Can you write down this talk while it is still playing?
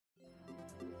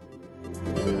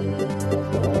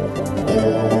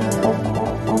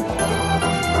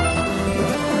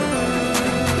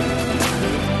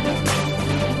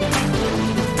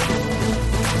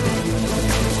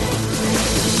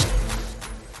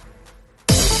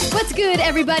What's good,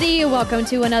 everybody? Welcome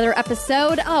to another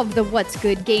episode of the What's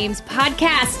Good Games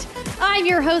podcast. I'm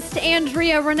your host,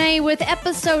 Andrea Renee, with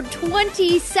episode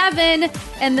 27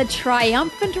 and the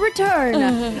triumphant return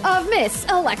of Miss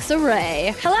Alexa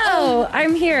Ray. Hello,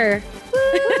 I'm here.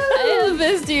 I have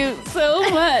missed you so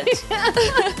much.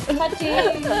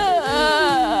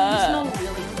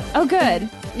 Oh, good.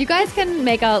 You guys can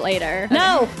make out later.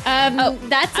 No.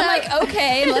 That's I'm like,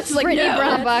 okay, let's like, Brittany no.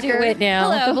 Brombacher, do it now.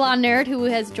 Hello. The blonde nerd who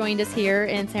has joined us here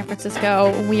in San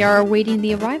Francisco. We are awaiting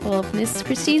the arrival of Miss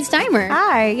Christine Steimer.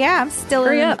 Hi, yeah, I'm still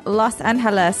Hurry in up. Los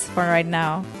Angeles for right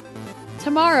now.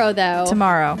 Tomorrow, though.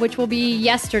 Tomorrow. Which will be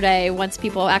yesterday once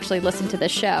people actually listen to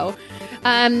this show.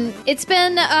 It's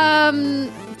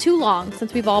been too long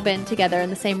since we've all been together in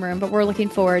the same room, but we're looking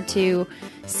forward to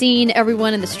seeing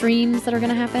everyone in the streams that are going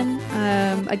to happen.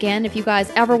 Again, if you guys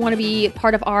ever want to be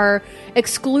part of our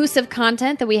exclusive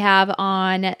content that we have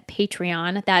on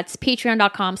Patreon, that's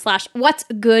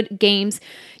patreon.com/whatsgoodgames.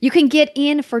 You can get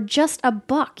in for just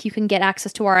 $1. You can get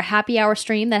access to our happy hour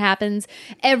stream that happens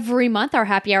every month, our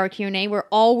happy hour Q&A, where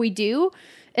all we do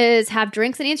is have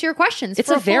drinks and answer your questions. It's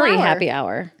for a very full hour. happy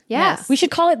hour. Yes. We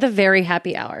should call it the very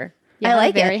happy hour. Yeah, I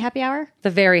like very it. happy hour. The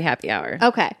very happy hour.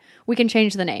 Okay, we can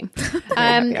change the name.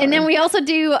 And then we also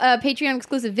do a Patreon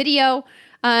exclusive video.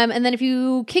 And then if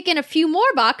you kick in a few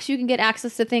more bucks, you can get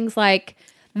access to things like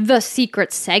the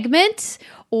secret segment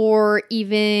or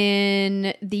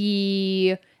even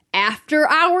the after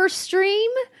hour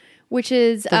stream, which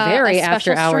is The very a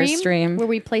special after-hour stream. where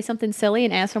we play something silly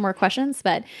and answer more questions.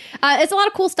 But it's a lot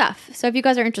of cool stuff. So if you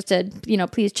guys are interested,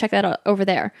 please check that out over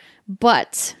there.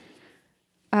 But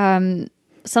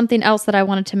something else that I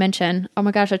wanted to mention. Oh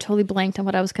my gosh, I totally blanked on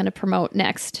what I was going to promote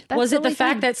next. Was it the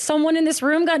fact that someone in this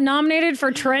room got nominated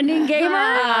for Trending Gamer?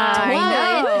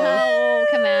 Oh,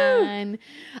 come on.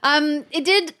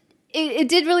 It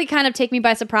did really kind of take me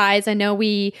by surprise. I know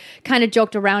we kind of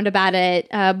joked around about it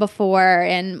before,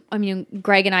 and I mean,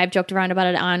 Greg and I have joked around about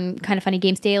it on Kind of Funny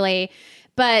Games Daily.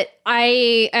 But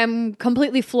I am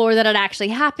completely floored that it actually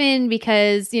happened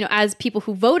because, as people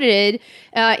who voted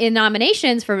in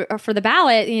nominations for the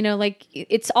ballot,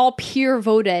 it's all peer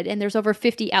voted. And there's over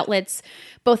 50 outlets,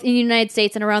 both in the United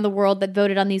States and around the world, that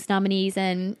voted on these nominees.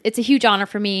 And it's a huge honor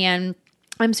for me. And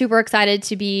I'm super excited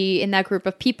to be in that group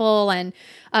of people. And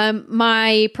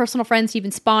my personal friend, Steven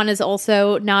Spahn, is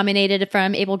also nominated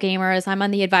from Able Gamers. I'm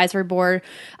on the advisory board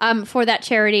for that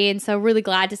charity. And so really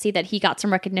glad to see that he got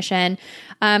some recognition.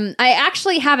 I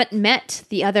actually haven't met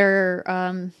the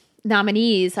other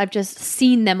nominees. I've just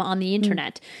seen them on the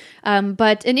internet.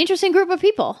 But an interesting group of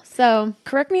people. So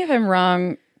Correct me if I'm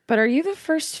wrong, but are you the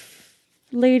first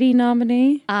lady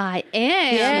nominee? I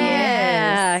am.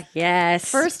 Yeah.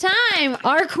 Yes. First time.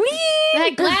 Our queen.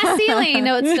 That glass ceiling.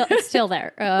 No, it's still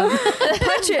there.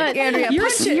 Punch it, Andrea. You're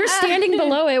standing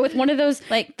below it with one of those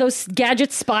those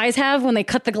gadgets spies have when they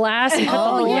cut the glass and cut the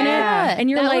hole in it, and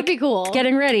you're That would like be cool.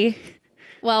 getting ready.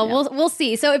 Well, we'll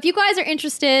see. So if you guys are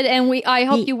interested, and I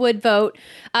hope you would vote,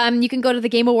 you can go to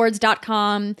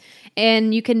thegameawards.com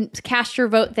and you can cast your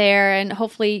vote there, and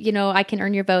hopefully, I can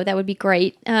earn your vote. That would be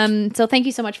great. So thank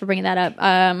you so much for bringing that up.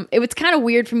 It was kind of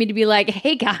weird for me to be like,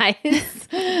 hey guys,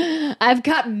 I've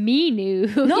got me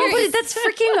news. No, but that's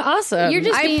freaking awesome. You're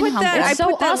just I being put humble. that. I So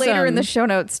put that later in awesome. the show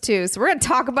notes too, so we're gonna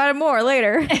talk about it more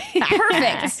later.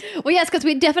 Perfect. Well, yes, because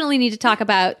we definitely need to talk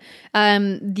about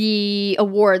the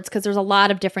awards, because there's a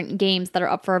lot of different games that are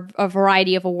up for a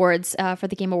variety of awards for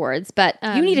the Game Awards. But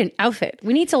you need an outfit.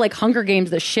 We need to Hunger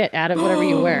Games the shit out of whatever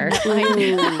you wear.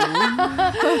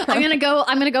 I'm gonna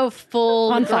go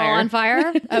full On girl fire. on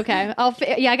fire. Okay,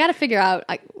 I got to figure out.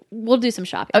 We'll do some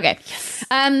shopping. Okay.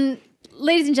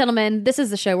 Ladies and gentlemen, this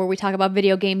is the show where we talk about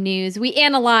video game news. We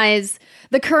analyze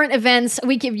the current events.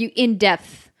 We give you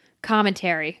in-depth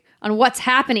commentary on what's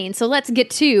happening. So let's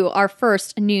get to our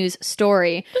first news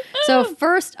story. So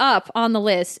first up on the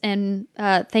list, and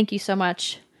thank you so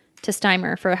much to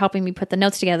Steimer for helping me put the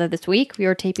notes together this week. We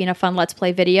were taping a fun Let's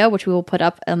Play video, which we will put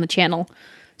up on the channel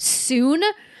soon.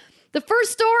 The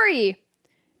first story,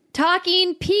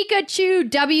 Talking Pikachu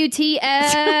WTF.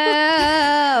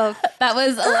 That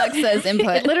was Alexa's It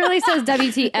input. literally says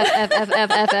WTF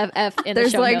in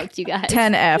There's the show like notes, you guys.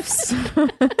 10 Fs.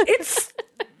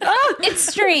 It's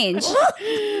strange.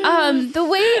 The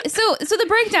way so the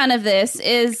breakdown of this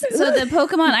is the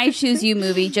Pokemon I Choose You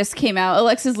movie just came out.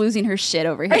 Alexa's losing her shit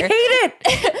over here. I hate it.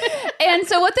 And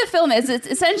so what the film is, it's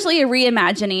essentially a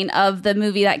reimagining of the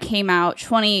movie that came out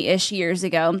 20-ish years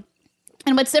ago.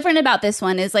 And what's different about this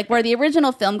one is where the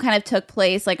original film kind of took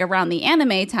place around the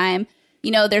anime time.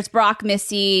 There's Brock,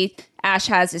 Misty, Ash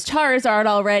has his Charizard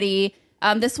already.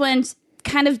 This one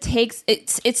kind of takes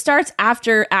it starts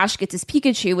after Ash gets his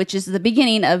Pikachu, which is the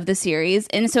beginning of the series,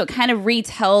 and so it kind of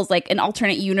retells like an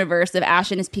alternate universe of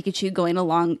Ash and his Pikachu going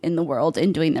along in the world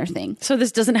and doing their thing. So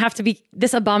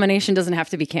this abomination doesn't have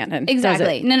to be canon.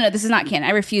 Exactly. does it? No, this is not canon.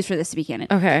 I refuse for this to be canon.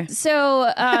 Okay.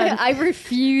 So I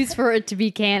refuse for it to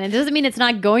be canon. It doesn't mean it's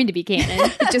not going to be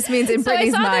canon. It just means in So I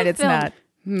Brittany's saw the mind, it's film. not.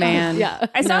 Man. Yeah.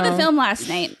 I saw the No. film last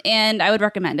night, and I would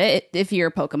recommend it if you're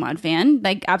a Pokemon fan.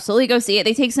 Like, absolutely go see it.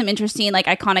 They take some interesting, like,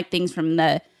 iconic things from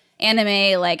the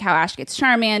anime, like how Ash gets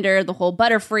Charmander, the whole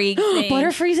Butterfree thing.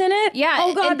 Butterfree's in it? Yeah,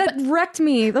 Oh god, and- that wrecked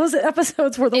me. Those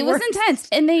episodes were the It was worst. intense,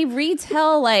 and they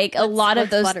retell like a lot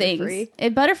of those what's things.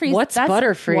 Butterfree? Butterfree. What's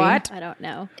Butterfree? What? I don't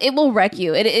know. It will wreck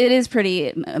you. It is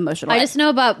pretty emotional. I just know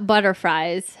about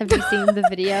Butterfries. Have you seen the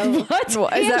video? What?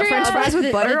 What, is that French fries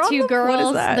with butter the on two them? girls, What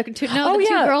is that? The two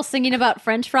yeah. girls singing about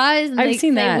French fries, and I've they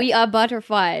seen say that. we are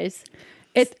butterflies.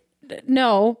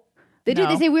 No. They do. No.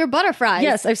 They say we're butterfries.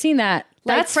 Yes, I've seen that.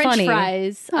 like That's French funny.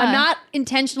 fries. I'm not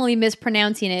intentionally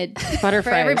mispronouncing it. Butterfries. For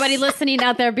everybody listening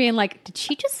out there, being like, "Did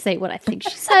she just say what I think she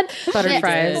said?" Butterfries.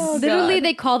 Yes. Oh, Literally,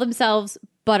 they call themselves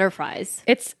butterfries.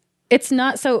 It's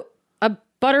not so. A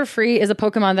Butterfree is a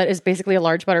Pokemon that is basically a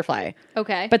large butterfly.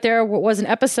 Okay, But there was an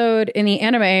episode in the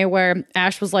anime where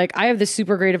Ash was like, I have this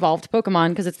super great evolved Pokemon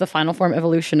because it's the final form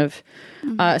evolution of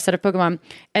a set of Pokemon.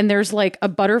 And there's like a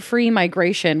Butterfree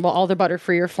migration while all the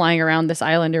Butterfree are flying around this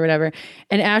island or whatever.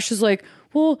 And Ash is like,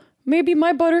 well, maybe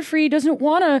my Butterfree doesn't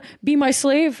want to be my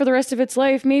slave for the rest of its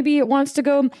life. Maybe it wants to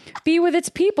go be with its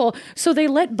people. So they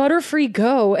let Butterfree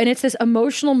go. And it's this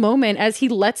emotional moment as he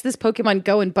lets this Pokemon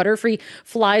go and Butterfree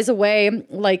flies away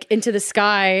like into the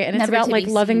sky. And it's Never about to like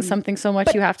be loving seen. something so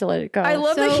much you have to let it go. I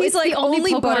love So that he's it's like the only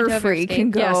only Pokemon to ever Butterfree escape. can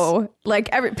go. Yes.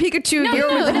 Like Pikachu, No, you're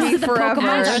no, with this me is the forever.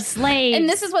 Pokemon are slaves. And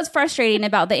this is what's frustrating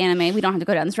about the anime. We don't have to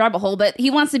go down this rabbit hole, but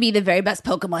he wants to be the very best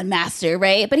Pokemon master,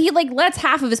 right? But he like lets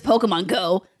half of his Pokemon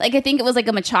go. Like I think it was like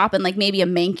a Machop and like maybe a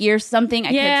Mankey or something.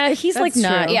 He's like, That's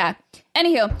no. true. Yeah.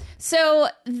 Anywho, so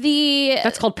the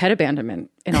That's called pet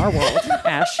abandonment in our world,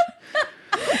 Ash.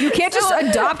 You can't just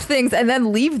adopt things and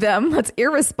then leave them. That's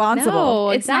irresponsible. No,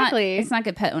 it's exactly. Not, it's not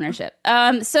good pet ownership.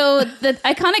 So the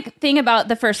iconic thing about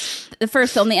the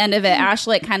first film, the end of it, Ash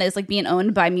like kind of is like being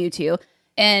owned by Mewtwo,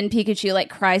 and Pikachu like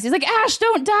cries. He's like, Ash,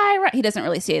 don't die! Right? He doesn't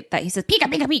really say it that. He says,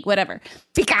 Pika, Pika, Pika, whatever.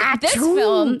 Pikachu. This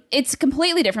film, it's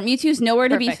completely different. Mewtwo's nowhere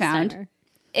to be Perfect found. center.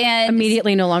 And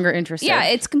Immediately no longer interested. yeah,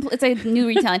 it's a new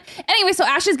retelling. Anyway, so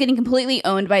Ash is getting completely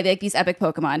owned by like these epic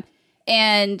Pokemon,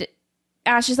 and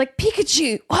Ash is like,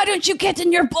 Pikachu, why don't you get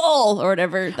in your bowl or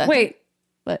whatever? Wait,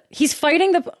 What? he's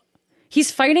fighting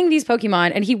these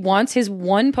Pokemon, and he wants his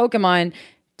one Pokemon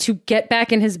to get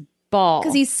back in his ball.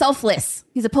 Because he's selfless.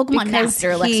 He's a Pokemon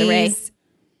master, Alexa Ray. he's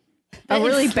a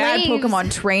really bad enslaves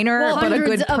Pokemon trainer, but a Hundreds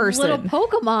good of person. little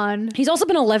Pokemon. He's also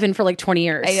been 11 for like 20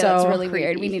 years. I know, so it's really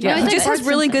weird. We need to Yeah. He just has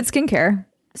really good skincare.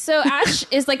 So Ash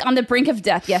is like on the brink of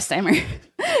death. Yes, Timer.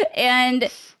 And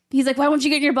he's like, why won't you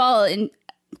get in your ball? And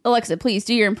Alexa, please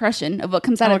do your impression of what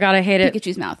comes out Oh, of God, I hate it.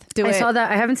 Pikachu's mouth. Do I it. saw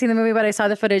that. I haven't seen the movie, but I saw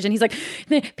the footage, and he's like,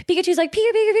 Pikachu's like,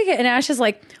 Pika, Pika, Pika, and Ash is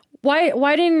like, why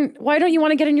don't you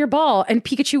want to get in your ball? And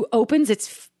Pikachu opens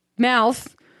its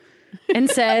mouth and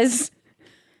says,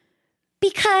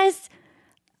 because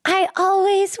I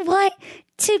always want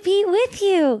to be with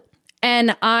you.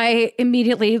 And I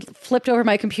immediately flipped over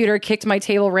my computer, kicked my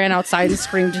table, ran outside, and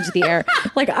screamed into the air.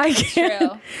 Like, I can't.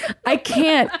 True. I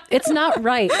can't. It's not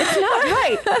right. It's not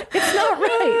right. It's not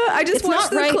right. I just It's watched not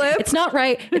the right. clip. It's not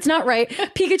right. It's not right.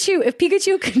 Pikachu, if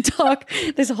Pikachu can talk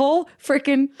this whole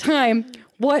freaking time,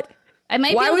 what? I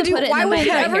might Why be able would to you? put it Why in the would mic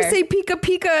you right ever here. say Pika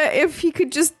Pika if he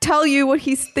could just tell you what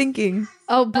he's thinking?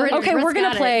 Oh, Brit, Okay, Brit's we're going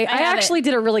got to it. play. I I have actually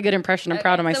did a really good impression. I'm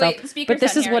proud of so myself. wait, the speaker's But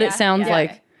this on is here, what yeah? it sounds Yeah.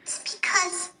 like. It's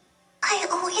because I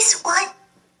always want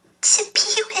to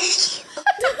be with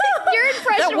you. Your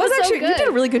impression That was actually so good. you did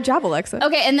a really good job, Alexa.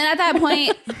 Okay, and then at that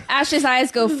point, Ash's eyes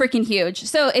go freaking huge.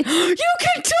 So it's You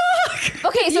can talk!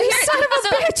 okay. So You here, son of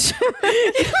a so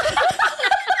bitch!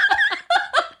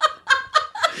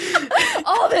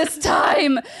 all this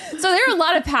time. So there are a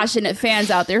lot of passionate fans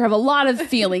out there who have a lot of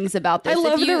feelings about this. I If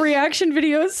love you- the reaction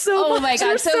videos so much. Oh my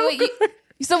They're god!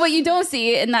 So what you don't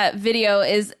see in that video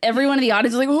is everyone in the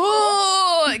audience is like,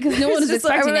 "Whoa!" because no one was Just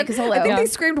expecting like- it. Because hello, I think they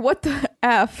screamed, "What the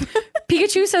f?"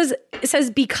 Pikachu says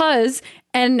because,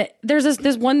 and there's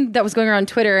this one that was going around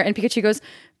Twitter, and Pikachu goes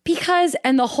because,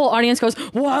 and the whole audience goes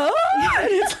what?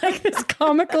 And it's like this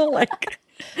comical like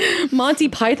Monty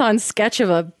Python sketch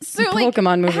of a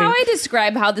Pokemon movie. How I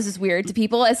describe how this is weird to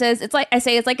people, I say it's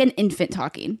like an infant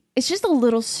talking. It's just a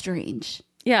little strange.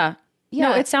 Yeah,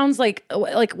 No, it sounds like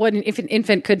what if an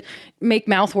infant could make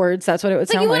mouth words. That's what it would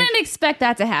Like sound you like. wouldn't expect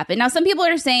that to happen. Now, some people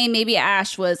are saying maybe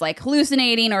Ash was like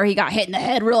hallucinating or he got hit in the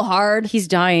head real hard. He's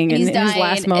dying in his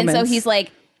last moments. And so he's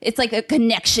like, it's like a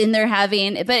connection they're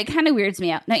having, but it kind of weirds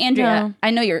me out. Now, Andrea, No. I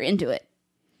know you're into it.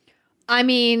 I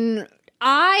mean,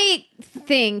 I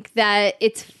think that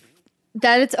it's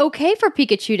okay for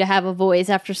Pikachu to have a voice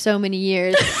after so many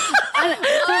years.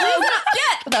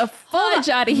 Get the fudge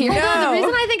out of here. The reason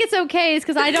I think it's okay is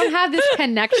because I don't have this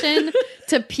connection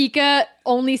to Pika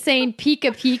only saying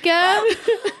Pika Pika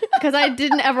because I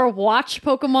didn't ever watch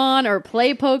Pokemon or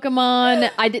play Pokemon.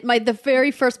 The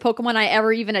very first Pokemon I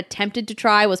ever even attempted to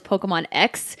try was Pokemon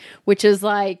X, which is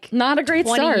like Not a great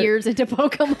 20 start. years into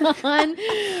Pokemon.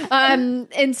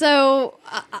 And so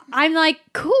I'm like,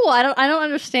 cool. I don't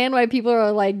understand why people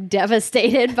are like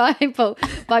devastated by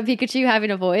Pikachu having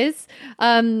a voice.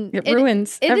 It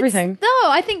ruins everything.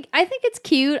 I think it's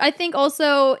cute. I think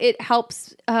also it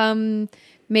helps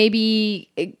maybe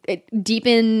it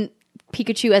deepen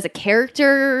Pikachu as a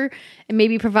character and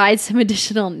maybe provide some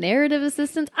additional narrative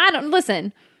assistance.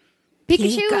 Pikachu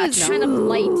is kind of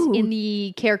light in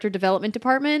the character development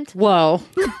department. Whoa.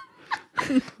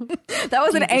 That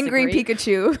was an angry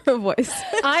Pikachu voice.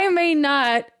 I may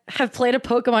not have played a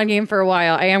Pokemon game for a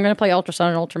while. I am going to play Ultra Sun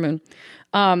and Ultra Moon.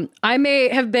 I may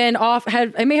have been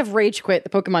I may have rage quit the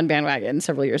Pokemon bandwagon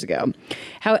several years ago.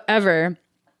 However,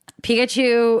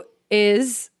 Pikachu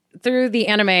is, through the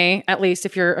anime, at least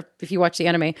if you watch the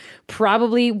anime,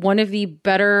 probably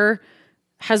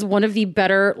has one of the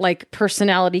better like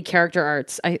personality character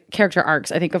arcs. I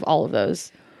think of all of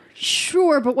those.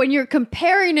 Sure, but when you're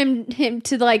comparing him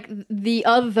to like the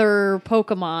other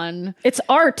Pokemon, It's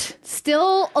art.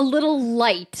 still a little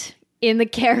light in the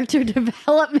character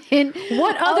development.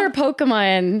 What other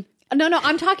Pokemon? No,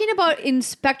 I'm talking about in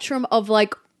spectrum of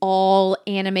like all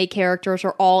anime characters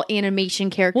or all animation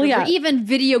characters Well, yeah. or even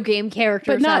video game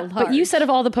characters. But you said of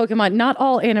all the Pokemon, not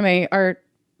all anime are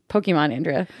Pokemon,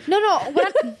 Andrea. No.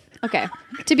 Okay.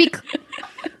 To be clear.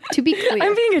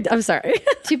 I'm sorry.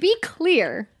 To be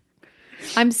clear,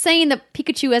 I'm saying that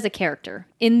Pikachu as a character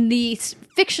in the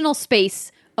fictional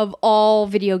space of all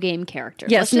video game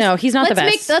characters. Yes, he's not the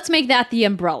best. Let's make that the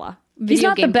umbrella. He's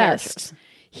not the best. Characters.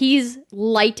 He's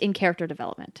light in character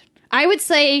development. I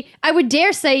would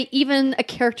dare say even a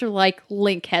character like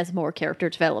Link has more character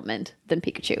development than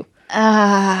Pikachu.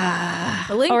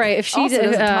 Link All right, if she also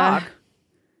did, doesn't talk.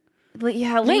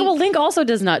 Link also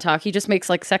does not talk. He just makes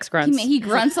like sex grunts. He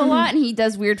grunts a lot and he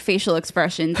does weird facial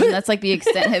expressions, and that's like the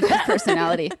extent of his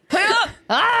personality.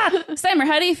 Steimer,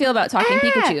 how do you feel about talking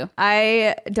Pikachu?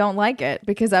 I don't like it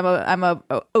because I'm a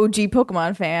OG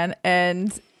Pokemon fan,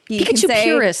 and he Pikachu can say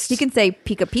purist. He can say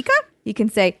Pika Pika. He can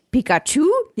say Pikachu.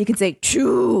 He can say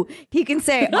Chew. He can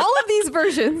say all of these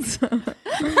versions.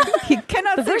 He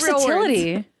cannot say real words.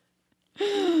 Versatility.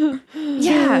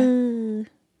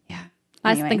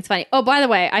 I Anyway. think it's funny. Oh, by the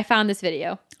way, I found this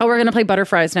video. Oh, we're gonna play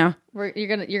Butterfries now.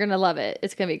 You're gonna love it.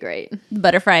 It's gonna be great. The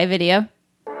Butterfly video.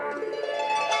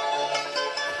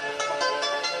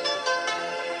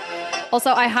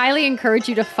 Also, I highly encourage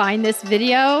you to find this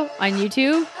video on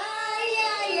YouTube.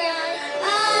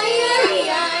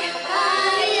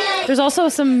 There's also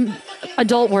some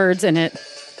adult words in it.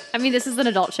 I mean, this is an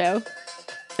adult show.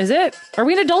 Is it? Are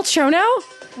we an adult show now?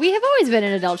 We have always been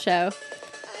an adult show.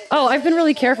 Oh, I've been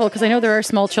really careful because I know there are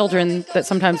small children that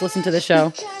sometimes listen to the show.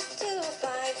 Just to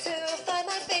find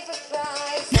my favorite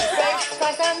fries.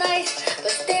 Fries are nice,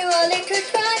 but they're a little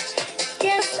dry.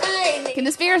 Yes, I make Can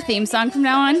this be our theme song from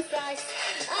now on? fries.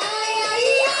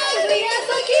 We are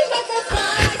funky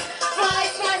butterflies.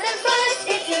 Fries, fries, and fries.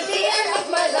 It's the end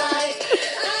of my life.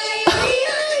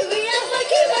 We are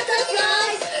funky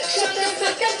butterflies. Shut them,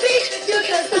 please. You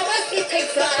can stop us eating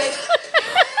fries.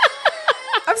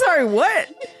 I'm sorry, what?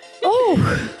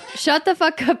 Shut the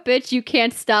fuck up, bitch. You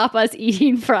can't stop us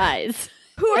eating fries.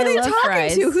 Who are they love talking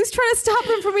fries. to? Who's trying to stop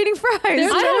them from eating fries?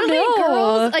 There's I don't totally know.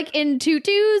 girls like in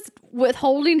tutus with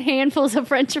holding handfuls of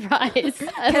French fries.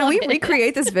 Can we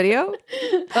recreate this video?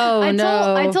 Oh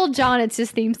I told John it's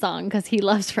his theme song because he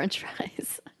loves French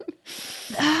fries.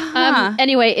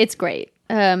 Anyway, it's great.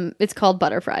 It's called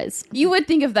Butterfries. You would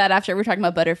think of that after we're talking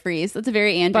about Butterfreeze. That's a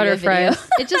very Andrea video. Butterfries.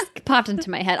 It just popped into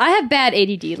my head. I have bad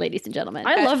ADD, ladies and gentlemen.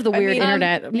 I love the weird mean,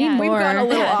 internet. Need yeah. We've more. gone a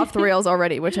little off the rails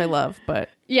already, which I love, but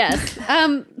Yes.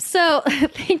 So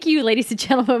thank you, ladies and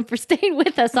gentlemen, for staying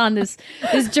with us on this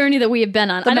journey that we have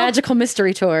been on. The I don't- magical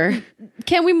mystery tour.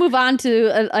 Can we move on to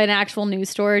an actual news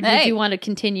story? Or do Hey. you want to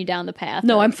continue down the path?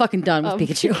 No, of- I'm fucking done with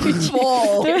Pikachu.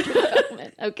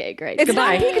 Okay, great. it's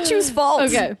Goodbye. not Pikachu's fault.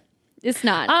 Okay. It's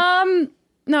not.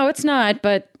 No, it's not.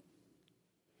 But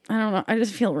I don't know. I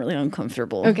just feel really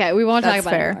uncomfortable. Okay, we won't talk That's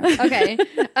about fair. it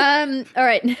anymore. Okay. All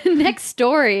right. Next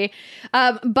story.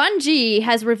 Bungie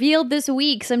has revealed this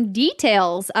week some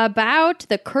details about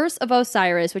the Curse of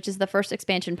Osiris, which is the first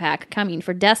expansion pack coming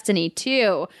for Destiny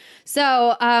 2.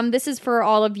 So this is for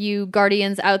all of you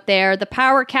Guardians out there. The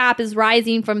power cap is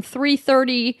rising from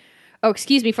 330. Oh,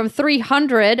 excuse me, from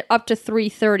 300 up to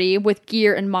 330 with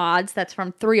gear and mods. That's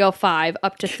from 305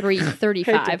 up to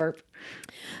 335.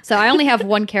 So I only have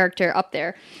one character up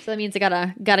there. So that means I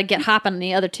gotta get hopping on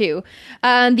the other two.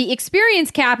 The experience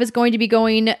cap is going to be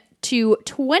going to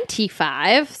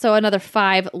 25, so another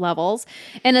 5 levels.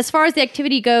 And as far as the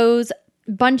activity goes,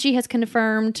 Bungie has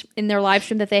confirmed in their live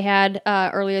stream that they had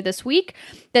earlier this week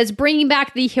that's bringing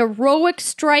back the Heroic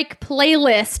Strike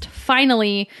playlist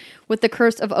finally with the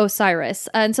Curse of Osiris.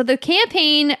 And so the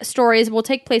campaign stories will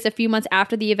take place a few months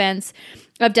after the events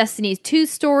of Destiny's 2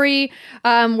 story,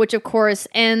 which of course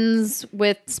ends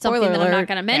with something that I'm not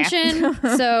going to mention.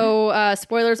 So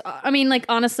spoilers. I mean, like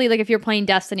honestly, like if you're playing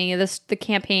Destiny, the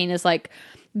campaign is like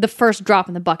the first drop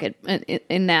in the bucket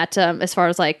in that as far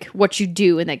as like what you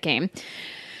do in that game.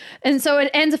 And so it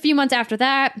ends a few months after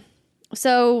that.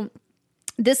 So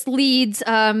this leads.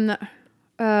 I'm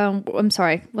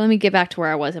sorry. Let me get back to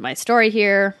where I was in my story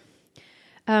here.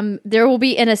 There will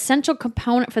be an essential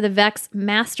component for the Vex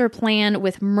master plan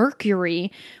with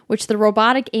Mercury, which the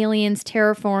robotic aliens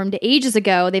terraformed ages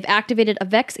ago. They've activated a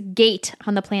Vex gate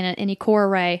on the planet, and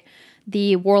Ikora Ray,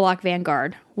 the Warlock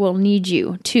Vanguard, will need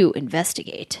you to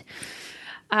investigate.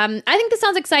 I think this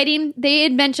sounds exciting. They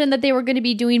had mentioned that they were going to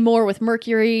be doing more with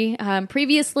Mercury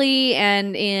previously,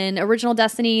 and in original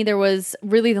Destiny, there was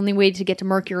really the only way to get to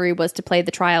Mercury was to play the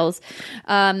Trials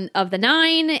of the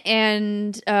Nine,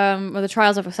 and or the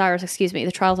Trials of Osiris, excuse me.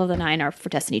 The Trials of the Nine are for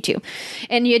Destiny 2.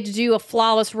 And you had to do a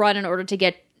flawless run in order to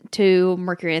get to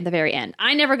Mercury at the very end.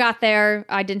 I never got there.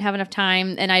 I didn't have enough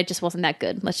time, and I just wasn't that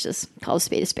good. Let's just call a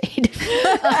spade a spade.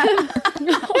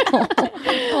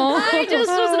 I just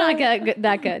was not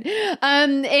that good.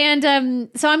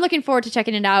 So I'm looking forward to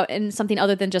checking it out in something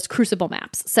other than just Crucible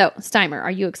maps. So, Steimer,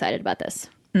 are you excited about this?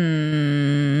 That's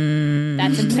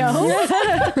a no.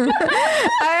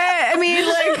 I mean,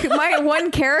 like my one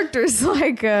character's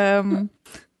like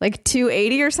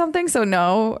 280 or something. So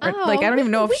no, or, I don't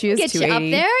even know if she is get 280.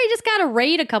 You up there. You just got to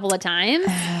raid a couple of times.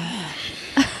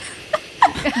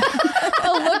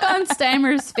 The look on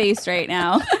Steimer's face right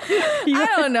now. I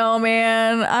don't know,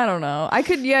 man. I don't know. I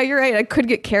could. Yeah, you're right. I could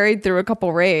get carried through a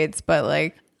couple raids, but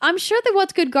like, I'm sure that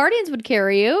What's Good Guardians would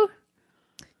carry you.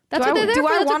 That's what they're there for.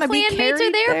 That's what clan mates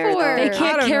are there for. They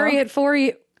can't carry it for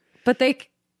you, but they.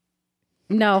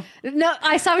 No,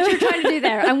 I saw what you were trying to do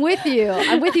there. I'm with you,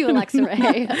 Alexa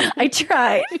Ray. I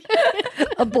tried.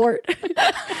 Abort.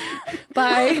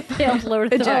 Bye. Failed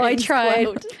Lord of the I Rings tried,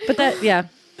 quote. but that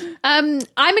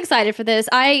I'm excited for this.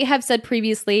 I have said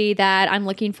previously that I'm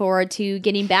looking forward to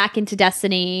getting back into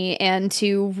Destiny and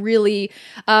to really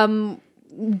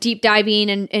deep diving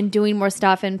and doing more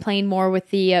stuff and playing more with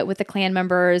the clan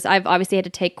members. I've obviously had to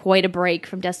take quite a break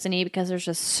from Destiny because there's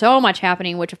just so much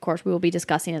happening, which of course we will be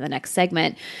discussing in the next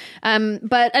segment.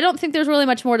 But I don't think there's really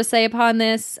much more to say upon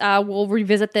this. We'll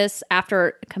revisit this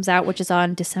after it comes out, which is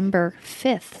on December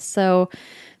 5th. So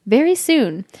very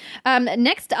soon.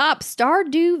 Next up,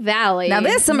 Stardew Valley. Now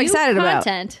this I'm New excited about.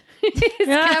 content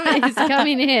is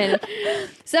coming in.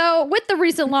 So with the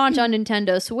recent launch on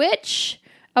Nintendo Switch,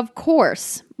 of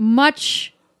course,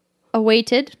 much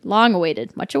awaited, long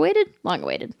awaited.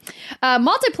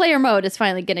 Multiplayer mode is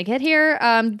finally going to get here.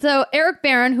 So Eric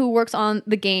Barron, who works on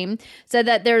the game, said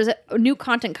that there's new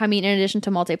content coming in addition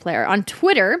to multiplayer. On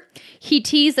Twitter, he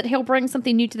teased that he'll bring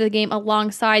something new to the game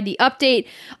alongside the update,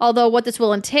 although what this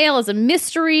will entail is a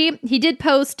mystery. He did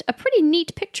post a pretty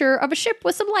neat picture of a ship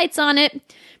with some lights on it.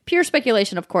 Pure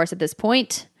speculation, of course, at this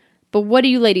point. But what do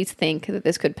you ladies think that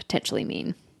this could potentially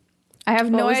mean? I have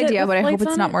no was it idea, with but I hope lights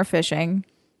it's on not it? more fishing.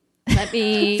 Let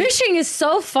me... fishing is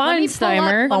so fun, me pull up-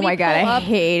 Steimer. let Oh me my god, pull I up-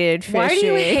 hated fishing. Why do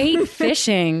you hate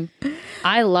fishing?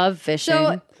 I love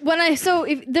fishing. So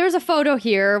if there's a photo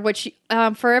here, which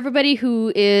for everybody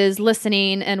who is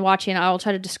listening and watching, I will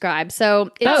try to describe. So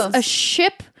it's a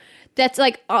ship that's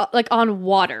like on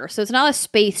water. So it's not a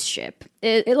spaceship.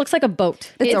 it looks like a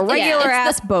boat. It's a yeah, regular it's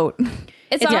ass boat.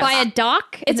 It's It's off, by a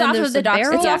dock. and It's then off of there's the a docks.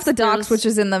 barrel. It's off the docks, There's- which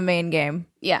is in the main game.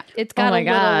 yeah. It's got Oh my a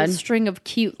little God. string of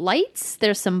cute lights.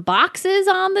 There's some boxes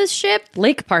on this ship.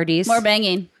 Lake parties. More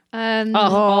banging.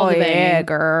 all the yeah, banging.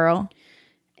 girl.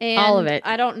 And All of it.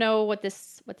 I don't know what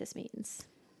this means.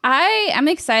 I'm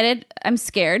excited. I'm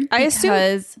scared. I assume-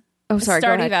 because Oh, sorry, go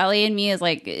Stardew ahead. Valley and me is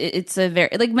like it's a very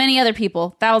like many other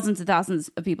people, thousands and thousands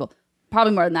of people,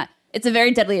 probably more than that, It's a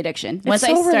very deadly addiction. Once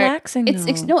so relaxing,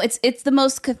 it's the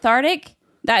most cathartic.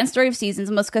 That and Story of Seasons,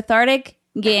 the most cathartic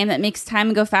game that makes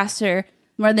time go faster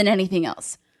more than anything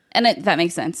else. And that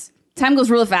makes sense. Time goes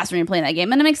really fast when you're playing that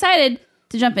game, and I'm excited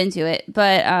to jump into it.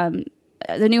 But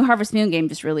the new Harvest Moon game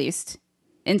just released,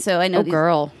 and so I know.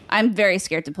 Girl, I'm very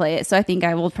scared to play it, so I think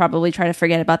I will probably try to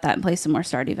forget about that and play some more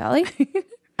Stardew Valley.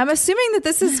 I'm assuming that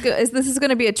this is going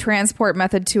to be a transport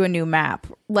method to a new map,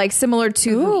 like similar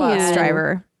to the bus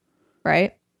driver,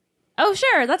 right? Oh,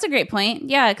 sure, that's a great point.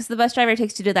 Yeah, because the bus driver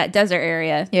takes you to that desert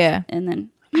area. Yeah, and then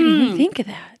I didn't even think of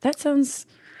that. That sounds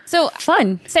so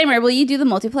fun. Seymour, will you do the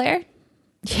multiplayer?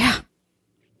 yeah,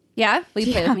 Yeah, will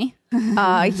you play with me?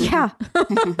 yeah.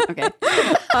 Okay.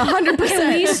 100%.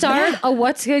 Can we start a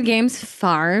What's Good Games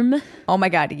farm? Oh my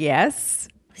god, yes.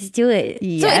 Let's do it. So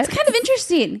Yes. it's kind of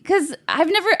interesting because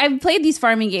I've played these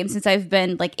farming games since I've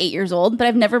been like 8 years old, but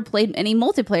I've never played any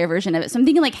multiplayer version of it. So I'm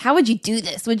thinking like, how would you do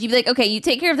this? Would you be like, okay, you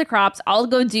take care of the crops, I'll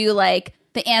go do like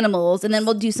the animals, and then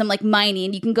we'll do some like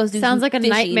mining. You can go do Sounds some like a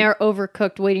fishing. nightmare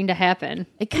overcooked waiting to happen.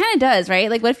 It kind of does, right?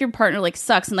 Like, what if your partner like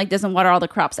sucks and like doesn't water all the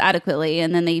crops adequately,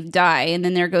 and then they die, and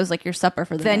then there goes like your supper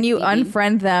for the Then next you evening.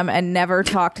 unfriend them and never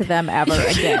talk to them ever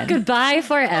again. Goodbye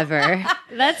forever.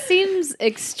 That seems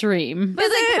extreme. But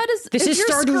like, how does This If is you're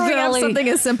Stardew screwing up Valley. something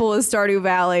as simple as Stardew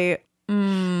Valley,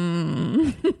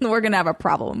 we're gonna have a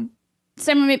problem.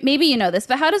 Sam, maybe you know this,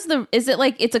 but how does is it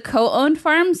like it's a co-owned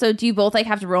farm? So do you both like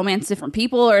have to romance different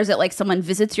people, or is it like someone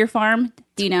visits your farm?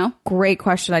 Do you know? Great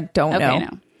question. I don't know. Okay,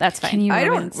 no, that's fine. Can you I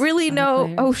don't romance really other know.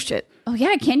 players? Oh shit. Oh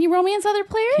yeah, can you romance other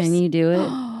players? Can you do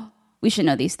it? We should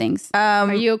know these things.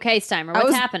 Are you okay, Steimer? What's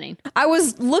was- happening? I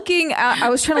was looking at, I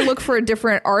was trying to look for a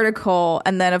different article,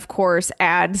 and then of course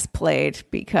ads played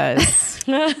because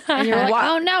And you're like, Why-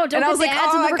 oh no, don't and I put was the like,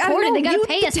 ads in the I gotta recording. They go gotta mute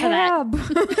pay the us for that.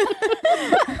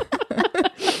 tab.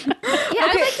 Yeah,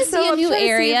 I'd like to see a I'm new trying to see if,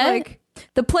 area. like,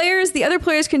 the other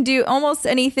players can do almost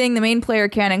anything the main player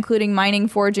can, including mining,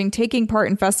 foraging, taking part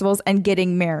in festivals, and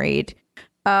getting married.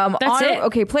 That's it.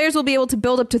 Okay, players will be able to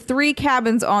build up to 3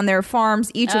 cabins on their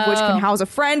farms, each of which can house a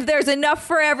friend. There's enough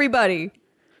for everybody.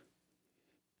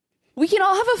 We can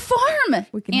all have a farm.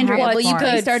 We can Andrea, have a will you farm.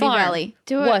 play Good Stardew farm. Valley?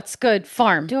 Do it. What's good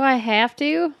farm? Do I have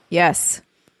to? Yes.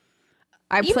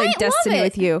 I You played might love Destiny it.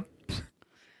 with you.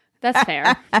 That's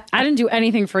fair. I didn't do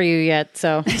anything for you yet,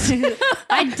 so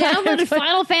I downloaded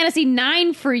Final Fantasy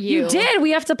 9 for you. you did.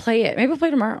 We have to play it. Maybe we'll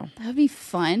play tomorrow That would be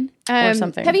fun. or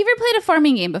something. Have you ever played a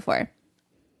farming game before?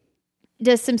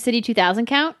 Does SimCity 2000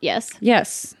 count? Yes.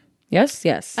 Yes.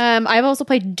 Yes. I've also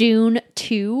played Dune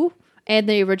 2 and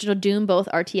the original Dune, both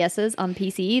RTSs on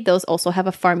PC. Those also have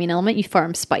a farming element. You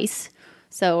farm spice.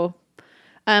 So,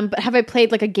 but have I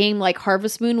played like a game like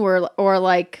Harvest Moon or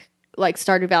like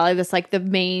Stardew Valley? That's like the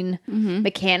main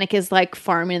mechanic is like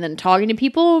farming and then talking to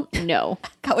people. No,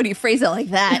 How would you phrase it like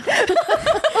that?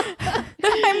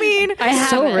 I mean, I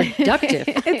so haven't. reductive.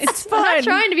 it's I'm not fun.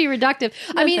 trying to be reductive.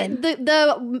 I mean,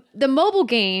 the mobile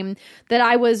game that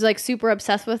I was like super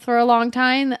obsessed with for a long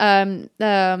time,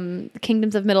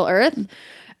 Kingdoms of Middle Earth,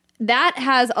 that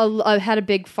has had a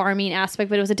big farming aspect,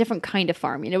 but it was a different kind of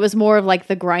farming. It was more of like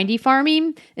the grindy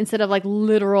farming instead of like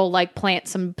literal like plant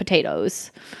some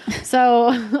potatoes.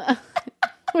 So,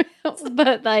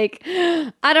 but like,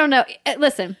 I don't know.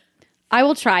 Listen, I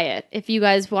will try it. If you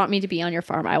guys want me to be on your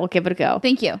farm, I will give it a go.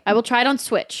 Thank you. I will try it on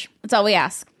Switch. That's all we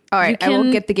ask. All right, You I will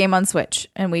can- get the game on Switch,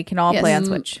 and we can all Yes. play on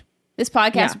Switch. This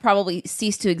podcast Yeah. will probably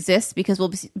cease to exist because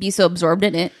we'll be so absorbed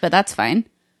in it, but that's fine.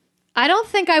 I don't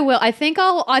think I will. I think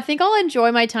I'll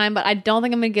enjoy my time, but I don't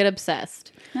think I'm going to get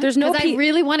obsessed. There's no Because I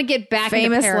really want to get back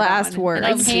Famous into Paragon, last words.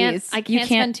 and I can't. Jeez. I You can't can't-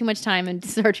 spend too much time in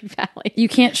Stardew Valley. You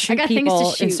can't shoot got things to people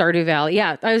in shoot. Stardew Valley.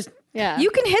 Yeah, I was. Yeah. You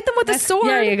can hit them with a sword.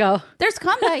 There you go. There's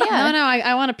combat, yeah. No.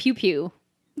 I want to pew pew.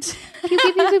 Pew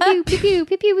pew pew pew pew pew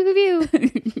pew pew pew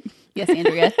pew pew. Yes,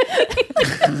 Andrea.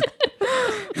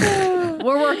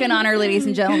 We're working on her, ladies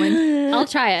and gentlemen. I'll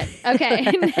try it.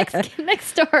 Okay. Next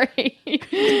story.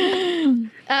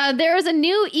 There is a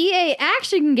new EA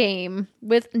action game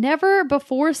with never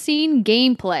before seen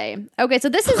gameplay. Okay, so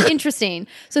this is interesting.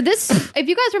 So this, if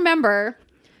you guys remember.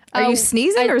 Are you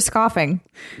sneezing or scoffing?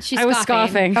 She's I was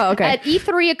scoffing. Oh, okay. At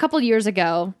E3 a couple years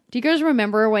ago, do you guys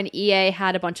remember when EA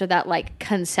had a bunch of that like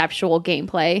conceptual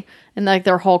gameplay and like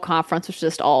their whole conference was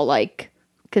just all like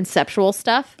conceptual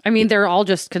stuff? I mean, they're all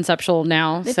just conceptual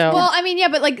now. So Well, I mean, yeah,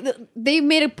 but like they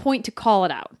made a point to call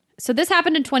it out. So this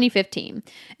happened in 2015.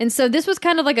 And so this was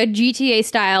kind of like a GTA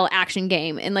style action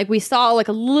game. And like we saw like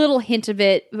a little hint of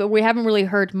it, but we haven't really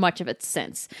heard much of it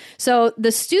since. So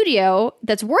the studio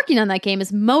that's working on that game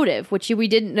is Motive, which we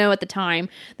didn't know at the time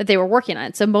that they were working on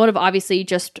it. So Motive obviously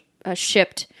just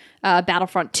shipped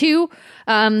Battlefront 2.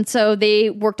 So they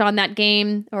worked on that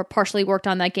game, or partially worked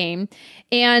on that game.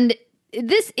 And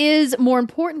this is, more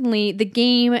importantly, the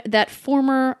game that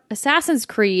former Assassin's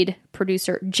Creed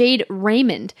producer Jade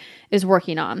Raymond is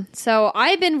working on. So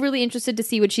I've been really interested to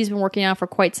see what she's been working on for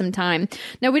quite some time.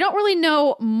 Now, we don't really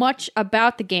know much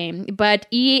about the game, but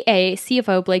EA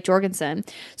CFO Blake Jorgensen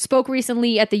spoke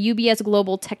recently at the UBS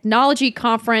Global Technology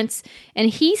Conference, and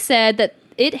he said that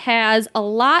it has a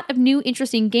lot of new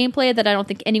interesting gameplay that I don't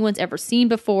think anyone's ever seen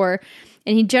before.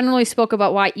 And he generally spoke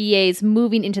about why EA is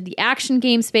moving into the action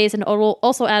game space, and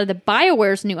also added that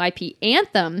BioWare's new IP,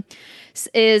 Anthem,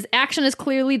 is action is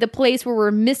clearly the place where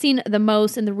we're missing the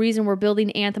most, and the reason we're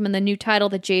building Anthem in the new title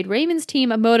that Jade Raymond's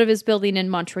team, Emotive, is building in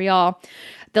Montreal.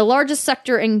 The largest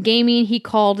sector in gaming, he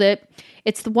called it.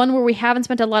 It's the one where we haven't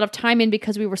spent a lot of time in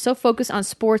because we were so focused on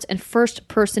sports and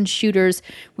first-person shooters.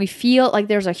 We feel like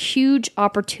there's a huge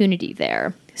opportunity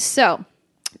there. So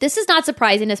this is not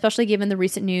surprising, especially given the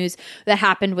recent news that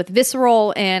happened with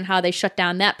Visceral and how they shut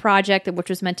down that project, which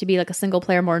was meant to be like a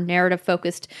single-player, more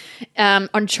narrative-focused,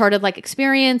 Uncharted-like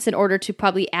experience in order to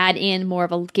probably add in more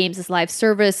of a games as live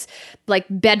service, like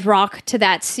bedrock to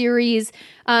that series.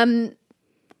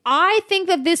 I think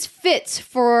that this fits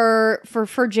for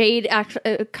Jade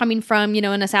coming from,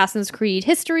 an Assassin's Creed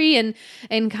history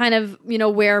and kind of,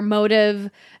 where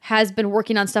Motive has been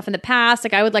working on stuff in the past.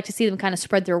 Like, I would like to see them kind of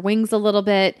spread their wings a little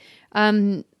bit.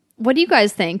 What do you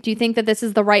guys think? Do you think that this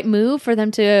is the right move for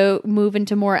them to move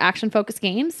into more action-focused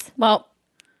games? Well,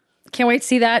 can't wait to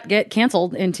see that get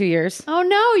canceled in 2 years. Oh,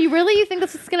 no. You think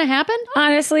this is going to happen?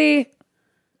 Honestly,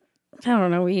 I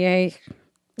don't know, EA.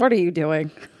 What are you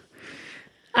doing?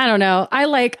 I don't know.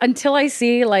 Until I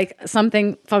see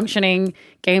something functioning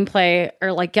gameplay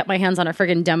or get my hands on a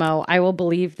friggin' demo, I will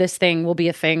believe this thing will be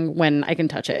a thing when I can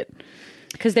touch it.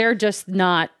 Because they're just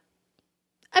not.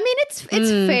 I mean, it's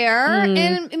fair. And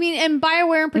and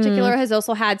BioWare in particular has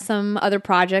also had some other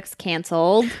projects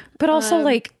canceled. But also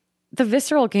the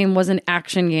Visceral game was an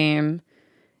action game.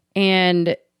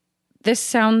 And this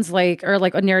sounds like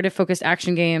a narrative focused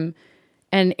action game.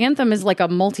 And Anthem is like a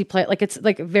multiplayer, it's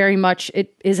very much,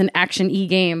 it is an action-y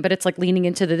game, but it's leaning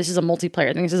into this is a multiplayer.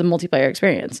 I think this is a multiplayer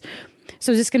experience.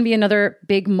 So is this going to be another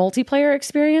big multiplayer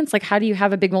experience? How do you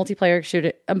have a big multiplayer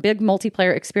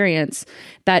experience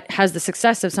that has the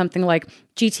success of something like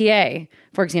GTA,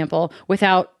 for example,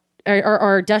 without,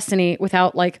 or Destiny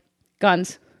without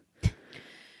guns?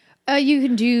 You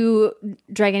can do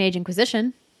Dragon Age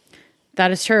Inquisition.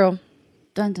 That is true.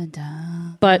 Dun, dun,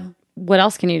 dun. But what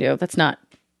else can you do that's not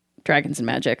dragons and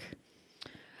magic?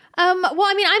 I'm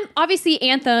obviously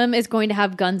Anthem is going to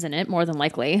have guns in it more than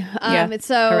likely.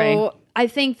 So hooray. I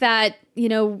think that,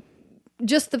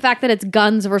 just the fact that it's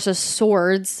guns versus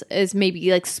swords is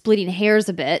maybe splitting hairs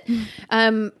a bit.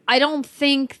 I don't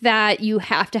think that you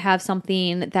have to have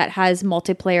something that has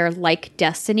multiplayer like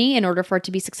Destiny in order for it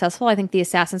to be successful. I think the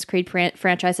Assassin's Creed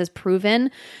franchise has proven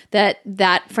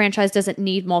that franchise doesn't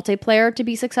need multiplayer to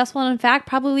be successful. And in fact,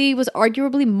 probably was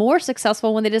arguably more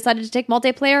successful when they decided to take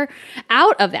multiplayer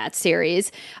out of that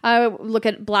series. Look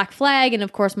at Black Flag and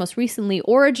of course, most recently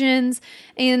Origins,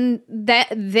 and that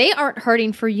they aren't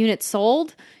hurting for units sold.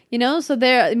 So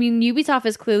Ubisoft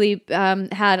has clearly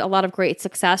had a lot of great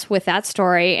success with that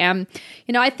story. And,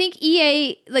 I think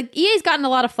EA's gotten a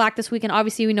lot of flack this week. And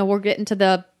obviously, we're getting to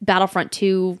the Battlefront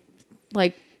 2,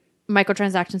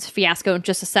 microtransactions fiasco in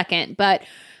just a second. But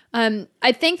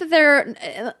I think that they're,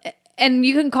 and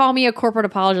you can call me a corporate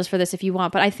apologist for this if you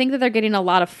want, but I think that they're getting a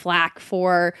lot of flack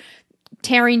for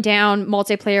tearing down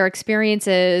multiplayer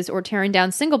experiences or tearing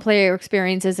down single player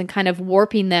experiences and kind of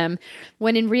warping them,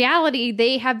 when in reality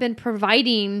they have been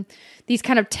providing these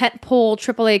kind of tentpole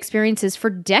AAA experiences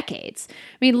for decades.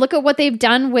 I mean, look at what they've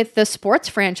done with the sports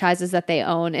franchises that they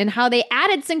own and how they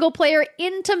added single player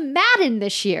into Madden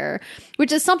this year,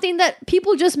 which is something that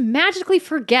people just magically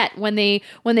forget when they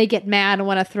get mad and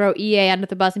want to throw EA under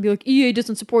the bus and be like, EA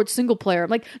doesn't support single player. I'm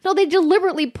like, no, they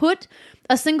deliberately put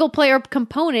a single player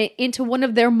component into one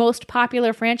of their most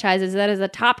popular franchises that is a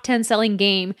top 10 selling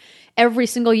game every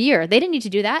single year. They didn't need to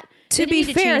do that. To be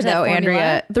fair, though,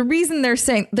 Andrea, the reason they're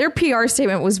saying their PR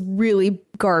statement was really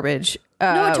garbage.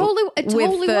 No, it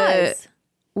totally was.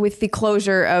 With the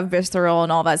closure of Visceral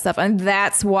and all that stuff. And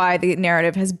that's why the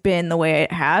narrative has been the way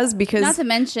it has, because not to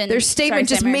mention their statement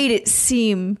just made it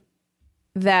seem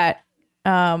that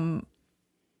that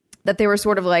they were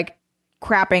sort of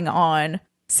crapping on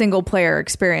single player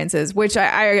experiences, which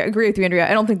I agree with you,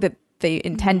 Andrea. I don't think that they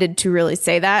intended to really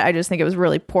say that. I just think it was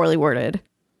really poorly worded.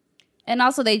 And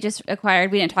also they just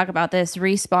acquired, we didn't talk about this,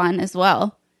 Respawn as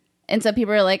well. And so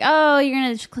people are like, oh, you're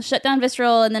going to shut down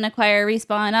Visceral and then acquire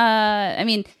Respawn.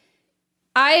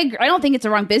 I don't think it's a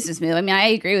wrong business move. I mean, I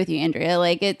agree with you, Andrea.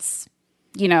 Like, it's,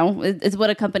 it's what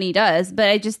a company does. But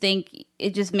I just think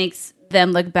it just makes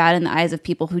them look bad in the eyes of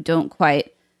people who don't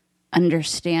quite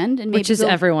understand, and Which is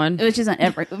everyone. Which isn't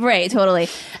right, totally.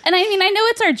 And I mean, I know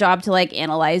it's our job to like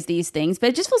analyze these things, but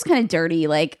it just feels kind of dirty,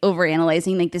 like over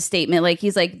analyzing like this statement. Like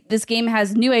he's like, this game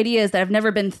has new ideas that have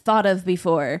never been thought of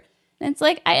before. And it's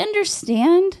like, I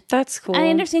understand. That's cool. I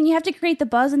understand you have to create the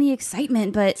buzz and the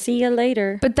excitement, but See you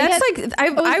later. But that's like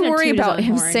I gonna worry toot his about own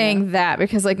him horn, saying that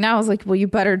because like now I was like, well, you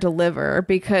better deliver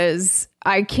because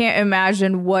I can't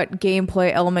imagine what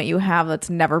gameplay element you have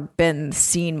that's never been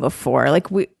seen before.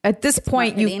 Like we at this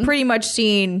point, marketing. you've pretty much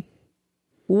seen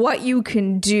what you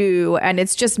can do, and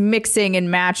it's just mixing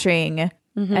and matching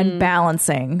and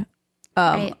balancing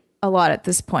Right. a lot at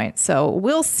this point. So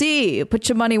we'll see. Put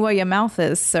your money where your mouth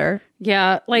is, sir.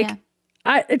 Yeah, like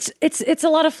Yeah. it's a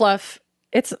lot of fluff.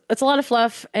 It's a lot of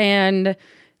fluff, and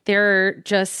they're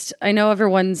just. I know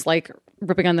everyone's like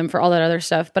ripping on them for all that other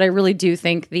stuff, but I really do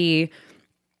think the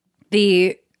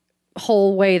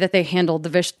whole way that they handled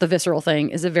the visceral thing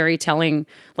is a very telling.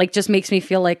 Like, just makes me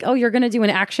feel like, oh, you're gonna do an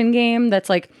action game that's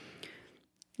like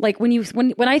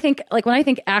when I think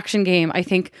action game, I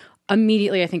think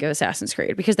immediately I think of Assassin's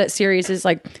Creed because that series is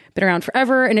like been around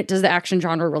forever and it does the action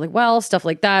genre really well. Stuff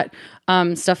like that,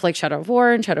 stuff like Shadow of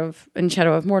War and Shadow of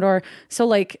Mordor. So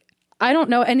like I don't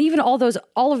know, and even all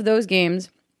of those games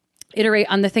iterate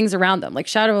on the things around them. Like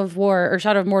Shadow of War or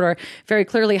Shadow of Mordor very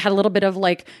clearly had a little bit of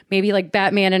like maybe like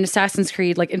Batman and Assassin's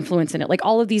Creed like influence in it. Like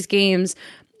all of these games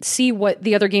see what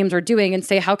the other games are doing and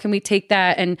say, how can we take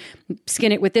that and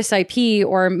skin it with this IP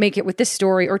or make it with this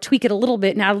story or tweak it a little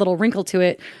bit and add a little wrinkle to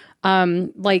it.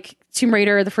 Like Tomb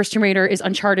Raider, the first Tomb Raider is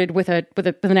Uncharted with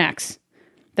an axe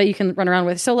that you can run around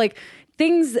with. So like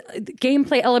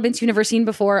gameplay elements you've never seen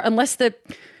before, unless the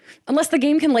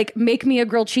game can like make me a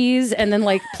grilled cheese and then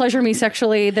like pleasure me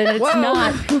sexually, then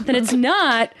it's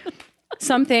not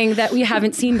something that we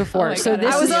haven't seen before. So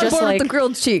this I was is on just board like with the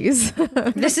grilled cheese.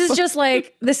 this is just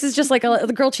like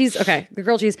the grilled cheese. Okay, the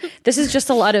grilled cheese. This is just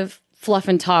a lot of fluff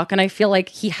and talk, and I feel like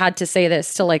he had to say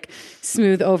this to like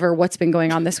smooth over what's been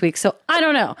going on this week. So I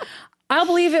don't know. I'll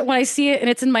believe it when I see it and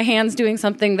it's in my hands doing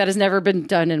something that has never been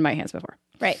done in my hands before.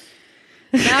 right.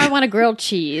 Now I want a grilled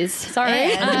cheese.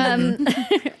 Sorry.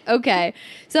 Okay.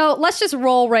 So let's just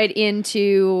roll right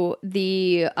into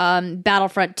the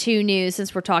Battlefront 2 news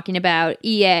since we're talking about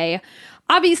EA.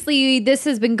 Obviously, this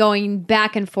has been going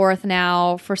back and forth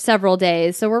now for several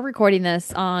days. So we're recording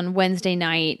this on Wednesday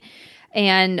night.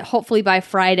 And hopefully by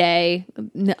Friday,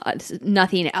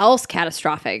 nothing else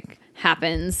catastrophic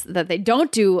happens, that they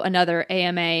don't do another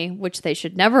AMA, which they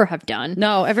should never have done.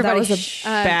 No, That everybody. was a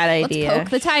bad idea. Poke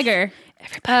the tiger.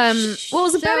 Well, it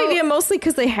was a bad idea mostly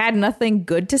because they had nothing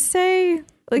good to say.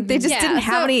 Like they just Yeah, didn't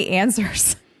have so- any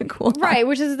answers. Cool. Right,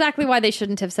 which is exactly why they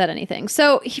shouldn't have said anything.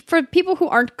 So, for people who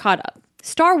aren't caught up,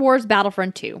 Star Wars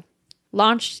Battlefront 2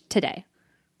 launched today,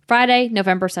 Friday,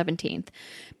 November 17th.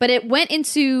 But it went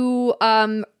into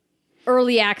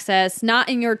early access, not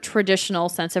in your traditional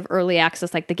sense of early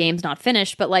access, like the game's not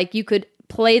finished, but like you could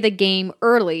play the game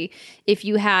early if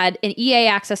you had an EA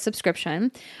Access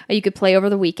subscription. You could play over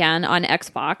the weekend on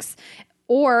Xbox.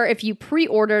 Or if you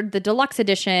pre-ordered the deluxe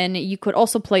edition, you could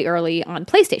also play early on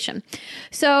PlayStation.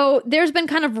 So there's been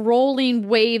kind of rolling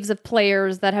waves of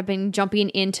players that have been jumping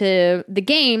into the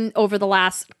game over the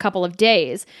last couple of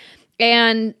days.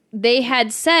 And they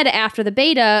had said after the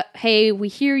beta, hey, we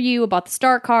hear you about the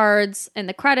start cards and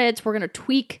the credits. We're going to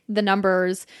tweak the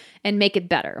numbers and make it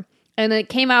better. And then it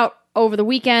came out over the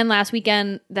weekend, last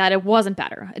weekend, that it wasn't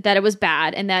better, that it was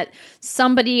bad, and that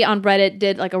somebody on Reddit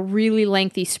did like a really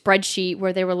lengthy spreadsheet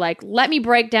where they were like, let me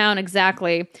break down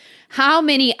exactly how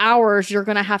many hours you're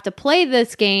going to have to play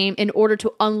this game in order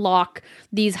to unlock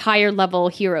these higher level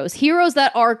heroes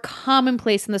that are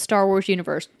commonplace in the Star Wars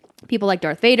universe. People like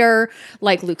Darth Vader,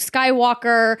 like Luke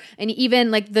Skywalker, and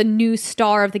even like the new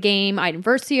star of the game, Iden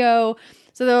Versio.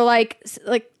 So they're like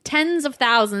tens of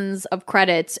thousands of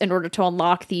credits in order to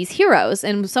unlock these heroes.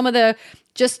 And some of the,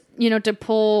 just, to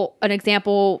pull an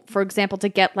example, for example, to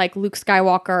get like Luke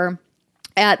Skywalker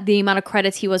at the amount of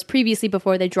credits he was previously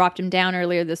before they dropped him down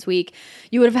earlier this week,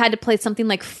 you would have had to play something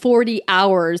like 40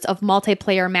 hours of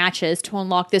multiplayer matches to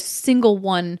unlock this single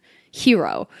one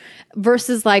hero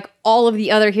versus like all of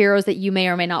the other heroes that you may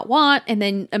or may not want. And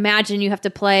then imagine you have to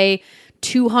play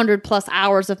 200 plus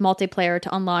hours of multiplayer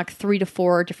to unlock 3 to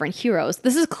 4 different heroes.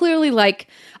 This is clearly like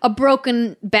a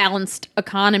broken, balanced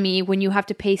economy when you have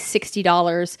to pay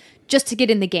 $60 just to get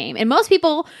in the game. And most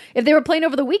people, if they were playing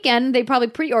over the weekend, they probably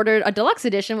pre-ordered a deluxe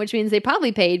edition, which means they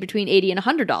probably paid between $80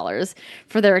 and $100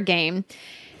 for their game.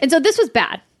 And so this was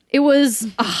bad. It was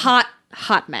a hot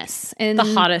mess. And The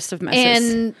hottest of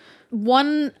messes. And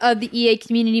one of the EA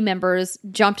community members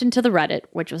jumped into the Reddit,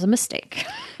 which was a mistake.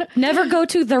 Never go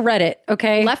to the Reddit,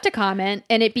 okay? Left a comment,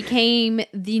 and it became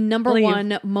the number Leave.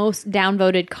 one most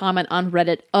downvoted comment on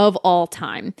Reddit of all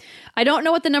time. I don't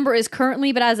know what the number is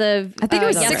currently, but as of I think it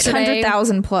was yesterday,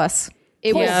 600,000 plus.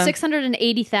 It was Yeah.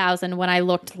 680,000 when I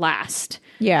looked last.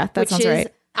 Yeah, that which sounds is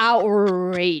right.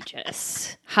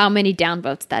 outrageous how many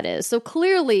downvotes that is. So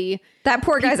clearly That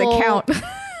poor guy's people- account.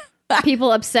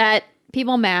 people upset,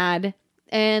 people mad,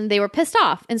 and they were pissed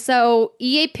off. And so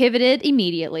EA pivoted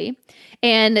immediately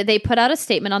and they put out a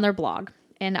statement on their blog.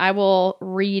 And I will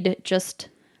read just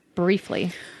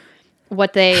briefly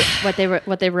what they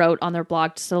wrote on their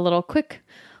blog, just a little quick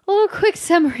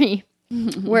summary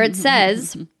where it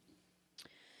says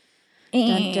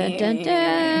dun, dun, dun,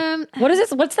 dun. What is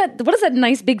this? What does that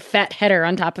nice big fat header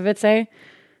on top of it say?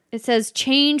 It says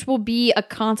change will be a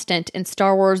constant in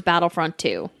Star Wars Battlefront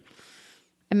 2.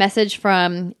 A message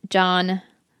from John.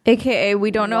 AKA,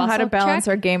 we don't know how to Wasselcheck? balance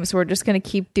our games, so we're just going to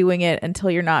keep doing it until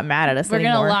you're not mad at us We're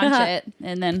anymore. gonna launch it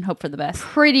and then hope for the best.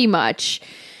 Pretty much.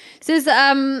 Says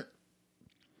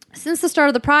since the start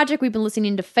of the project, we've been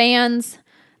listening to fans,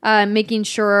 making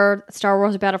sure Star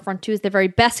Wars Battlefront 2 is the very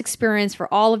best experience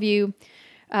for all of you.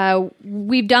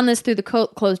 We've done this through the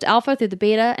closed alpha, through the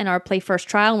beta, and our play first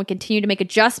trial, and we continue to make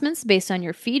adjustments based on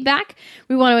your feedback.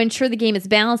 We want to ensure the game is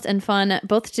balanced and fun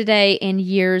both today and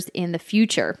years in the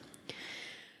future.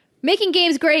 Making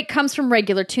games great comes from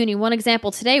regular tuning. One example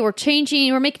today, we're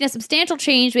making a substantial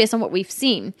change based on what we've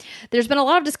seen. There's been a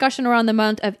lot of discussion around the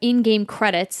amount of in-game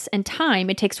credits and time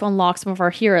it takes to unlock some of our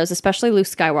heroes, especially Luke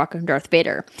Skywalker and Darth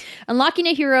Vader. Unlocking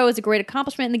a hero is a great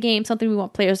accomplishment in the game, something we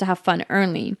want players to have fun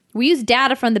earning. We use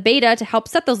data from the beta to help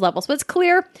set those levels, but it's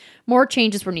clear more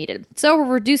changes were needed. So we're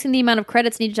reducing the amount of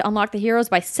credits needed to unlock the heroes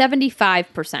by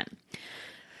 75%.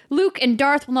 Luke and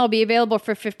Darth will now be available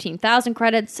for 15,000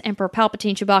 credits, Emperor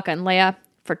Palpatine, Chewbacca, and Leia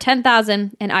for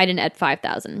 10,000, and Iden at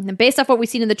 5,000. And based off what we've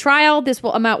seen in the trial, this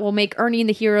amount will make earning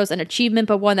the heroes an achievement,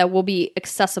 but one that will be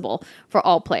accessible for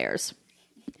all players.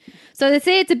 So they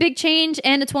say it's a big change,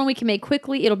 and it's one we can make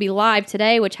quickly. It'll be live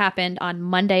today, which happened on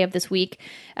Monday of this week,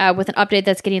 with an update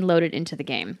that's getting loaded into the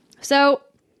game. So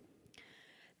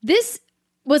this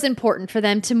was important for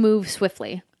them to move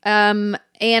swiftly.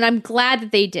 And I'm glad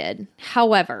that they did.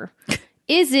 However,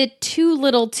 is it too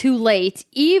little too late,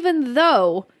 even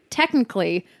though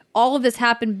technically all of this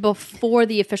happened before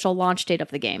the official launch date of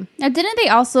the game? Now, didn't they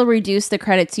also reduce the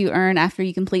credits you earn after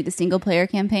you complete the single player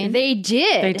campaign? They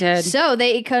did. They did. So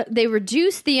they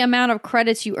reduced the amount of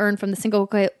credits you earn from the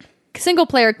single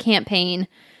player campaign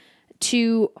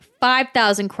to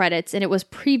 5,000 credits, and it was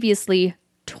previously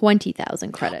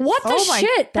 20,000 credits. What the Oh my-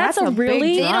 shit? That's a big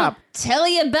really drop. Tell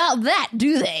you about that,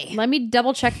 do they? Let me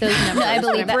double check those numbers. I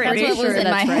believe that. I'm That's pretty what was sure in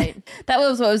my that's head. right. That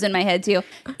was what was in my head too.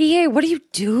 EA. What are you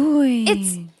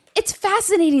doing? It's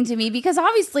fascinating to me because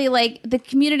obviously, like the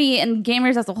community and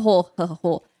gamers as a whole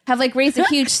have like raised a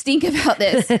huge stink about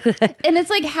this, and it's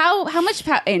like how much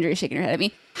power? Andrew's shaking her head at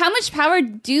me. How much power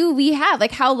do we have?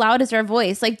 Like, how loud is our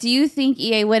voice? Like, do you think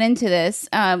EA went into this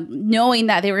knowing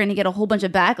that they were going to get a whole bunch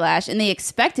of backlash, and they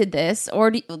expected this,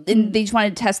 or and they just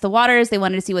wanted to test the waters? They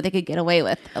wanted to see what they could get away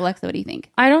with. Alexa, what do you think?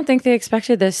 I don't think they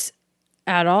expected this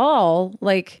at all.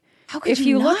 Like, How could if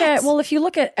you look not? if you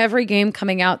look at every game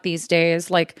coming out these days,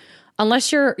 like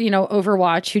unless you're,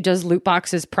 Overwatch who does loot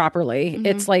boxes properly,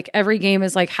 it's like every game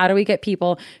is like, how do we get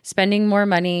people spending more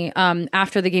money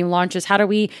after the game launches? How do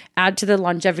we add to the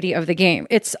longevity of the game?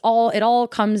 It all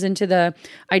comes into the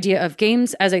idea of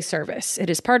games as a service. It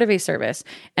is part of a service.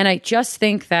 And I just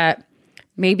think that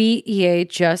maybe EA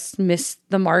just missed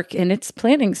the mark in its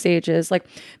planning stages. Like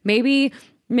maybe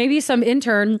some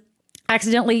intern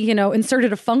accidentally,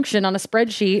 inserted a function on a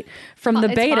spreadsheet from the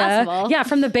It's beta. possible. Yeah,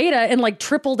 from the beta and like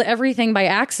tripled everything by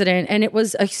accident. And it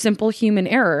was a simple human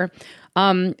error.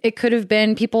 It could have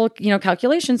been people,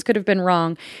 calculations could have been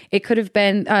wrong. It could have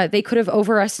been, they could have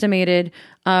overestimated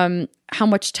how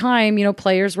much time,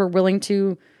 players were willing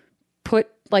to put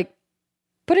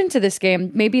into this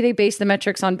game. Maybe they base the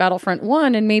metrics on Battlefront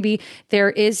 1, and maybe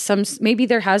there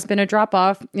has been a drop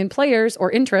off in players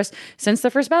or interest since the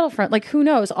first Battlefront. Like, who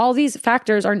knows? All these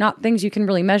factors are not things you can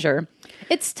really measure.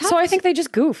 It's tough. So I think they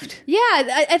just goofed. Yeah,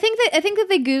 I think that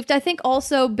they goofed. I think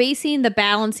also basing the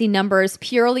balancing numbers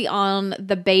purely on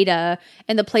the beta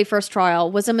and the play first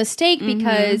trial was a mistake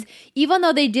because even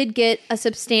though they did get a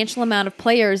substantial amount of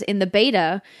players in the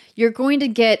beta, you're going to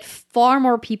get far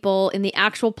more people in the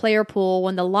actual player pool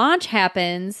when the launch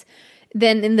happens.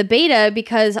 than in the beta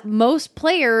because most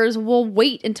players will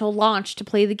wait until launch to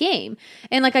play the game.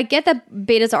 And like I get that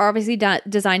betas are obviously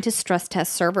designed to stress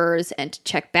test servers and to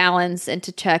check balance and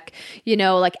to check,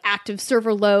 like active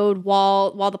server load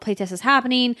while the playtest is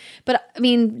happening. But I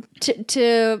mean,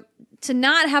 to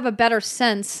not have a better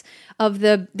sense of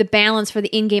the balance for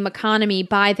the in-game economy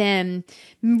by them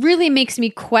really makes me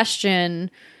question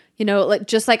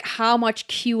just like how much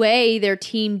QA their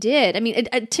team did. I mean,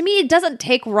 to me, it doesn't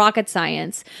take rocket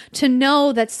science to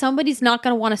know that somebody's not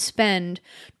going to want to spend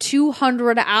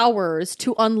 200 hours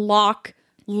to unlock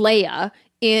Leia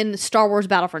in Star Wars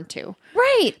Battlefront 2.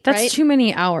 Right. That's too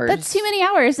many hours. That's too many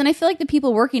hours. And I feel like the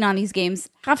people working on these games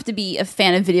have to be a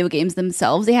fan of video games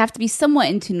themselves. They have to be somewhat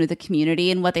in tune with the community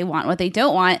and what they want, what they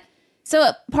don't want.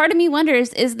 So part of me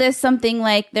wonders, is this something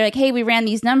like they're like, hey, we ran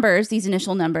these numbers, these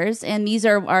initial numbers, and these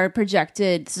are our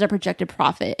projected, this is our projected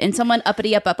profit. And someone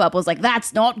uppity up was like,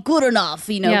 that's not good enough.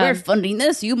 We're funding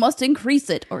this. You must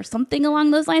increase it or something along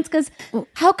those lines. Because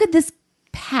how could this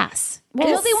pass? I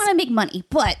know they want to make money,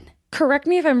 but correct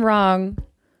me if I'm wrong,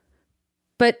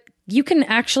 but you can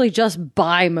actually just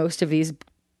buy most of these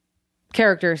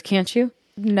characters, can't you?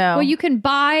 No. Well, you can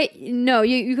buy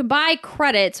you can buy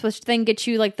credits, which then get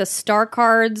you like the star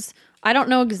cards. I don't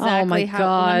know exactly my how.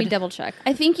 God. Let me double check.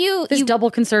 I think you Double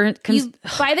concern. you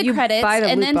buy the credits, buy the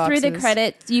and loot then through the boxes.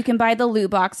 credits, you can buy the loot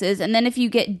boxes, and then if you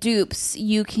get dupes,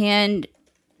 you can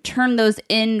turn those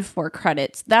in for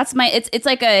credits. That's it's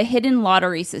like a hidden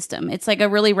lottery system. It's like a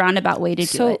really roundabout way to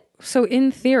do it. So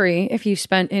in theory, if you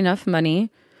spent enough money,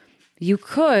 you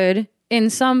could, in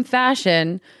some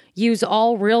fashion, use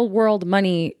all real world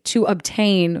money to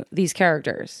obtain these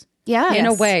characters. Yeah, In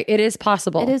a way, it is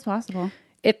possible. it is possible.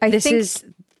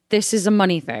 This is a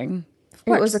money thing.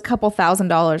 It was a couple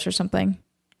 $1,000s or something.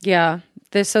 Yeah.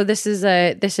 This is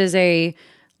a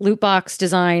loot box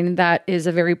design that is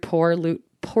a very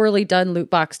poorly done loot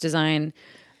box design.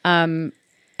 And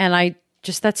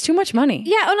that's too much money.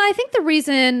 Yeah, and I think the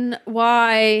reason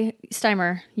why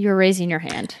Steimer, you're raising your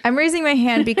hand. I'm raising my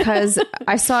hand because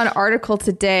I saw an article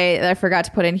today that I forgot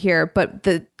to put in here, but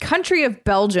the country of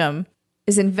Belgium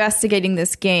is investigating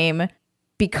this game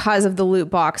because of the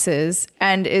loot boxes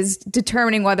and is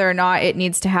determining whether or not it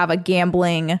needs to have a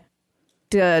gambling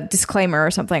disclaimer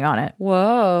or something on it.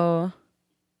 Whoa.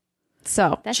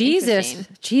 So That's Jesus.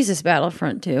 interesting. Jesus,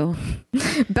 Battlefront 2.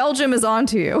 Belgium is on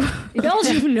to you.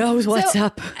 Belgium knows what's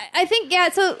up. I think, yeah.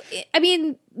 So, I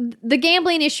mean, the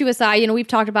gambling issue aside, we've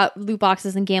talked about loot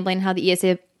boxes and gambling, and how the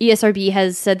ESRB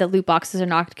has said that loot boxes are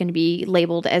not going to be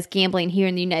labeled as gambling here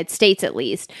in the United States, at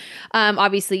least.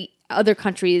 Obviously, other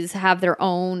countries have their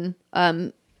own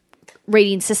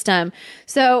rating system.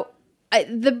 So,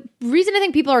 the reason I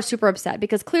think people are super upset,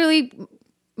 because clearly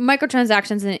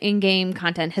microtransactions and in-game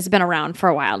content has been around for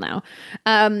a while now,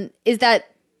 is that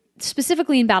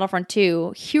specifically in Battlefront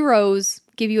 2, heroes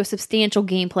give you a substantial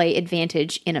gameplay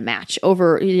advantage in a match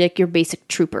over like your basic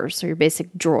troopers or your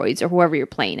basic droids or whoever you're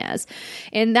playing as.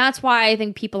 And that's why I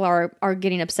think people are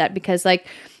getting upset, because like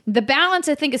the balance,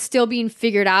 I think, is still being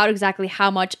figured out exactly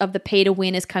how much of the pay to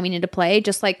win is coming into play.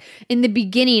 Just like in the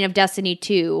beginning of Destiny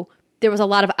 2, there was a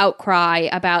lot of outcry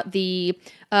about the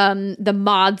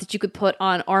mods that you could put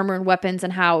on armor and weapons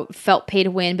and how it felt pay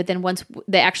to win. But then once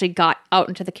they actually got out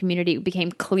into the community, it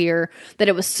became clear that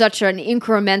it was such an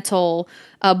incremental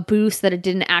boost that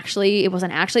it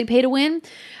wasn't actually pay to win.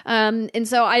 And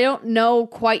so I don't know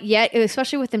quite yet,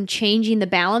 especially with them changing the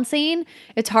balancing.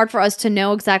 It's hard for us to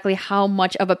know exactly how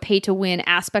much of a pay to win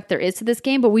aspect there is to this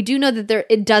game, but we do know that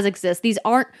it does exist. These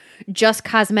aren't just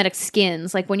cosmetic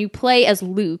skins. Like when you play as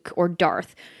Luke or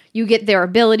Darth, you get their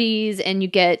abilities and you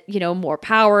get, more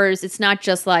powers. It's not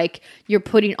just like you're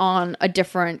putting on a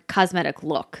different cosmetic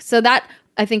look. So that,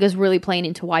 I think, is really playing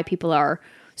into why people are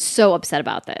so upset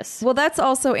about this. Well, that's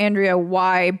also, Andrea,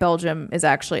 why Belgium is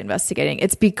actually investigating.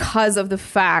 It's because of the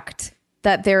fact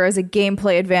that there is a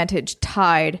gameplay advantage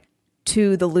tied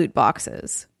to the loot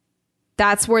boxes.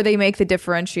 That's where they make the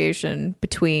differentiation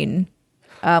between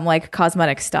like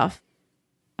cosmetic stuff.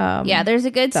 Yeah, there's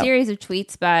a good series of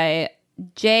tweets by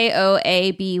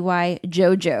JOABY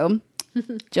Jojo.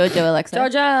 Jojo Alexa.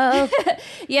 Jojo.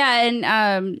 Yeah,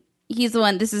 and he's the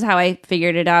one. This is how I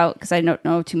figured it out, because I don't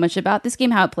know too much about this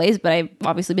game, how it plays, but I've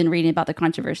obviously been reading about the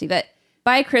controversy. That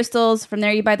buy crystals, from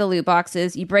there you buy the loot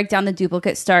boxes, you break down the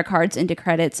duplicate star cards into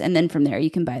credits, and then from there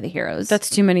you can buy the heroes. That's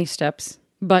too many steps,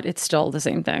 but it's still the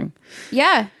same thing.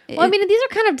 Yeah, Well, I mean, these are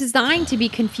kind of designed to be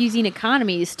confusing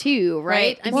economies too,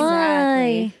 right? I mean,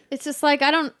 Why? it's just like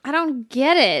I don't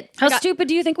get it. How Like, stupid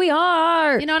do you think we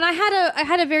are? you know, and I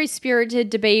had a very spirited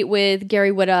debate with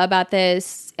Gary Whitta about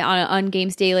this on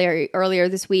Games Daily earlier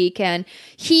this week, and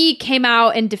he came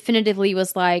out and definitively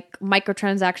was like,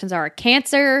 microtransactions are a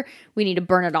cancer. We need to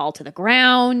burn it all to the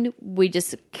ground. We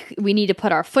need to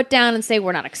put our foot down and say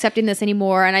we're not accepting this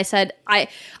anymore. And I said I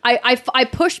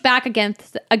pushed back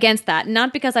against that,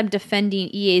 not because I'm defending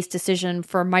EA's decision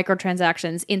for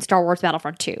microtransactions in Star Wars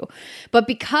Battlefront 2, but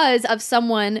because of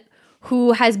someone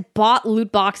who has bought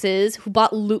loot boxes, who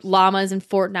bought loot llamas in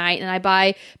Fortnite, and I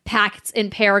buy packs in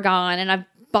Paragon, and I've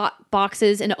bought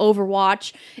boxes in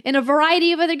Overwatch and a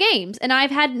variety of other games. And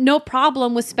I've had no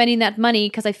problem with spending that money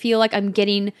because I feel like I'm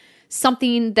getting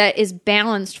something that is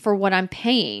balanced for what I'm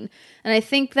paying. And I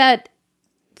think that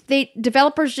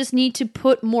developers just need to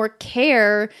put more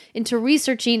care into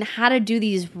researching how to do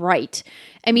these right.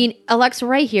 I mean, Alexa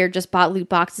Ray here just bought loot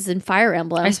boxes in Fire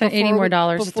Emblem. I spent $80 more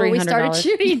dollars, before we started $300.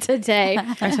 shooting today.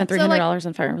 I spent $300 So, like,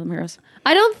 on Fire Emblem Heroes.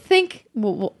 I don't think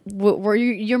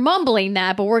you're mumbling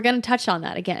that, but we're going to touch on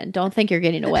that again. Don't think you're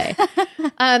getting away.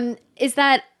 Is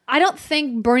that I don't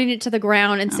think burning it to the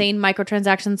ground and saying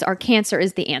microtransactions are cancer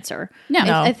is the answer. No.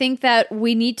 I think that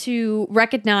we need to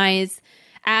recognize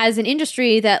as an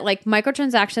industry that like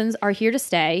microtransactions are here to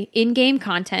stay. In-game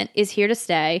content is here to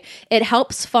stay. It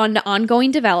helps fund ongoing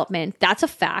development. That's a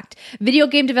fact. Video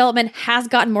game development has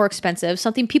gotten more expensive,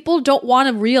 something people don't want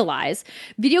to realize.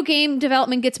 Video game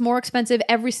development gets more expensive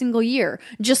every single year,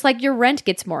 just like your rent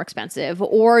gets more expensive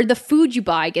or the food you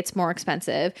buy gets more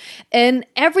expensive, and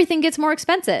everything gets more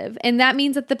expensive. And that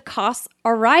means that the costs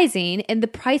are rising and the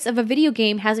price of a video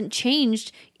game hasn't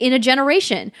changed in a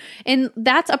generation. And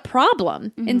that's a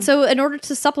problem. And so in order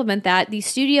to supplement that, these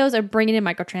studios are bringing in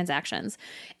microtransactions.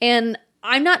 And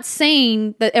I'm not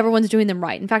saying that everyone's doing them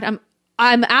right. In fact,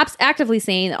 I'm actively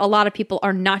saying a lot of people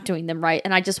are not doing them right.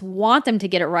 And I just want them to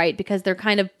get it right because they're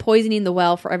kind of poisoning the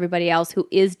well for everybody else who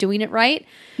is doing it right.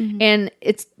 And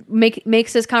it's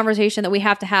makes this conversation that we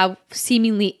have to have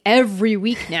seemingly every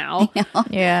week now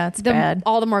Yeah, it's bad.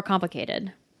 all the more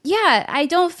complicated. Yeah, I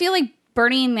don't feel like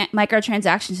burning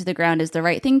microtransactions to the ground is the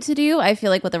right thing to do. I feel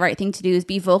like what the right thing to do is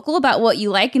be vocal about what you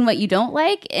like and what you don't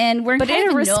like, and we're But kind in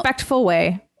of a respectful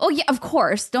way. Oh yeah, of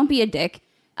course. Don't be a dick.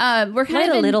 We're kind Light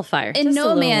of a in, little fire. in Just a no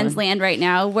little man's one. land right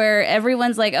now, where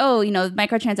everyone's like, oh, you know,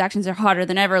 microtransactions are hotter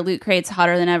than ever, loot crates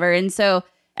hotter than ever, and so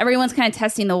everyone's kind of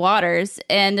testing the waters,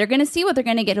 and they're going to see what they're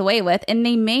going to get away with, and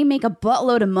they may make a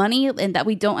buttload of money, and that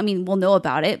we'll know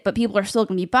about it, but people are still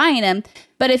going to be buying them.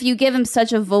 But if you give them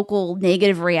such a vocal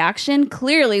negative reaction,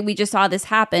 clearly we just saw this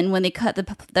happen when they cut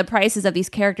the prices of these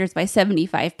characters by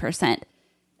 75%.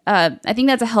 I think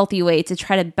that's a healthy way to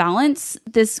try to balance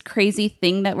this crazy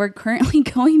thing that we're currently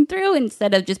going through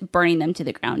instead of just burning them to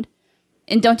the ground.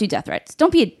 And don't do death threats.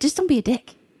 Don't be a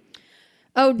dick.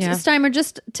 Oh, Yeah. Steimer,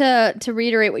 just to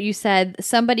reiterate what you said,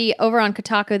 somebody over on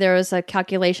Kotaku, there was a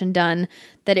calculation done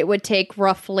that it would take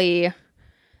roughly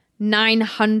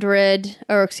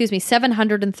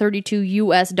 732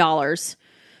 US dollars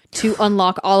to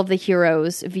unlock all of the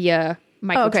heroes via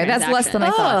microtransactions. Oh, okay, that's less than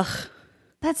I thought.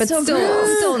 That's But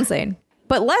still insane.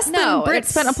 But less No, than Brit it's-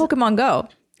 spent on Pokemon Go.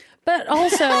 But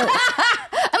also, I'm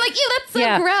like, ew, that's so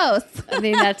Yeah. gross. I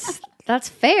mean, that's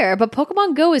fair, but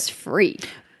Pokemon Go is free.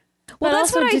 Well, But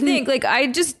that's also what I think. Like, I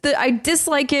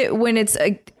dislike it when it's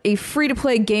a free to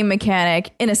play game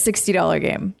mechanic in a $60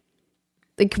 game.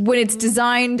 Like when it's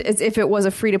designed as if it was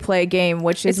a free to play game,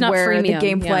 which is It's not where freemium, the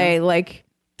gameplay like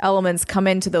elements come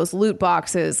into those loot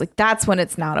boxes. Like that's when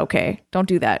it's not okay. Don't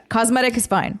do that. Cosmetic is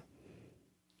fine.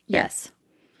 Yes,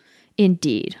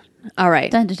 indeed. All right.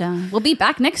 Dun, dun, dun. We'll be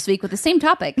back next week with the same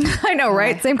topic. I know,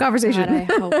 right? Same conversation.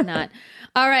 God, I hope not.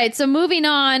 All right, so moving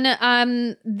on,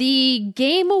 the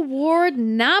Game Award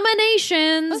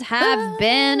nominations have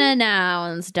been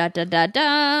announced. Da da da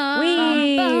da.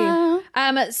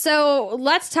 So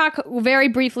let's talk very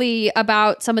briefly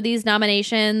about some of these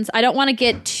nominations. I don't want to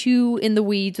get too in the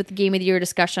weeds with the Game of the Year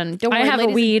discussion. Don't worry, I have a ladies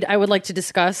and weed I would like to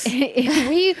discuss.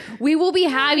 we will be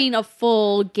having a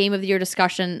full Game of the Year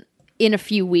discussion in a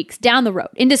few weeks down the road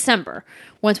in December,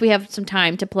 once we have some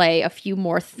time to play a few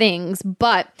more things.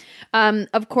 But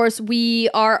of course, we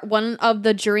are one of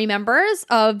the jury members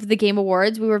of the Game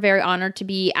Awards. We were very honored to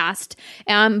be asked.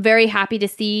 I'm very happy to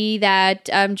see that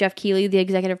Jeff Keighley, the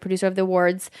executive producer of the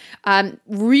awards,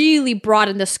 really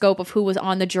broadened the scope of who was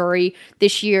on the jury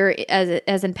this year.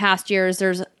 As in past years,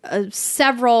 there's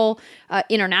several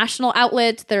international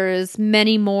outlets. There's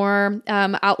many more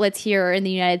outlets here in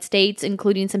the United States,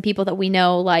 including some people that we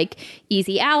know like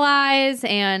Easy Allies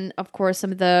and of course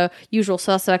some of the usual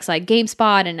suspects like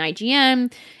GameSpot and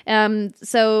IGN.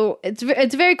 So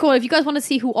it's very cool. If you guys want to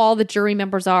see who all the jury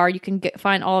members are, you can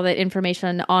find all that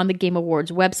information on the Game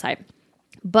Awards website.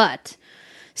 But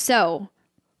so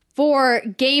for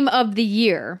Game of the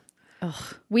Year,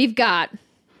 we've got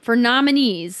for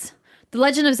nominees The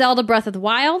Legend of Zelda Breath of the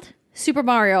Wild, Super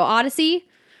Mario Odyssey,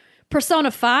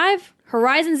 Persona 5,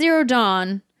 Horizon Zero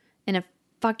Dawn, and it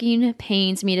fucking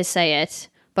pains me to say it,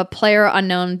 but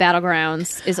PlayerUnknown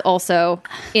Battlegrounds is also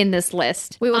in this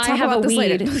list. We will talk about this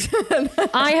later.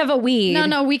 I have a weed.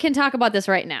 No, we can talk about this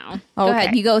right now. Go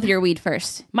ahead. You go with your weed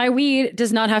first. My weed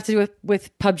does not have to do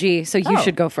with PUBG, so you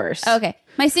should go first. Okay.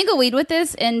 My single weed with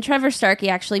this, and Trevor Starkey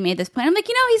actually made this point. I'm like,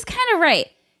 he's kind of right.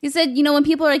 He said, when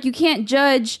people are like, you can't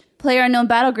judge PlayerUnknown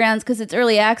Battlegrounds because it's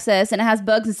early access and it has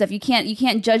bugs and stuff. You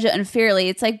can't judge it unfairly.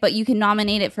 It's like, but you can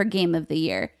nominate it for Game of the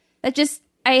Year. That just,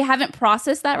 I haven't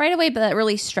processed that right away, but that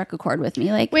really struck a chord with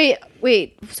me. Like,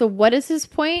 wait. So what is his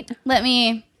point? let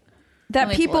me pull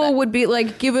it people up. would be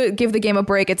like, give the game a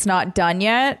break. It's not done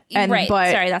yet. Right.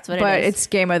 But, Sorry, that's what it but is. it's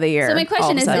Game of the Year. So my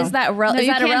question is also. that No, you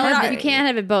that can't irrelevant? you can't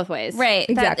have it both ways. Right.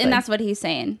 Exactly. And that's what he's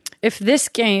saying. If this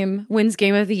game wins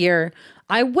Game of the Year,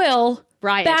 I will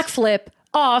Riot. backflip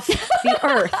off the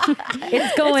earth.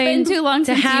 It's going It's been too long to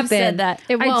since you've happen. said that.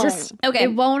 It I won't. just- Okay.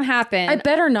 It won't happen. I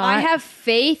better not. I have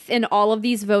faith in all of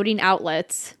these voting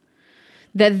outlets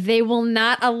that they will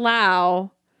not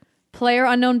allow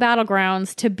PlayerUnknown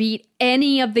Battlegrounds to beat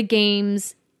any of the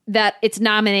games that it's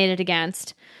nominated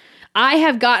against.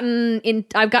 I've gotten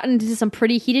into some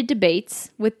pretty heated debates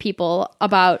with people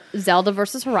about Zelda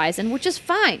versus Horizon, which is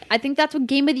fine. I think that's what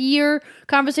Game of the Year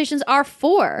conversations are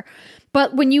for.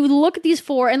 But when you look at these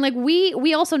four, and like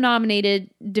we also nominated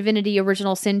Divinity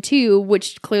Original Sin 2,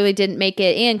 which clearly didn't make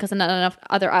it in because not enough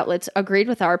other outlets agreed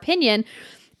with our opinion.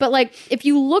 But like, if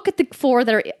you look at the four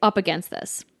that are up against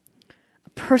this,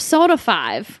 Persona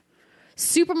 5,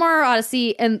 Super Mario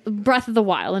Odyssey, and Breath of the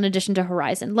Wild, in addition to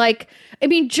Horizon. Like, I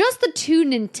mean, just the two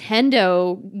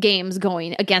Nintendo games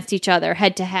going against each other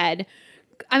head to head.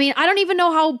 I mean, I don't even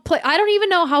know how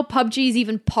PUBG is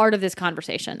even part of this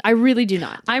conversation. I really do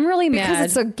not. I'm really mad. because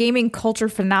it's a gaming culture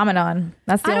phenomenon.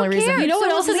 That's the I only don't reason. care. You know what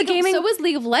So else was is a gaming- So was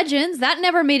League of Legends. That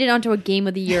never made it onto a Game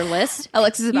of the Year list.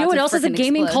 Alexis is about you know what to else is a frickin'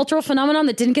 gaming explode. cultural phenomenon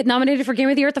that didn't get nominated for Game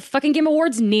of the Year at the fucking Game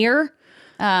Awards? Nier.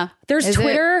 There's Is it?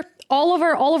 Twitter. All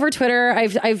over Twitter,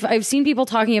 I've seen people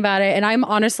talking about it, and I'm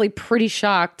honestly pretty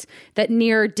shocked that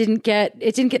Nier didn't get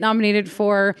nominated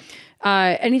for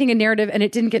anything in narrative, and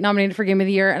it didn't get nominated for Game of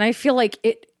the Year. And I feel like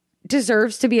it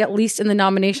deserves to be at least in the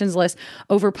nominations list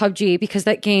over PUBG because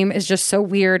that game is just so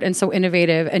weird and so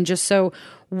innovative and just so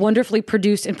wonderfully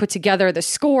produced and put together. The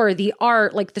score, the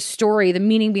art, like the story, the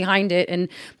meaning behind it, and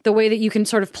the way that you can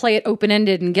sort of play it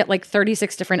open-ended and get like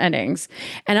 36 different endings.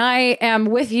 And I am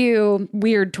with you,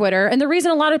 weird Twitter. And the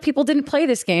reason a lot of people didn't play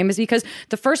this game is because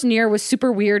the first Nier was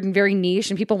super weird and very niche,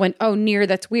 and people went, oh, Nier,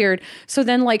 that's weird. So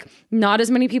then like not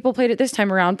as many people played it this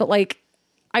time around, but like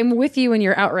I'm with you in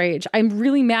your outrage. I'm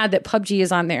really mad that PUBG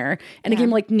is on there and a game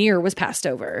like Nier was passed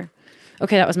over.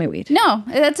 Okay, that was my weed. No,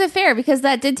 that's a fair because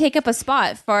that did take up a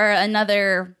spot for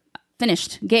another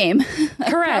finished game.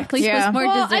 Correct. Probably Yeah. was more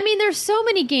Well, deserved. I mean, there's so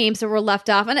many games that were left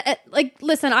off, and like,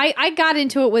 listen, I got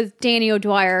into it with Danny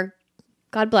O'Dwyer.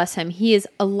 God bless him. He is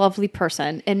a lovely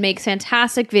person and makes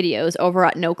fantastic videos over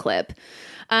at NoClip.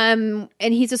 And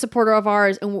he's a supporter of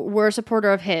ours, and we're a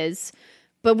supporter of his.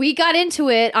 But we got into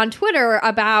it on Twitter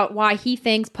about why he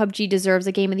thinks PUBG deserves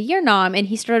a Game of the Year nom, and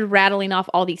he started rattling off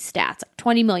all these stats.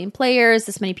 20 million players,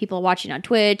 this many people watching on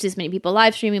Twitch, this many people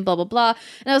live streaming, blah, blah, blah.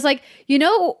 And I was like,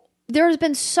 there's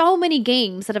been so many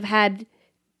games that have had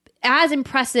as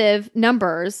impressive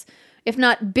numbers, if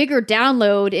not bigger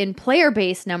download in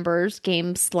player-based numbers,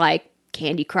 games like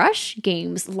Candy Crush,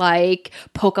 games like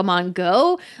Pokemon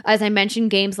Go, as I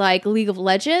mentioned, games like League of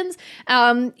Legends,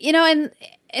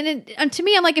 and to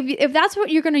me, I'm like, if that's what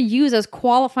you're going to use as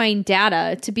qualifying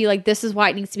data to be like, this is why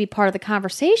it needs to be part of the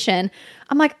conversation,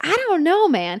 I'm like, I don't know,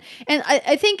 man. And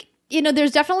I think,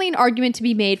 there's definitely an argument to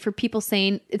be made for people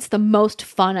saying it's the most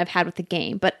fun I've had with the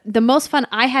game. But the most fun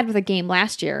I had with a game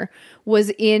last year was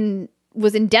in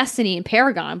Destiny and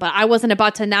Paragon, but I wasn't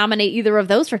about to nominate either of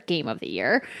those for Game of the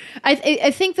Year.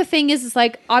 I think the thing is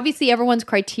like, obviously everyone's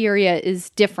criteria is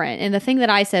different. And the thing that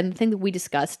I said, and the thing that we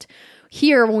discussed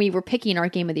here when we were picking our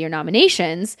Game of the Year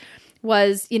nominations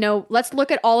was, let's look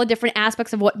at all the different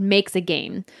aspects of what makes a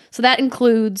game. So that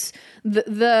includes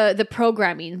the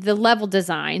programming, the level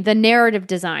design, the narrative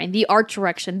design, the art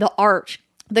direction, the art,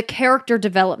 the character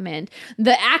development,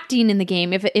 the acting in the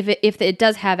game, if it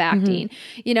does have acting,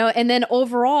 and then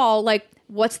overall, like,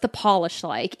 What's the polish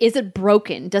like? Is it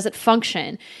broken? Does it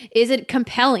function? Is it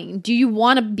compelling? Do you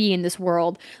want to be in this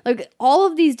world? Like, all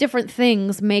of these different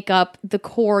things make up the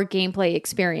core gameplay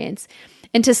experience.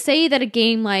 And to say that a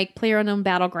game like PlayerUnknown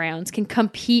Battlegrounds can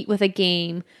compete with a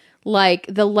game like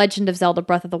The Legend of Zelda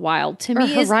Breath of the Wild, to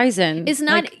me Horizon. is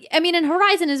not, Like, I mean, and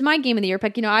Horizon is my game of the year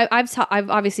pick. You know, I've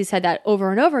obviously said that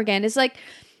over and over again. It's like,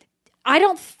 I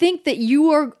don't think that you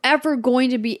are ever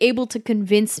going to be able to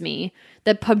convince me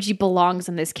that PUBG belongs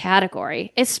in this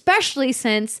category, especially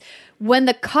since when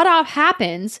the cutoff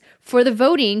happens for the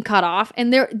voting cutoff,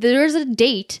 and there's a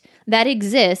date that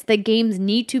exists that games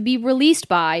need to be released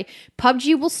by,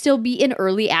 PUBG will still be in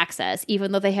early access,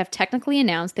 even though they have technically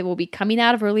announced they will be coming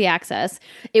out of early access.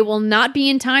 It will not be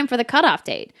in time for the cutoff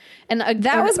date. And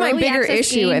That was my early bigger access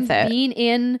issue game with it.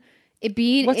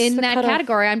 being What's in the that cutoff?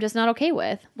 category, I'm just not okay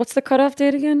with. what's the cutoff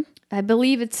date again? I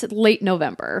believe it's late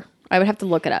November. I would have to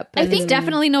look it up. I think it's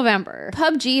definitely November.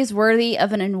 PUBG is worthy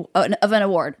of an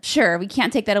award. Sure, we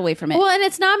can't take that away from it. Well, and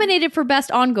it's nominated for best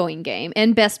ongoing game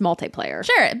and best multiplayer.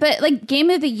 Sure, but like game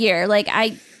of the year, like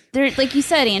like you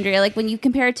said, Andrea, like when you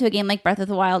compare it to a game like Breath of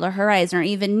the Wild or Horizon or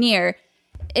even Nier,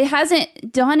 it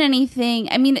hasn't done anything.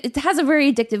 I mean, it has a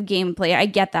very addictive gameplay. I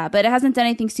get that, but it hasn't done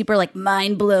anything super like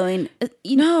mind blowing.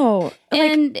 No.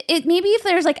 And it maybe if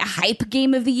there's like a hype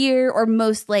game of the year or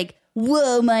most like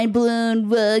whoa mind blown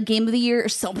game of the year or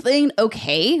something,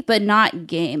 okay, but not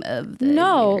game of the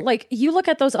No, year. like you look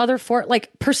at those other four, like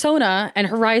Persona and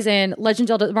Horizon, Legend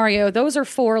of Zelda, Mario, those are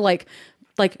four like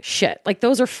shit. Like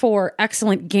those are four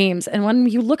excellent games. And when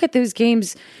you look at those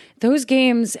games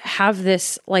have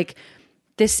this like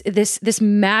this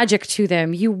magic to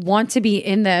them. You want to be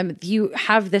in them. You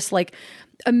have this like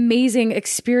amazing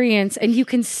experience, and you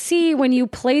can see when you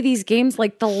play these games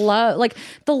like the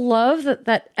love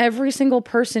that every single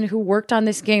person who worked on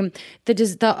this game, the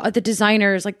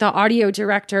designers, like the audio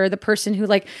director, the person who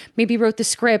like maybe wrote the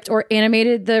script or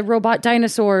animated the robot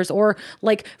dinosaurs or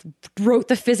like wrote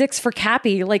the physics for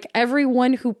Cappy, like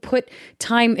everyone who put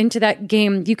time into that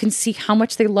game, you can see how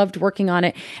much they loved working on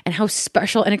it and how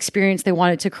special an experience they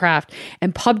wanted to craft.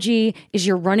 And PUBG is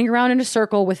you're running around in a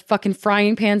circle with fucking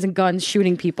frying pans and guns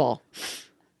shooting people.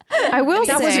 I will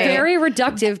That say was very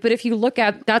reductive, but if you look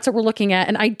at, that's what we're looking at.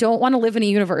 And I don't want to live in a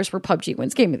universe where PUBG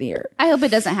wins Game of the Year. I hope it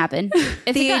doesn't happen.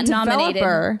 If The it got nominated,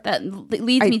 developer- that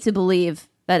leads me to believe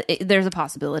that there's a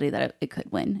possibility that it could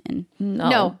win. And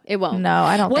No, it won't. No,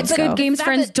 I don't What's think so. good, Games fact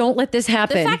friends? that- Don't let this the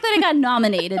happen. fact that it got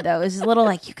nominated though is a little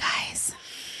like, you guys,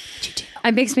 what'd you do?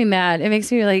 It makes me mad. It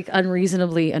makes me like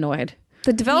unreasonably annoyed.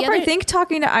 The developer, other- I think,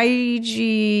 talking to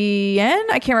IGN,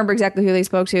 I can't remember exactly who they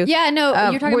spoke to. Yeah, no,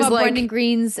 you're talking was about like- Brendan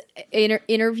Green's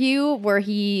interview where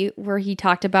he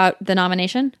talked about the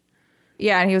nomination.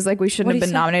 Yeah, and he was like, we shouldn't What'd have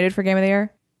he been say? nominated for Game of the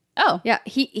Year. Oh, Yeah,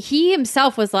 he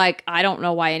himself was like, I don't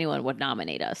know why anyone would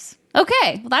nominate us.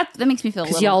 okay. Well, that makes me feel a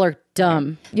Because little. y'all are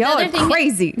dumb. Y'all other are thing-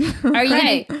 crazy. Are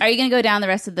you gonna go down the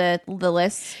rest of the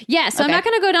list? Yeah, so I'm Okay. not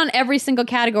going to go down every single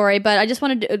category, but I just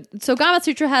wanted to. So Gama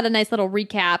Sutra had a nice little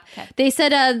recap. They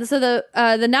said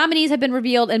the nominees have been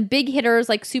revealed, and big hitters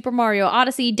like Super Mario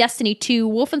Odyssey, Destiny 2,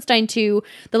 Wolfenstein 2,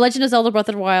 The Legend of Zelda Breath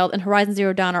of the Wild, and Horizon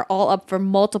Zero Dawn are all up for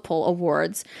multiple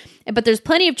awards. But there's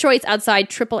plenty of choice outside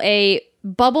AAA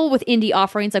bubble with indie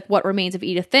offerings like What Remains of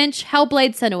Edith Finch,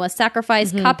 Hellblade: Senua's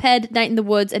Sacrifice, Cuphead, Night in the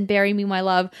Woods, and Bury Me My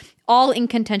Love, all in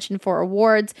contention for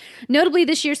awards. Notably,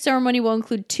 this year's ceremony will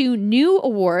include 2 new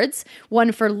awards,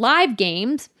 one for live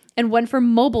games and one for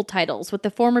mobile titles, with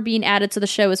the former being added so the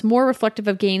show is more reflective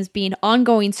of games being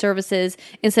ongoing services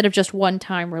instead of just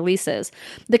one-time releases.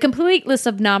 The complete list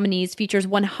of nominees features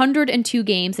 102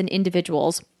 games and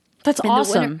individuals. That's And the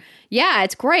awesome. winner- yeah,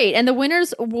 it's great. And the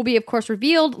winners will be, of course,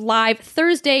 revealed live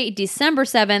Thursday, December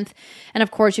 7th. And of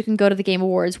course, you can go to the Game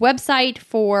Awards website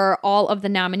for all of the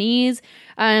nominees.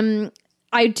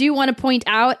 I do want to point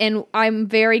out, and I'm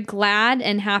very glad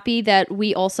and happy that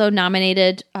we also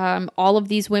nominated all of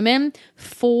these women,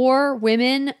 4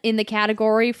 women in the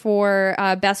category for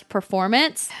Best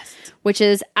Performance, which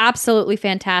is absolutely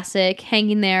fantastic.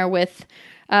 Hanging there with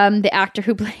the actor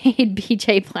who played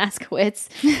BJ Blazkowicz.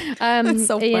 That's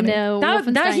so funny. In,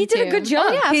 That he did a good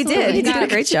job. He did. He did a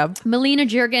great job. Melina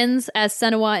Juergens as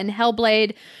Senua in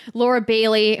Hellblade, Laura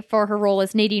Bailey for her role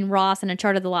as Nadine Ross in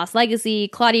Uncharted: The Lost Legacy,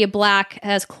 Claudia Black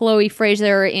as Chloe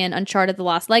Fraser in Uncharted: The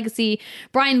Lost Legacy,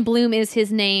 Brian Bloom is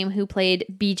his name, who played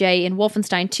BJ in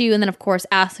Wolfenstein 2, and then of course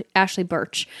Ashley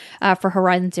Birch for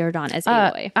Horizon Zero Dawn as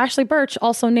Aloy. Ashley Birch,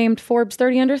 also named Forbes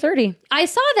 30 Under 30. I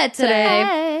saw that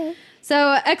today.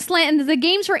 So excellent. And the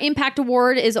Games for Impact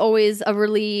Award is always a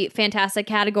really fantastic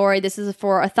category. This is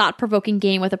for a thought-provoking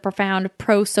game with a profound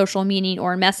pro-social meaning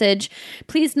or message.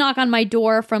 Please Knock on My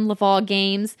Door from Laval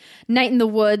Games. Night in the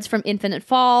Woods from Infinite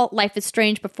Fall. Life is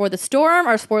Strange Before the Storm.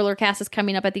 Our spoiler cast is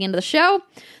coming up at the end of the show.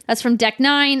 That's from Deck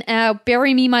 9.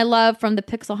 Bury Me, My Love from The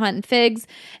Pixel Hunt and Figs.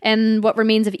 And What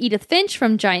Remains of Edith Finch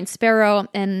from Giant Sparrow.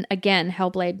 And again,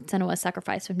 Hellblade Senua's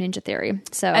Sacrifice from Ninja Theory.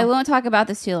 So I won't talk about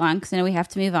this too long because I know we have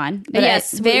to move on. But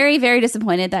Yes, I'm very, very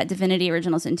disappointed that Divinity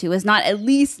Original Sin 2 was not at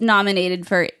least nominated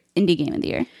for Indie Game of the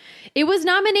Year. it was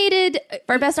nominated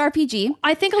For Best RPG.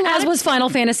 I think a lot As of was Final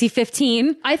Fantasy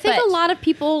 15. I think But- a lot of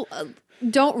people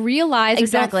don't realize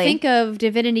Exactly. or don't think of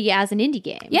Divinity as an indie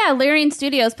game. Yeah, Larian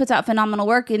Studios puts out phenomenal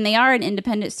work, and they are an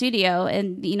independent studio,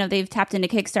 and they've tapped into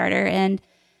Kickstarter, and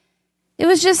it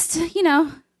was just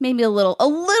made me a little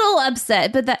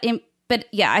upset, but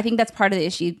yeah, I think that's part of the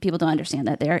issue. People don't understand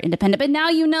that they're independent, but now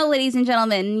ladies and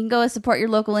gentlemen, you can go support your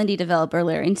local indie developer,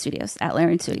 Larian Studios at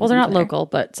Larian Studios. Well, they're on not Twitter. local,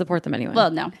 but support them anyway.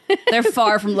 Well, no, they're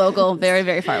far from local, very,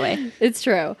 very far away. It's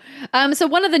true. So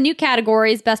one of the new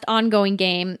categories, Best Ongoing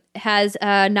Game, has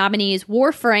nominees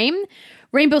Warframe,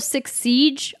 Rainbow Six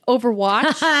Siege, Overwatch,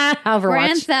 Overwatch.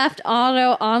 Grand Theft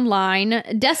Auto Online,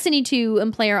 Destiny 2,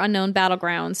 and PlayerUnknown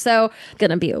Battlegrounds. So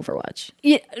Gonna be Overwatch.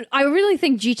 yeah, I really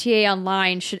think GTA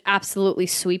Online should absolutely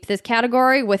sweep this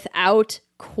category without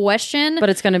question. But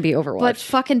it's gonna be Overwatch. But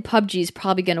fucking PUBG's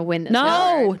probably going to win this.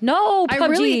 no, no,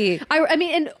 PUBG. I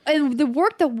mean, and the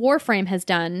work that Warframe has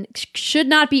done should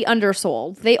not be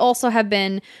undersold. They also have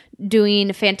been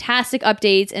doing fantastic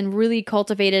updates and really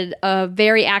cultivated a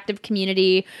very active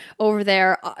community over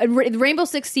there. Rainbow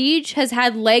Six Siege has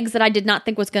had legs that I did not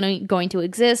think was going to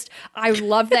exist. I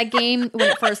loved that game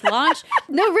when it first launched.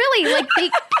 No, really, like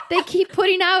they keep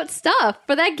putting out stuff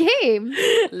for that game.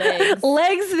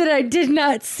 Legs that I did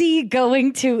not see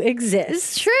going to exist.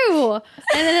 It's true. And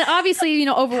then obviously,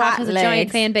 Overwatch Hot has a giant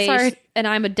legs. fan base. Sorry. And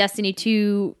I'm a Destiny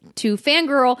 2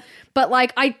 fangirl. But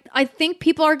like I think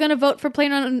people are gonna vote for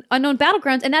PlayerUnknown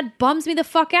Battlegrounds, and that bums me the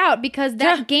fuck out because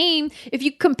that game, if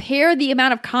you compare the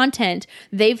amount of content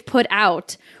they've put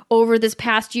out over this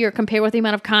past year compared with the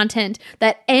amount of content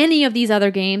that any of these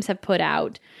other games have put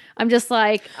out, I'm just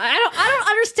like, I don't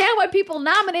understand why people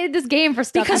nominated this game for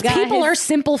stuff. Because guys. people are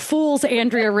simple fools,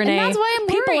 Andrea Renee. that's why I'm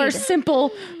People are worried. simple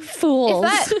fools.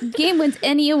 If that game wins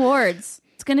any awards,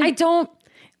 it's gonna. I don't.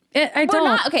 I We're don't.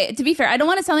 not okay. To be fair, I don't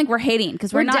want to sound like we're hating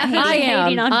because we're not hating. definitely I am.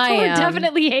 hating on. I We're am.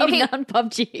 definitely hating Okay. on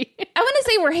PUBG. I wouldn't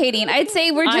say we're hating. I'd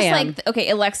say we're I just am. like, okay,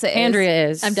 Alexa is. Andrea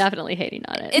is. I'm definitely hating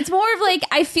on it. It's more of like,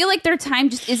 I feel like their time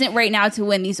just isn't right now to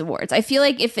win these awards. I feel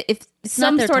like if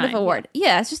some their sort of time, award,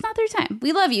 yeah, it's just not their time.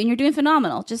 We love you and you're doing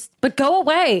phenomenal. Just But go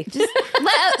away.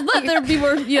 let there be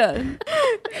more. Yeah,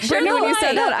 Brenda, when you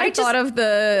said that, I I just- thought of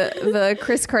the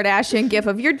Kris Kardashian gif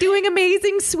of "You're doing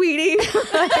amazing, sweetie."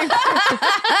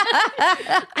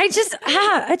 I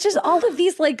just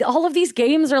all of these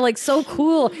games are like so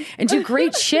cool and do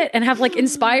great shit and have like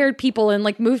inspired people and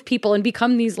like moved people and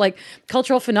become these like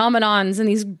cultural phenomenons and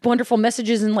these wonderful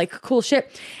messages and like cool shit.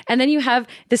 And then you have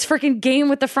this freaking game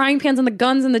with the frying pans and the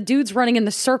guns and the dudes running in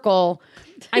the circle.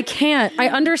 I can't. I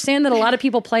understand that a lot of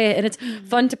people play it and it's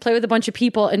fun to play with a bunch of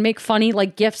people and make funny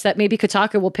like GIFs that maybe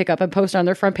Kotaku will pick up and post on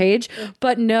their front page.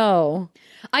 But no,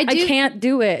 I can't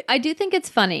do it. I do think it's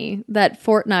funny that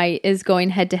Fortnite is going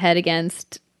head to head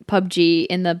against PUBG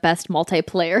in the best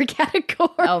multiplayer category.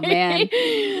 Oh man,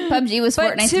 PUBG was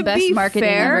But Fortnite's to best be marketing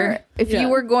fair, ever. if you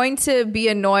were going to be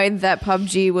annoyed that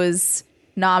PUBG was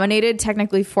nominated,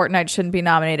 technically Fortnite shouldn't be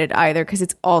nominated either because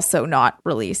it's also not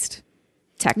released.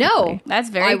 Technically. No, That's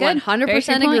very I good. 100% Very good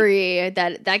point. agree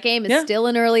that game is Yeah. still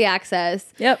in early access.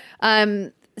 Yep.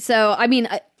 So I mean,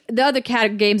 the other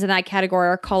games in that category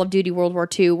are Call of Duty World War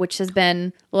II, which has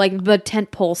been like the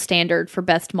tentpole standard for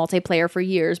best multiplayer for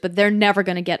years, but they're never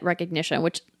going to get recognition,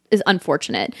 which is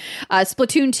unfortunate.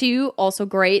 Splatoon 2, also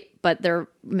great, but they're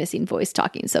missing voice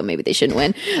talking, so maybe they shouldn't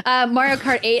win. Mario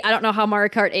Kart 8, I don't know how Mario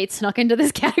Kart 8 snuck into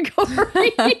this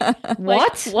category.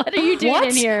 What? What are you doing What?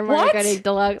 in here, Mario What? Kart 8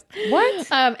 Deluxe? What?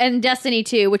 And Destiny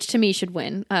 2, which to me should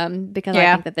win, because I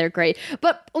Yeah. think that they're great.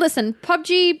 But listen,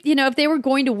 PUBG, if they were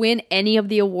going to win any of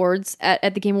the awards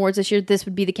at the Game Awards this year, this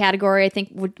would be the category. I think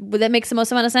would that makes the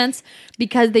most amount of sense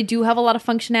because they do have a lot of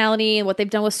functionality and what they've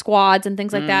done with squads and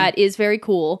things like that is very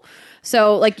cool.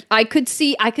 So like I could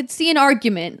see an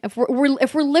argument if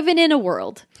we're living in a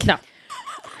world. No.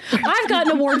 I've got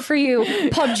an award for you,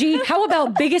 PUBG. How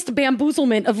about biggest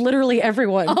bamboozlement of literally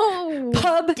everyone? Oh,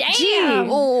 PUBG. damn.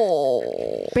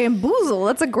 Bamboozle.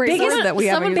 That's a great Biggest- word that we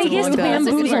haven't Someone used in a biggest long time.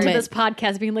 listening to bamboozlement. this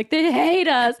podcast being like, they hate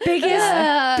us.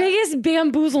 Biggest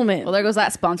bamboozlement. Well, there goes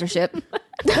that sponsorship.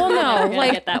 Well, no, get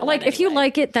like, that one like if you anyway.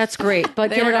 like it, that's great. But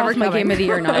They get were it off never my coming. game of the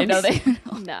year. I know they.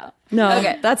 No. No,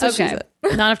 Okay. That's what she Okay.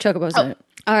 said. not if Chocobo's in it.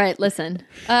 All right, listen.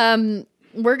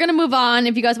 We're going to move on.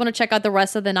 If you guys want to check out the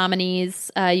rest of the nominees,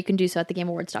 you can do so at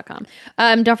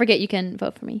thegameawards.com. Don't forget, you can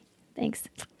vote for me. Thanks.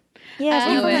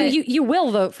 Yes, You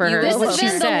will vote for her. This is what has she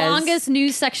been the says. longest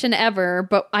news section ever,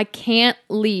 but I can't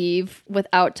leave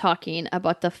without talking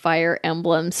about the Fire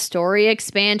Emblem story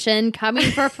expansion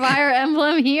coming for Fire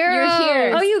Emblem Heroes. You're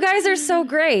here. Oh, you guys are so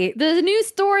great. The new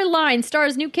storyline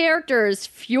stars new characters.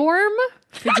 Fjorm?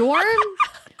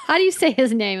 How do you say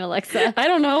his name, Alexa? I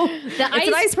don't know. The an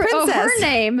ice her princess.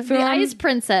 name, the Fjorm. Ice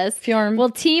Princess, Fjorm. will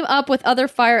team up with other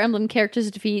Fire Emblem characters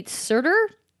to defeat Surtur.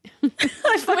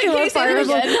 I fucking love Fire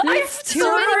Emblem.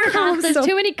 There's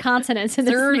too many consonants in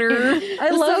this name. I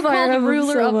The love Fire so-called Emblem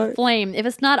ruler so of much. flame. If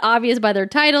it's not obvious by their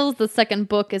titles, the second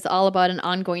book is all about an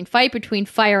ongoing fight between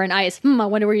fire and ice. I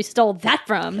wonder where you stole that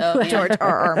from. George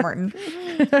R.R. Martin.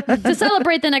 To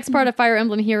celebrate the next part of Fire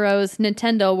Emblem Heroes,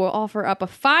 Nintendo will offer up a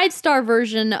 5-star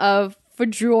version of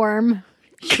Fjorm.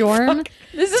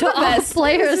 This is To the all best.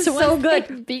 players is so once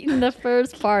they've beaten the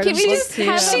first part Can of we book just 2.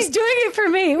 have She's doing it for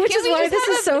me, which Can is we why just this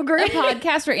have is so a great.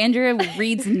 podcast where Andrea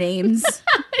reads names.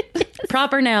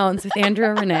 Proper nouns with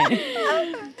Andrea Renee.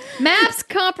 Maps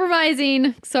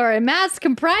comprising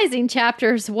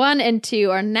chapters 1 and 2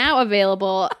 are now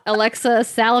available. Alexa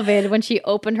salivated when she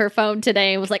opened her phone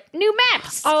today and was like, new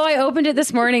maps. Oh, I opened it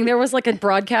this morning. There was like a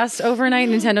broadcast overnight.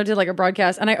 Nintendo did like a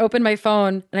broadcast, and I opened my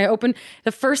phone, and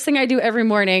the first thing I do every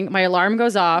morning, my alarm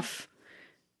goes off.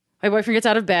 My boyfriend gets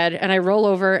out of bed, and I roll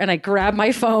over and I grab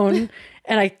my phone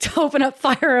and I open up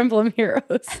Fire Emblem Heroes.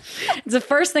 It's the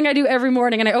first thing I do every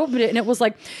morning, and I opened it and it was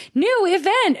like, new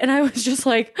event. And I was just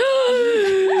like,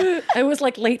 I was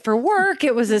like late for work.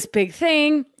 It was this big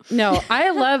thing. No, I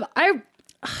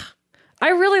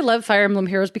really love Fire Emblem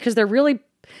Heroes because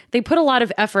they put a lot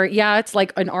of effort. Yeah, it's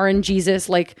like an RNGesus,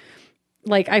 like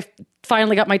I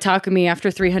finally got my Takumi after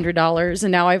 $300,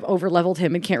 and now I've over-leveled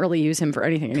him and can't really use him for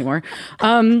anything anymore.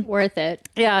 Worth it.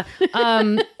 Yeah.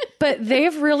 But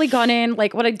they've really gone in,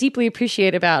 like what I deeply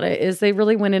appreciate about it is they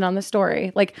really went in on the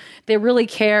story. Like they really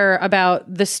care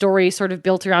about the story sort of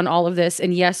built around all of this.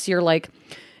 And yes, you're like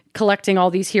collecting all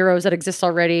these heroes that exist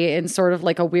already in sort of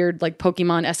like a weird like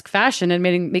Pokemon-esque fashion and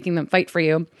making them fight for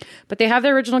you. But they have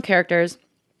their original characters.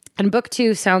 And book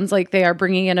 2 sounds like they are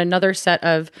bringing in another set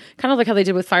of, kind of like how they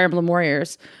did with Fire Emblem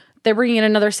Warriors. They're bringing in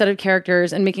another set of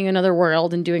characters and making another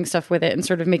world and doing stuff with it and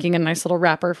sort of making a nice little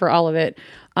wrapper for all of it.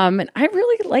 And I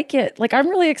really like it. Like, I'm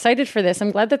really excited for this. I'm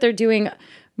glad that they're doing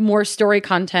more story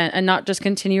content and not just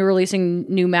continue releasing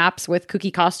new maps with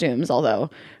kooky costumes, although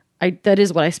that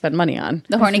is what I spend money on.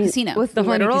 The Horny Casino. With The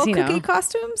Horny literal Casino. cookie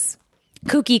costumes?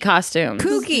 Kooky costumes.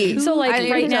 Kooky. So like I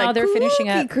didn't right even now like they're finishing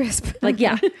Cookie up Crisp. like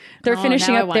yeah, they're Oh,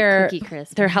 finishing now I up want their Cookie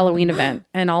Crisp. their Halloween event,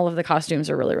 and all of the costumes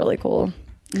are really, really cool.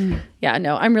 Yeah,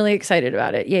 no, I'm really excited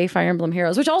about it. Yay, Fire Emblem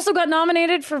Heroes, which also got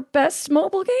nominated for Best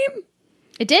Mobile Game.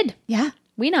 It did. Yeah.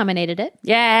 We nominated it.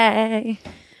 Yay.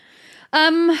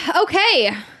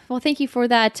 Okay. Well, thank you for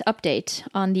that update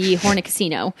on the Hornet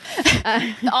Casino.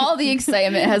 All the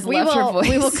excitement has left her voice.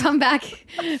 We will come back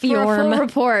for a full Fjorm.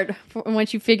 report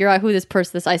once you figure out who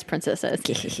this Ice Princess is.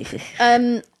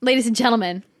 Ladies and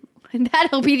gentlemen,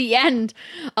 that'll be the end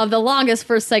of the longest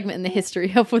first segment in the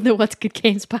history of the What's Good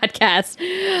Games podcast.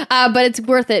 But it's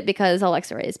worth it because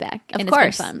Alexa Ray is back. And course.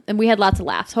 It's been fun. And we had lots of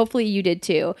laughs. Hopefully you did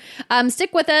too.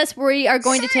 Stick with us. We are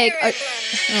going to take...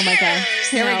 oh my God.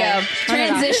 Here we go.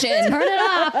 Transition. Turn it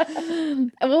off.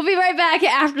 We'll be right back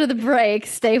after the break.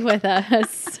 Stay with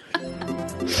us.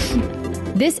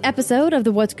 This episode of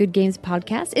the What's Good Games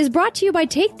podcast is brought to you by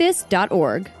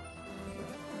TakeThis.org.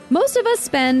 Most of us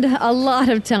spend a lot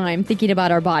of time thinking about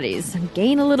our bodies.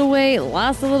 Gain a little weight,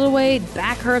 lost a little weight,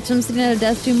 back hurts from sitting at a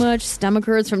desk too much, stomach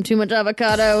hurts from too much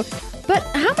avocado. But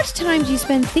how much time do you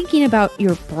spend thinking about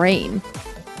your brain?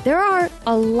 There are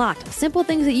a lot of simple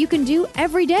things that you can do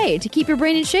every day to keep your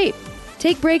brain in shape.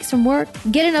 Take breaks from work,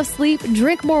 get enough sleep,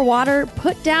 drink more water,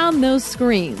 put down those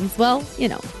screens. Well,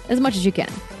 as much as you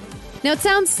can. Now, it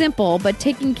sounds simple, but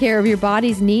taking care of your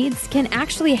body's needs can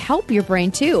actually help your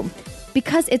brain too,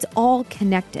 because it's all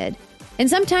connected. And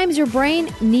sometimes your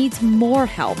brain needs more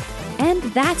help, and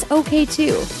that's okay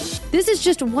too. This is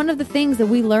just one of the things that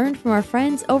we learned from our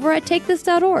friends over at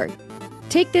TakeThis.org.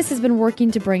 Take This has been working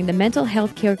to bring the mental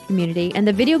health care community and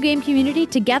the video game community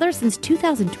together since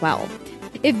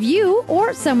 2012. If you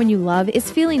or someone you love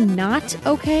is feeling not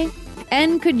okay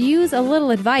and could use a little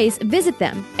advice, visit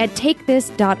them at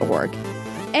takethis.org.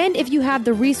 And if you have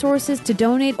the resources to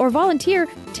donate or volunteer,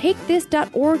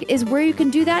 takethis.org is where you can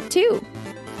do that too.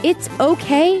 It's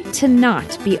okay to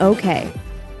not be okay.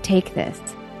 Take this.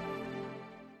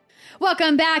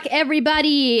 Welcome back,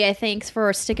 everybody. Thanks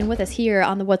for sticking with us here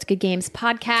on the What's Good Games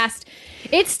podcast.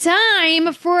 It's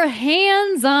time for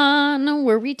Hands On,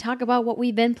 where we talk about what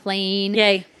we've been playing.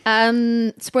 Yay.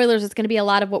 Spoilers, it's going to be a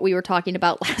lot of what we were talking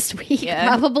about last week,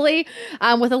 probably,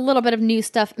 with a little bit of new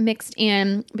stuff mixed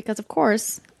in, because, of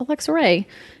course, Alexa Ray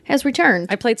has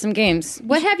returned. I played some games.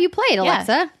 What have you played,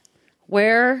 Alexa?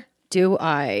 Where do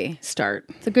I start?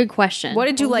 It's a good question. What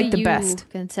did you like Only the best?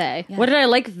 Can say. What did I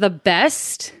like the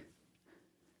best?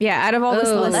 Yeah, out of all this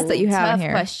list that you have Tough in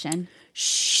here. question.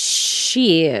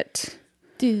 Shit.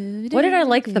 What did I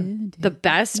like the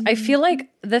best? I feel like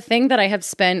the thing that I have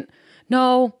spent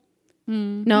no.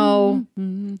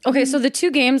 Okay, so the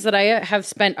two games that I have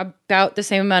spent about the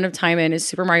same amount of time in is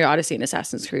Super Mario Odyssey and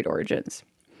Assassin's Creed Origins.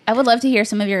 I would love to hear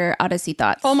some of your Odyssey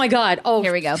thoughts. Oh my god. Oh,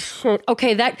 Here we go.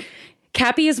 Okay, that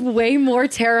Cappy is way more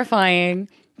terrifying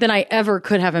than I ever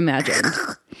could have imagined.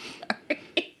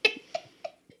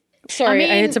 Sorry,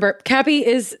 I hit a burp. Cappy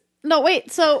is No,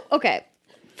 wait. So, okay.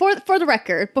 For the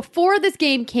record, before this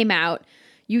game came out,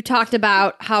 you talked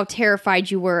about how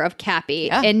terrified you were of Cappy.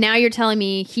 Yeah. And now you're telling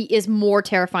me he is more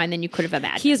terrifying than you could have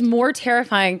imagined. he is more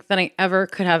terrifying than I ever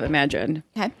could have imagined.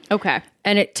 Okay. Okay.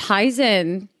 And it ties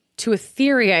in to a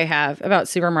theory I have about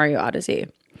Super Mario Odyssey.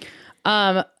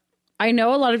 I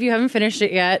know a lot of you haven't finished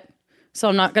it yet, so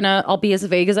I'll be as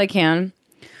vague as I can.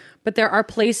 But there are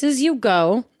places you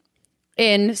go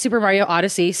in Super Mario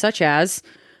Odyssey, such as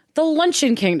the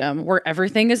Luncheon Kingdom, where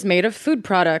everything is made of food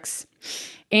products.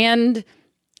 And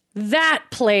that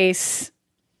place,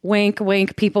 wink,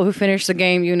 wink, people who finish the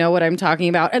game, you know what I'm talking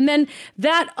about. And then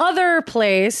that other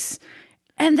place,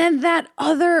 and then that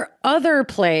other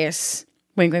place.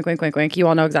 Wink, wink, wink, wink, wink. You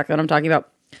all know exactly what I'm talking about.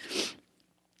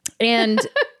 And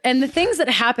and the things that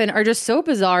happen are just so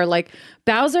bizarre. Like,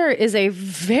 Bowser is a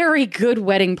very good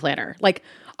wedding planner. Like,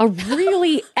 a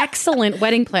really excellent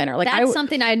wedding planner. Like, That's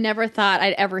something I never thought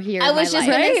I'd ever hear. I in my was just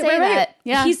life. gonna say that.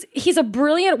 Yeah. He's a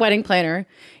brilliant wedding planner.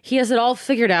 He has it all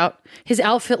figured out. His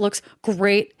outfit looks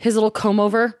great. His little comb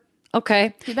over.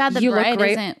 Okay. Too bad the You look bride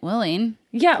great. isn't willing.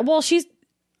 Yeah, well, she's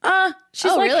Oh,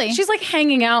 like, really? she's like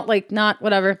hanging out, like not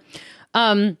whatever.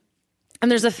 And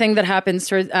there's a thing that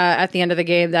happens at the end of the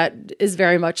game that is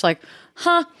very much like,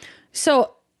 huh?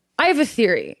 So I have a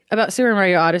theory about Super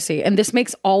Mario Odyssey, and this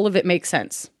makes all of it make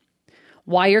sense.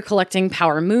 Why you're collecting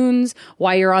power moons,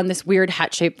 why you're on this weird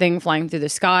hat-shaped thing flying through the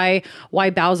sky,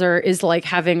 why Bowser is like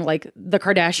having like the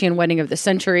Kardashian wedding of the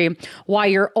century, why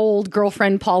your old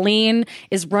girlfriend Pauline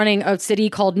is running a city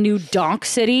called New Donk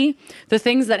City, the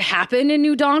things that happen in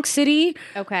New Donk City,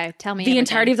 Okay, tell me the everything.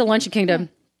 entirety of the Luncheon Kingdom.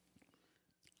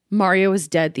 Mario is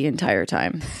dead the entire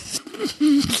time.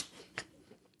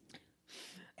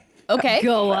 Okay.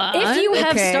 Go on. If you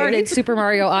have Okay. started Super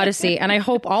Mario Odyssey, and I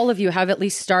hope all of you have at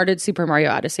least started Super Mario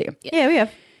Odyssey, Yeah, we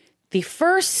have. the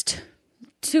first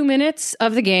 2 minutes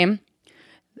of the game,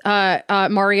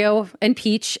 Mario and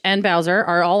Peach and Bowser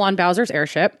are all on Bowser's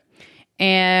airship,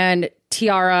 and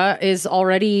Tiara is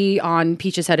already on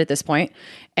Peach's head at this point,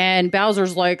 and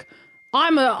Bowser's like,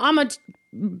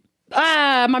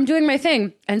 I'm doing my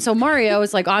thing. And so Mario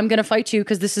is like, I'm going to fight you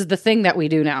because this is the thing that we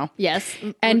do now. Yes.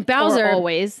 And Bowser Or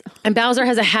always. And Bowser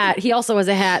has a hat. He also has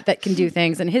a hat that can do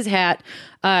things. And his hat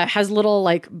has little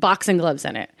like boxing gloves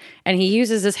in it. And he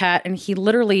uses his hat and he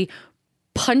literally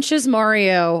punches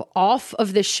Mario off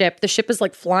of the ship. The ship is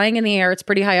like flying in the air. It's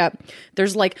pretty high up.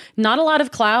 There's like not a lot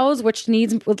of clouds, which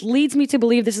leads me to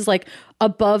believe this is like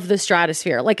above the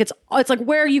stratosphere. Like it's like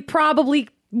where you probably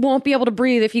won't be able to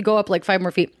breathe if you go up like 5 more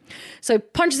feet. So he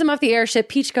punches him off the airship.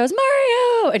 Peach goes,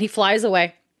 Mario! And he flies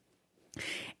away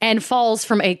and falls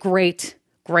from a great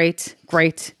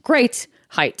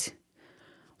height.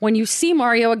 When you see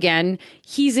Mario again,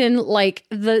 he's in like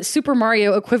the Super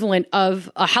Mario equivalent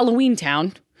of a Halloween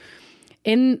town.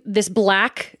 In this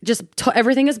black,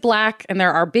 everything is black, and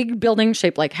there are big buildings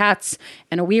shaped like hats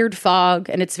and a weird fog,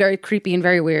 and it's very creepy and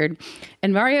very weird.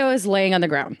 And Mario is laying on the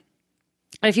ground.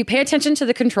 And if you pay attention to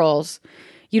the controls,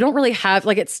 you don't really have,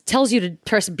 like, it tells you to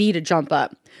press B to jump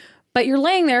up. But you're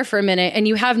laying there for a minute and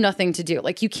you have nothing to do.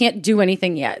 Like, you can't do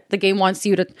anything yet. The game wants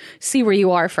you to see where you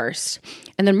are first.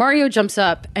 And then Mario jumps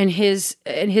up and his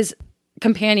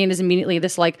companion is immediately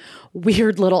this, like,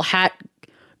 weird little hat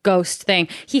ghost thing.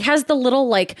 He has the little,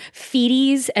 like,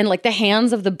 feeties and, like, the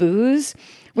hands of the boos.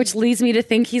 which leads me to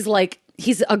think he's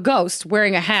a ghost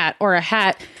wearing a hat, or a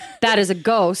hat that is a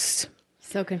ghost,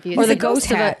 So confused. or the a ghost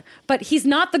ghost of hat. a. But he's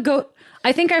not the ghost.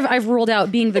 I think I've ruled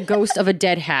out being the ghost of a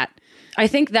dead hat. I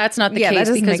think that's not the Yeah, case. that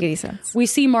doesn't because make any sense. We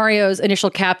see Mario's initial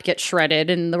cap get shredded,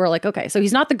 and we're like, okay, so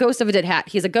he's not the ghost of a dead hat.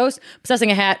 He's a ghost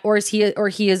possessing a hat, or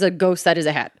he is a ghost that is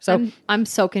a hat. So I'm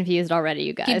so confused already,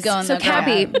 you guys. Keep going. so though, girl.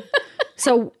 Cappy,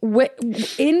 so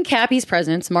in Cappy's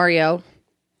presence, Mario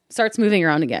starts moving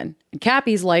around again. And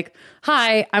Cappy's like,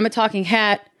 "Hi, I'm a talking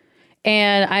hat,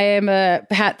 and I am a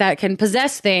hat that can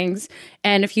possess things.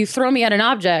 And if you throw me at an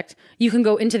object, you can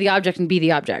go into the object and be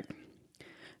the object."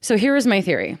 So here is my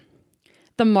theory: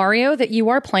 the Mario that you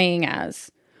are playing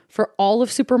as for all of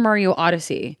Super Mario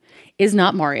Odyssey is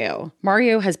not Mario.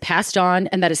 Mario has passed on,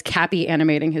 and that is Cappy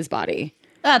animating his body.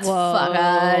 That's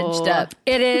fudged up.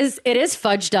 It is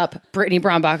fudged up, Brittany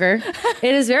Brombacher.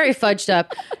 It is very fudged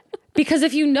up. Because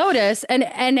if you notice,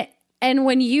 and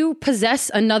when you possess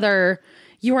another,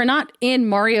 you are not in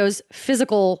Mario's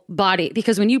physical body.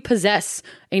 Because when you possess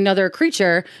another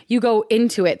creature, you go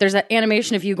into it. There's that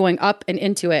animation of you going up and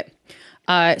into it.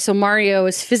 So Mario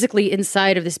is physically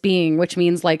inside of this being, which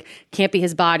means like can't be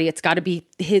his body. It's got to be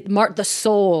the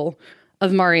soul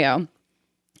of Mario.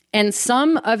 And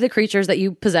some of the creatures that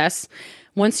you possess,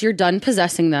 once you're done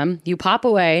possessing them, you pop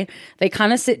away. They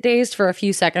kind of sit dazed for a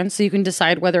few seconds so you can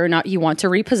decide whether or not you want to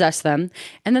repossess them.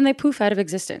 And then they poof out of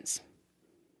existence.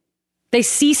 They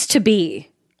cease to be.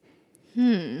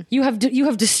 You have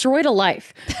destroyed a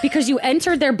life because you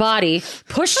entered their body,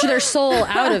 pushed their soul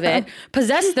out of it,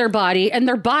 possessed their body, and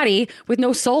their body with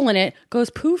no soul in it goes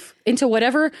poof into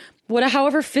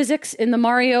however physics in the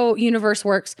Mario universe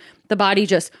works. The body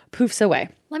just poofs away.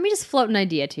 Let me just float an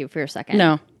idea to you for a second.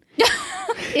 No.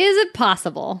 Is it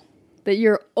possible that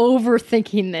you're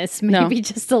overthinking this maybe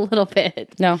just a little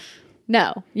bit? No.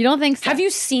 No, you don't think so? Have you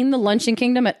seen The Luncheon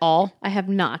Kingdom at all? I have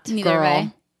not. Neither have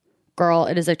I. Girl,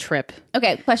 it is a trip.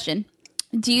 Okay, question.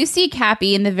 Do you see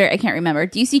Cappy in I can't remember.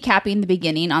 Do you see Cappy in the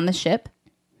beginning on the ship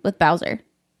with Bowser?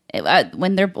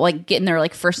 When they're like getting their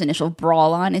like first initial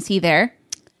brawl on, is he there?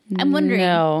 I'm wondering.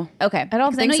 No. Okay. I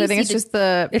don't think so. I think it's just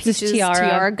the It's his Peach's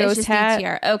tiara. It's ghost just the hat.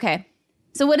 tiara. Okay.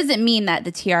 So what does it mean that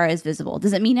the tiara is visible?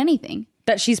 Does it mean anything?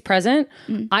 That she's present.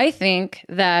 I think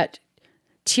that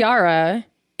Tiara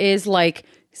is like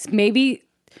maybe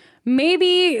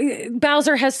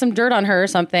Bowser has some dirt on her or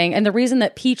something, and the reason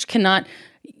that Peach cannot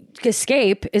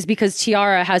escape is because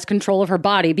Tiara has control of her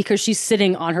body because she's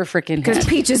sitting on her freaking head. Because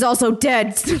Peach is also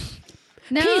dead.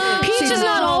 No. Peach is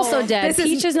not also dead.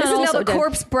 Peach is not this is also now the dead.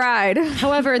 corpse bride.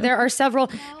 However, there are several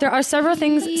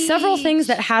things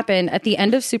that happen at the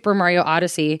end of Super Mario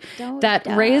Odyssey that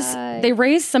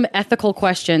raise some ethical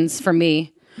questions for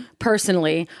me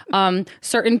personally.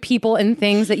 Certain people and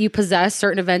things that you possess,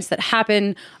 certain events that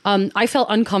happen. I felt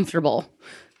uncomfortable.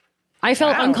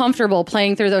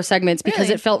 Playing through those segments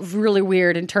because it felt really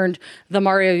weird and turned the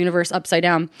Mario universe upside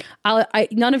down.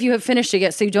 None of you have finished it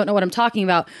yet, so you don't know what I'm talking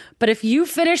about. But if you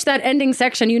finish that ending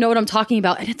section, you know what I'm talking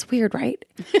about, and it's weird, right?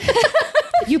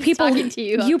 You people, Talking to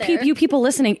you out you there. people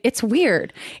listening, it's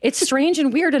weird. It's strange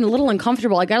and weird and a little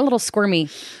uncomfortable. I got a little squirmy.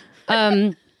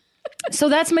 So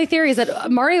that's my theory: is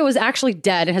that Mario is actually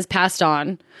dead and has passed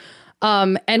on.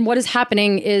 And what is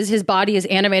happening is his body is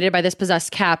animated by this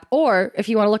possessed cap, or if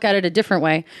you want to look at it a different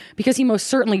way, because he most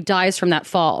certainly dies from that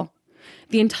fall.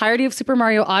 The entirety of Super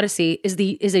Mario Odyssey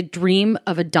is a dream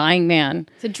of a dying man.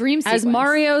 It's a dream sequence. As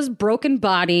Mario's broken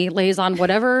body lays on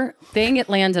whatever thing it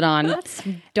landed on,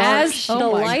 as the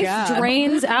life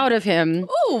drains out of him.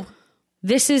 Ooh.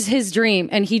 This is his dream,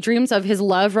 and he dreams of his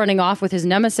love running off with his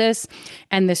nemesis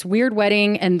and this weird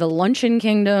wedding and the Luncheon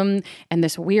Kingdom and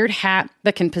this weird hat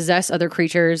that can possess other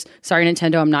creatures. Sorry,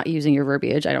 Nintendo, I'm not using your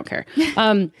verbiage. I don't care.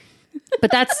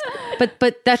 But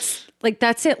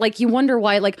that's it. Like, you wonder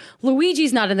why, like,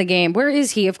 Luigi's not in the game. Where is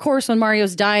he? Of course, when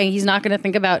Mario's dying, he's not going to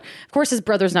think about, of course, his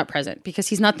brother's not present because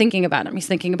he's not thinking about him. He's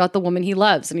thinking about the woman he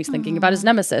loves, and he's thinking about his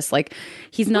nemesis. Like,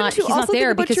 he's not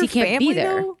there because he can't be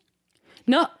there.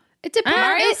 No. It depends.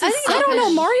 I don't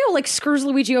know. Mario like screws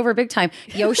Luigi over big time.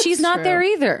 Yoshi's not there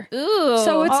either. Ooh.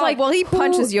 So it's like, well, he who-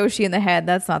 punches Yoshi in the head.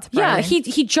 That's not Yeah,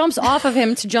 surprising. he jumps off of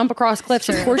him to jump across cliffs.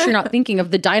 Of course, you're not thinking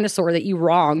of the dinosaur that you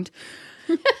wronged.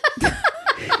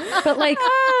 But like,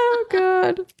 Oh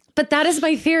god. but that is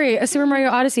my theory of Super Mario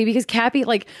Odyssey, because Cappy,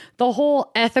 like, the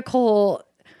whole ethical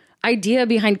idea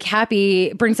behind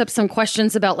Cappy brings up some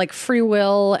questions about like free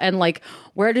will and like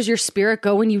where does your spirit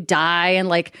go when you die, and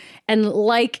like in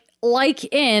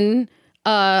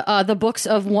the books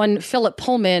of one Philip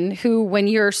Pullman, who, when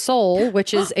your soul,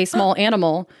 which is a small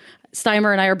animal,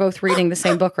 Steimer and I are both reading the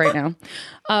same book right now.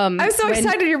 I'm so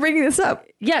excited you're bringing this up.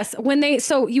 Yes,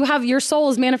 so you have your soul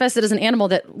is manifested as an animal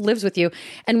that lives with you,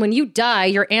 and when you die,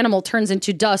 your animal turns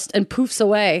into dust and poofs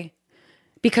away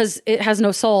because it has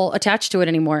no soul attached to it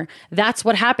anymore. That's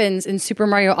what happens in Super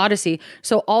Mario Odyssey.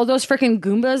 So all those freaking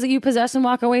Goombas that you possess and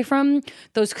walk away from,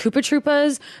 those Koopa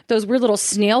Troopas, those weird little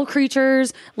snail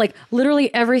creatures, like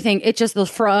literally everything. It just those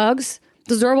frogs,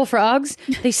 those adorable frogs,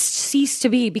 they cease to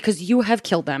be because you have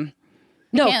killed them.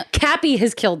 No, Cappy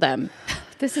has killed them.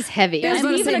 This is heavy. There's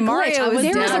I'm even a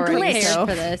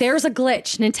glitch. There's a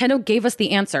glitch. Nintendo gave us the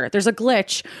answer. There's a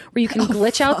glitch where you can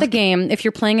glitch out the game if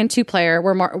you're playing in 2-player,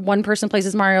 where one person plays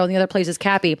as Mario and the other plays as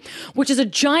Cappy, which is a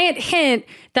giant hint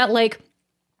that like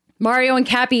Mario and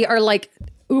Cappy are like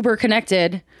uber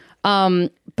connected.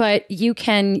 But you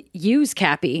can use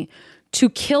Cappy to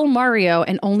kill Mario,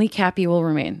 and only Cappy will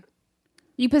remain.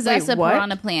 You possess Wait, a what?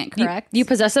 piranha plant, correct? You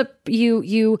possess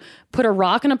you put a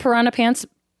rock in a piranha plant.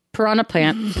 You put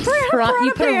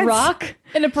a rock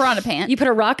in a piranha plant. You put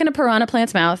a rock in a piranha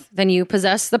plant's mouth, then you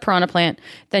possess the piranha plant,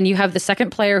 then you have the second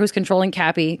player who's controlling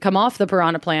Cappy come off the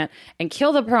piranha plant and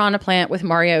kill the piranha plant with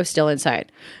Mario still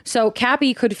inside. So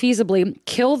Cappy could feasibly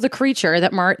kill the creature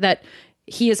that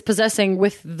he is possessing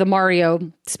with the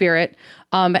Mario spirit,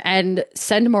 and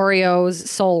send Mario's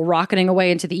soul rocketing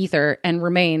away into the ether and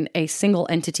remain a single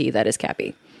entity that is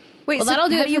Cappy. Wait, well, that'll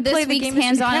do it for this week's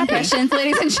hands-on impressions,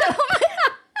 ladies and gentlemen.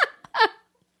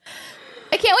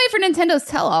 I can't wait for Nintendo's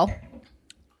tell-all.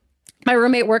 My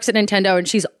roommate works at Nintendo and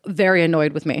she's very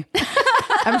annoyed with me.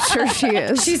 I'm sure she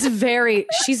is. She's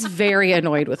very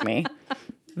annoyed with me.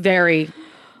 Very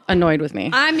annoyed with me.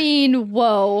 I mean,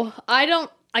 whoa. I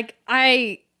don't like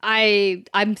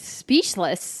I'm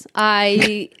speechless.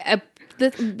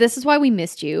 This is why we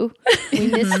missed you. We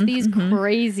missed these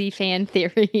crazy fan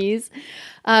theories.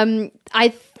 I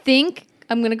think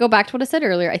I'm going to go back to what I said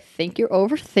earlier. I think you're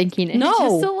overthinking it just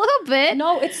a little bit.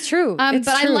 No, it's true. But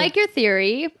I like your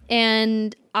theory,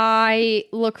 and I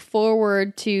look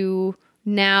forward to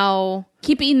now.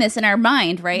 Keeping this in our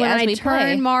mind, right? When as I we turn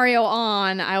play. Mario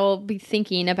on, I will be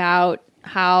thinking about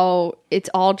how it's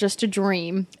all just a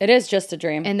dream, It is just a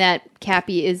dream. and that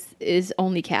Cappy is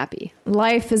only Cappy.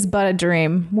 Life is but a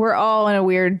dream. We're all in a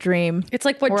weird dream. It's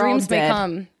like what We're all dreams may dead.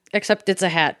 come, except it's a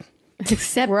hat.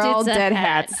 Except We're all it's a dead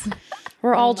hat. hats.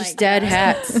 We're all just dead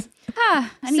hats. I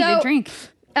need So- a drink.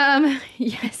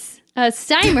 Yes.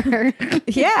 Steimer.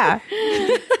 Yeah.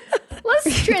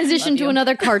 Let's transition to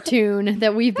another cartoon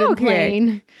that we've been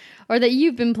playing, or that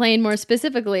you've been playing more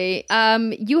specifically.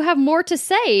 You have more to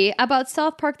say about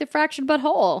South Park: The Fractured But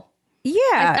Whole.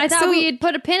 Yeah. I thought we had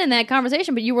put a pin in that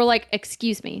conversation, but you were like,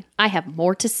 "Excuse me, I have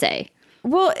more to say."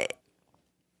 Well,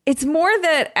 it's more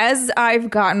that as I've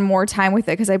gotten more time with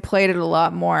it, because I played it a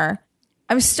lot more,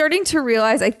 I'm starting to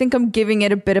realize I think I'm giving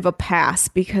it a bit of a pass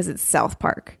because it's South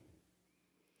Park.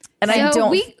 And I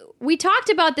So don't. we talked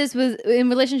about this in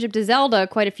relationship to Zelda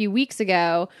quite a few weeks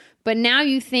ago, but now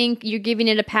you think you're giving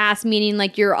it a pass, meaning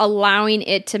like you're allowing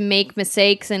it to make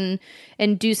mistakes and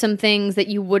do some things that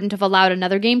you wouldn't have allowed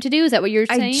another game to do. Is that what you're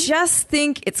saying? I just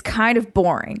think it's kind of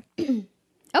boring.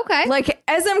 Okay. Like,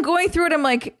 as I'm going through it, I'm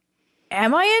like,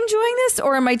 am I enjoying this?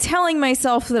 Or am I telling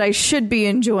myself that I should be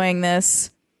enjoying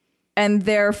this? And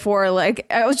therefore, like,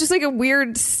 I was just like a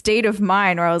weird state of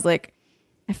mind where I was like,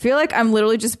 I feel like I'm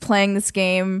literally just playing this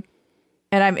game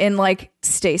and I'm in like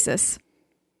stasis.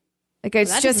 Like, it's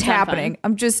that just doesn't sound happening. fun.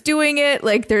 I'm just doing it.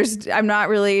 Like, I'm not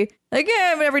really like,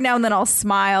 yeah, but every now and then I'll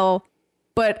smile,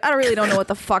 but I really don't know what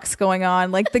the fuck's going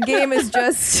on. Like, the game is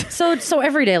just So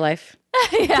everyday life.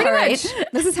 Yeah, right.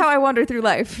 this is how I wander through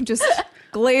life. Just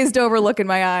glazed over look in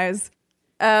my eyes.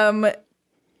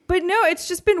 But no, it's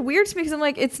just been weird to me because I'm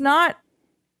like, it's not.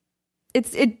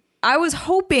 I was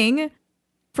hoping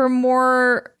for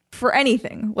more for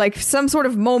anything, like some sort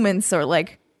of moments or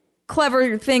like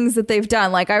clever things that they've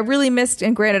done. Like I really missed,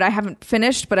 and granted, I haven't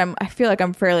finished, but I feel like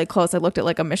I'm fairly close. I looked at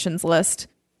like a missions list.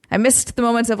 I missed the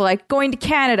moments of like going to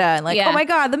Canada and like, Yeah. oh my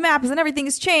god, the maps and everything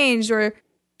has changed, or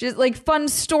just like fun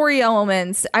story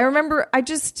elements. I remember,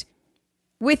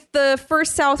 with the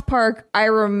first South Park, I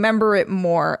remember it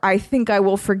more. I think I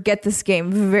will forget this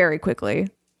game very quickly.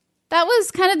 That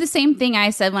was kind of the same thing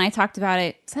I said when I talked about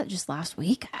it. Was that just last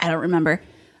week? I don't remember.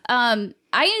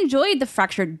 I enjoyed the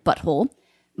Fractured Butthole,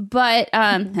 but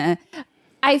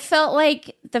I felt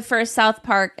like the first South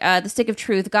Park, The Stick of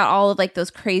Truth, got all of like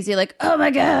those crazy, like, oh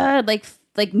my god,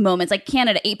 like moments, like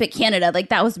Canada, 8-bit Canada, like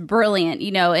that was brilliant,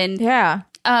 you know. And Yeah.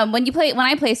 when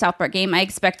I play a South Park game, I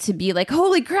expect to be like,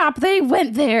 holy crap, they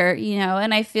went there, you know.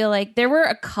 And I feel like there were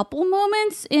a couple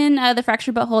moments in the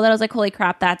Fractured Butthole that I was like, holy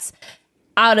crap,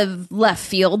 out of left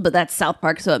field, but that's South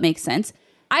Park, so it makes sense.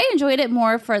 I enjoyed it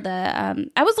more for the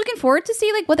I was looking forward to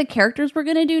see like what the characters were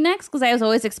going to do next, because I was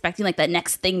always expecting like the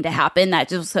next thing to happen that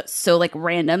just was so like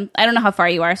random. I don't know how far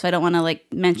you are, so I don't want to like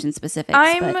mention specifics.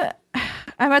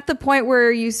 I'm at the point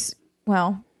where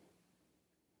well,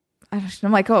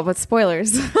 I'm like, oh, but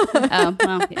spoilers. Oh,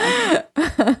 well, yeah. I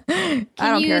don't care.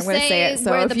 I'm going to say it.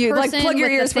 So if you like plug your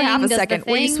ears for half a second,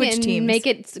 where you switch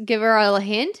teams, give her a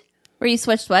hint. Where you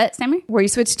switched what, Stammer? where you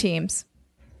switch teams.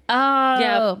 Oh,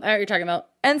 Yeah, I know what you're talking about.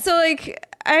 And so like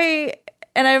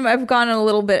I've gone on a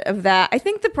little bit of that. I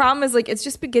think the problem is like it's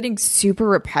just been getting super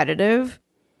repetitive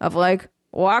of like,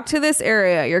 walk to this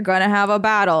area, you're gonna have a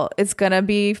battle, it's gonna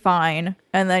be fine,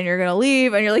 and then you're gonna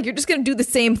leave, and you're just gonna do the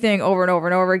same thing over and over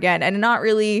and over again, and not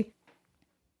really.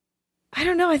 I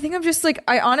don't know. I think I'm just like,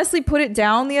 I honestly put it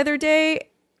down the other day,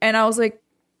 and I was like,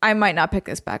 I might not pick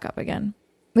this back up again.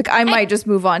 Like I might just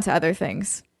move on to other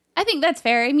things. I think that's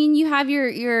fair. I mean, you have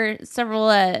your several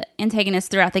antagonists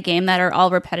throughout the game that are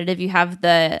all repetitive. You have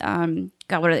the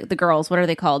God, what are the girls? What are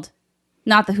they called?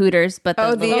 Not the Hooters, but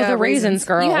The Raisins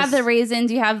girls. You have the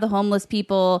Raisins. You have the homeless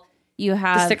people. You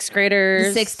have the 6th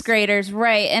graders. The 6th graders,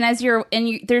 right? And as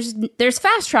there's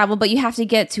fast travel, but you have to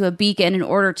get to a beacon in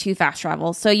order to fast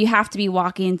travel. So you have to be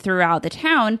walking throughout the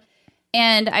town.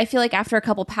 And I feel like after a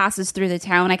couple passes through the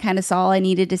town, I kind of saw all I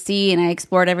needed to see, and I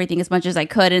explored everything as much as I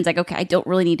could. And it's like, okay, I don't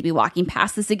really need to be walking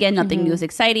past this again. Nothing new is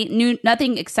exciting.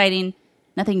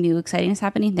 Nothing new exciting is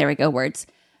happening. There we go, words.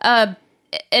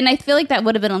 And I feel like that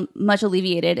would have been much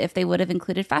alleviated if they would have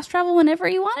included fast travel whenever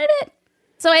you wanted it.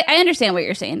 So I understand what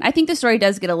you're saying. I think the story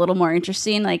does get a little more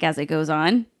interesting, like as it goes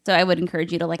on. So I would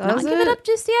encourage you to like not give it up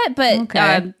just yet. But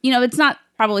Okay. it's not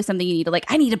probably something you need to like.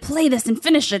 I need to play this and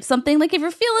finish it. Something like if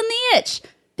you're feeling the itch,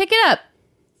 pick it up.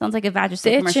 Sounds like a Vagisil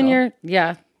The itch commercial. in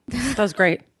your that was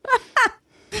great.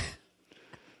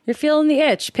 You're feeling the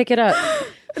itch. Pick it up.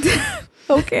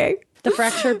 Okay. The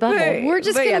fractured bubble. We're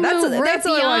just But gonna yeah, move right that's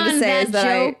all I wanted to beyond say is that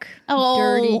that joke.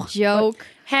 Dirty joke.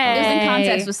 It was in Hey.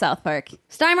 context with South Park.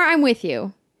 Steimer, I'm with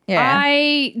you. Yeah.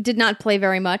 I did not play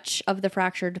very much of the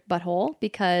Fractured Butthole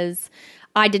because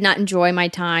I did not enjoy my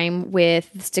time with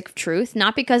the Stick of Truth.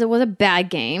 Not because it was a bad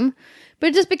game,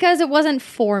 but just because it wasn't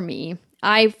for me.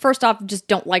 I, first off, just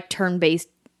don't like turn-based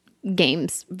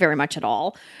games very much at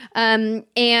all. And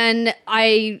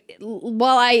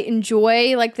while I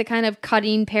enjoy like the kind of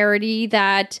cutting parody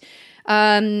that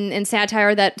and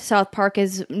satire that South Park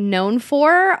is known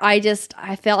for, I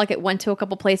felt like it went to a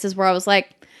couple places where I was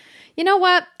like, you know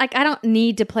what? Like, I don't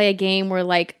need to play a game where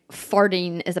like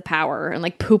farting is a power and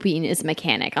like pooping is a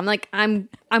mechanic. I'm like, I'm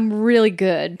really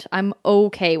good. I'm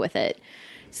okay with it.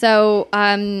 So,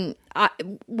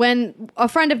 when a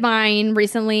friend of mine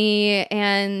recently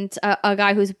and a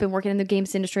guy who's been working in the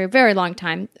games industry a very long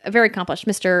time, a very accomplished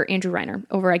Mr. Andrew Reiner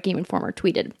over at Game Informer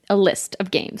tweeted a list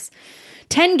of games.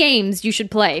 10 games you should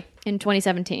play in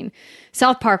 2017.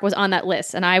 South Park was on that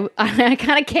list. And I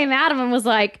kind of came at him and was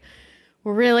like,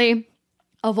 really?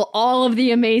 Of all of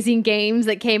the amazing games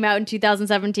that came out in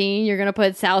 2017, you're going to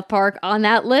put South Park on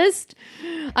that list?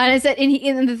 And I said,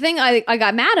 and the thing I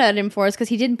got mad at him for is because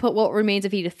he didn't put What Remains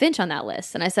of Edith Finch on that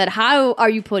list. And I said, how are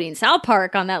you putting South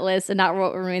Park on that list and not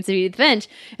What Remains of Edith Finch?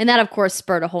 And that, of course,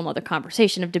 spurred a whole nother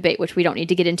conversation of debate, which we don't need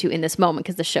to get into in this moment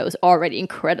because the show is already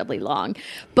incredibly long.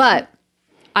 But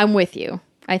I'm with you.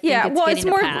 I think it's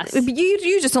more. Pass.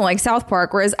 You just don't like South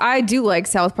Park, whereas I do like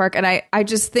South Park, and I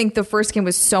just think the first game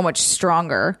was so much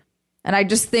stronger, and I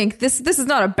just think this is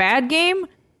not a bad game.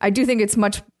 I do think it's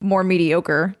much more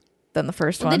mediocre than the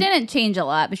first one. They didn't change a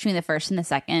lot between the first and the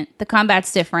second. The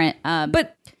combat's different,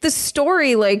 but the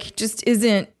story like just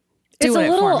isn't. It's Doing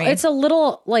a little. It for me. It's a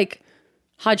little like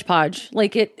hodgepodge.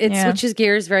 Like it switches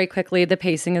gears very quickly. The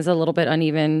pacing is a little bit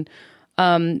uneven.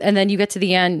 And then you get to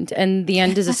the end, and the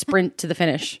end is a sprint to the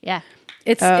finish. yeah.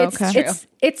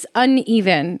 It's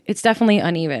uneven. It's definitely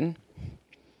uneven.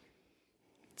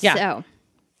 Yeah. So,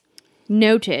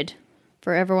 noted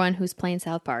for everyone who's playing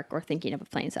South Park or thinking of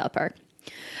playing South Park.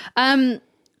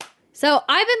 So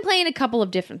I've been playing a couple of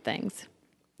different things.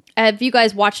 If you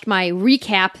guys watched my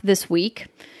recap this week,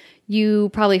 you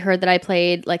probably heard that I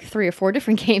played like 3 or 4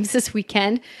 different games this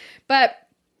weekend. But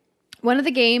one of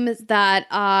the games that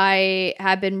I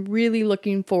have been really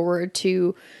looking forward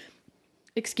to,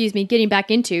 getting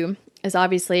back into is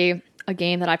obviously a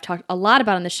game that I've talked a lot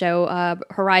about on the show,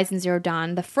 Horizon Zero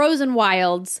Dawn. The Frozen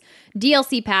Wilds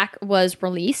DLC pack was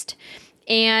released,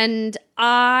 and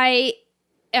I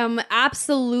am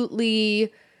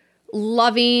absolutely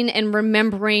loving and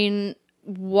remembering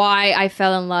why I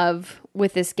fell in love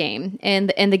with this game and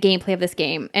the gameplay of this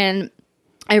game. And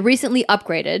I recently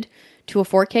upgraded to a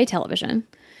 4K television,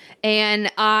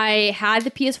 and I had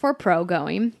the PS4 Pro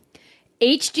going,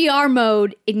 HDR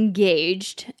mode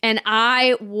engaged, and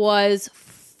I was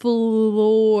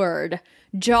floored.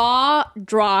 Jaw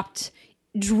dropped,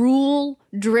 drool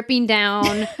dripping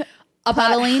down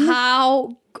about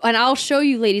how, and I'll show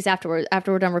you ladies after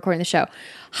we're done recording the show,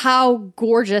 how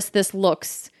gorgeous this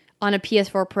looks on a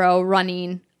PS4 Pro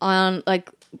running on like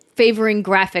favoring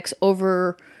graphics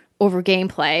over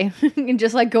gameplay and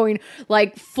just like going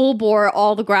like full bore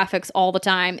all the graphics all the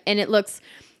time, and it looks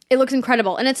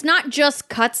incredible. And it's not just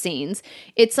cutscenes.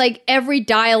 It's like every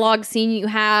dialogue scene you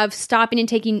have, stopping and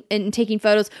taking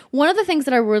photos. One of the things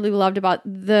that I really loved about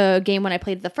the game when I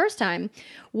played it the first time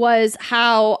was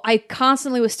how I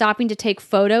constantly was stopping to take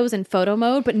photos in photo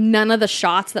mode, but none of the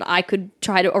shots that I could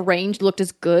try to arrange looked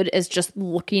as good as just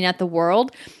looking at the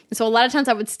world. And so a lot of times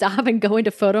I would stop and go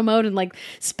into photo mode and like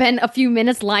spend a few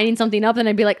minutes lining something up, and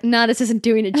I'd be like, nah, this isn't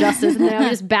doing it justice. And then I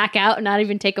would just back out and not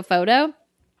even take a photo.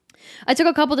 I took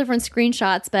a couple different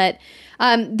screenshots, but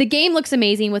the game looks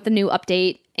amazing with the new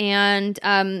update. And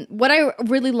what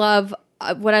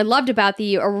I loved about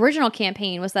the original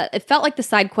campaign was that it felt like the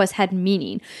side quests had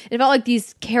meaning. It felt like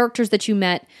these characters that you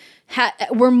met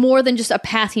were more than just a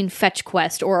passing fetch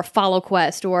quest or a follow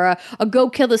quest or a go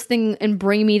kill this thing and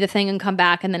bring me the thing and come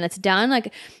back and then it's done.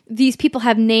 Like, these people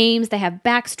have names, they have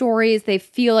backstories, they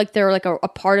feel like they're like a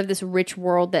part of this rich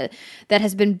world that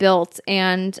has been built.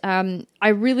 And I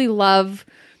really love,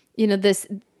 this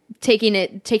taking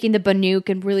the Banuk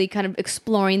and really kind of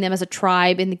exploring them as a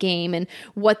tribe in the game and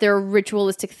what their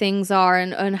ritualistic things are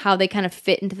and how they kind of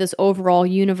fit into this overall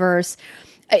universe.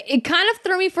 It kind of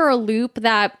threw me for a loop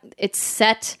that it's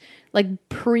set like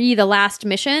pre the last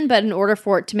mission, but in order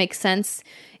for it to make sense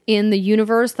in the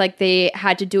universe, like they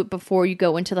had to do it before you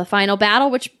go into the final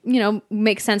battle, which,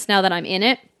 makes sense now that I'm in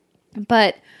it.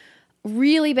 But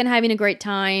really been having a great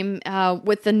time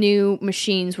with the new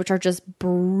machines, which are just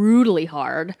brutally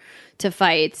hard to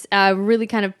fight. Really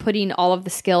kind of putting all of the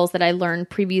skills that I learned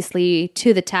previously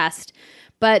to the test.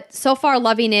 But so far,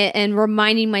 loving it and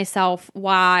reminding myself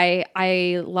why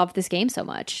I love this game so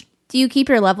much. Do you keep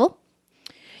your level?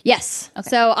 Yes. Okay.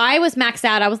 So I was maxed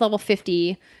out. I was level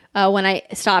 50 when I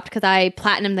stopped because I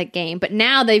platinumed the game. But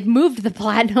now they've moved the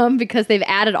platinum because they've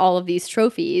added all of these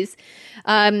trophies.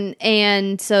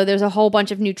 And so there's a whole bunch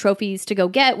of new trophies to go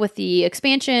get with the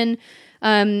expansion.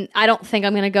 I don't think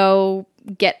I'm going to go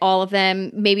get all of them.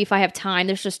 Maybe if I have time.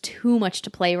 There's just too much to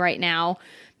play right now.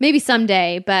 Maybe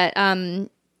someday, but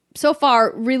so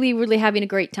far, really, really having a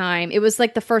great time. It was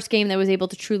like the first game that was able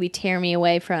to truly tear me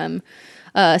away from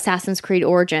Assassin's Creed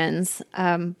Origins.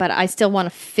 But I still want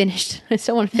to finish. I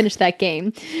still want to finish that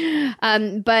game.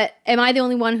 But am I the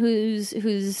only one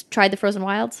who's tried the Frozen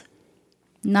Wilds?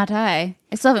 Not I.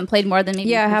 I still haven't played more than maybe.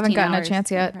 Yeah, I 15 haven't gotten a hours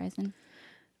chance yet. Brittany,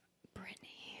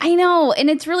 I know, and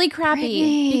it's really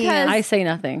crappy because I say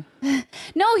nothing.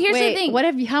 No, here's Wait, the thing. what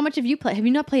have you? How much have you played? Have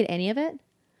you not played any of it?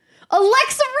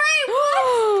 Alexa Ray,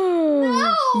 what?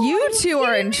 No, You two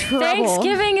are in trouble.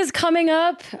 Thanksgiving is coming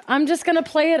up. I'm just going to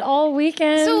play it all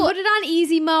weekend. So put it on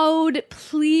easy mode,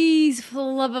 please. For the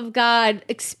love of God,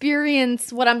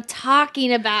 experience what I'm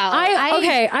talking about.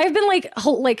 I've been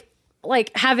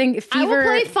like having fever. I will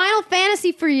play Final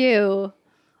Fantasy for you.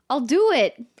 I'll do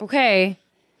it. Okay.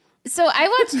 So I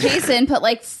watched Jason put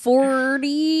like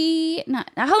 40.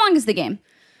 How long is the game?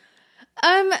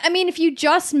 I mean, if you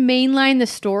just mainline the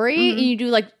story and you do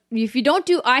like, if you don't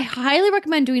do, I highly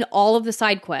recommend doing all of the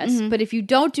side quests. But if you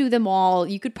don't do them all,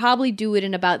 you could probably do it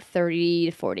in about 30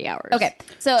 to 40 hours. Okay,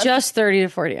 so Just 30 to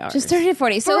 40 hours. just 30 to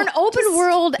 40. For So an open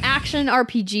world action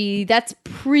RPG, that's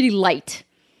pretty light.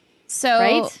 So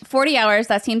Right? 40 hours,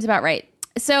 that seems about right.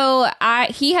 So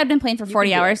he had been playing for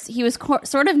 40 hours. He was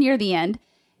sort of near the end.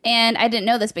 And I didn't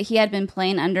know this, but he had been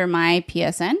playing under my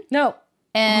PSN. No.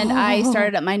 And I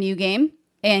started up my new game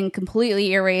and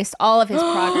completely erased all of his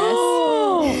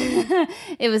progress.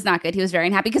 It was not good. He was very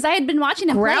unhappy because I had been watching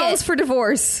him play Grounds it. for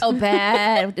divorce. Oh,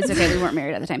 bad. It's okay. We weren't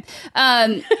married at the time.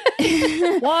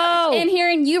 Whoa. And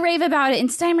hearing you rave about it and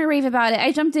Steimer rave about it,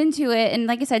 I jumped into it. And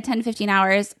like I said, 10, 15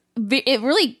 hours. It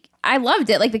really, I loved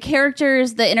it. Like the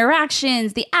characters, the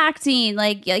interactions, the acting.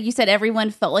 Like you said, everyone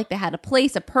felt like they had a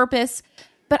place, a purpose.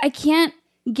 But I can't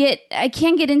get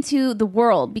into the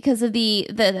world because of the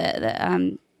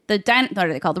what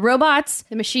are they called? The robots,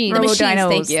 The machine. the machines. Robo-dinos.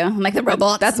 Thank you. I'm like the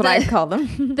robots. That's what I call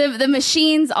them. The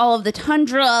machines, all of the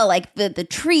tundra, like the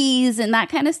trees and that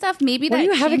kind of stuff. Maybe What that do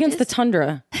you have against the changes.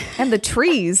 tundra? And the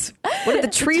trees. What did the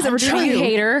trees ever do to Tree you?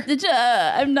 hater.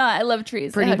 I'm not. I love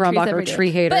trees. Brittany I have trees Brombacher, every day.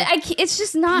 tree hater. But it's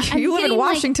just not. I'm You live in getting,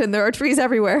 like, Washington. There are trees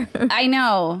everywhere. I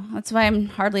know. That's why I'm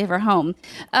hardly ever home.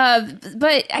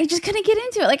 But I just couldn't get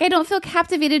into it. Like, I don't feel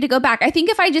captivated to go back. I think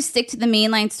if I just stick to the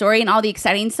mainline story and all the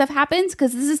exciting stuff happens,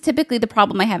 because this is typically the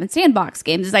problem I have in sandbox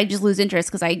games, is I just lose interest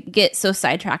because I get so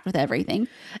sidetracked with everything.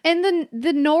 And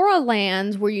the Nora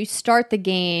lands where you start the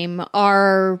game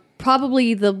are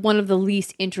probably one of the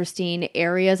least interesting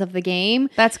areas of the game.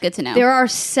 That's good to know. There are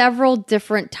several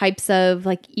different types of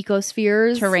like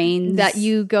ecospheres, Terrains. that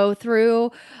you go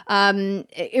through.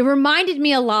 It reminded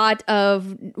me a lot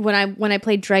of when I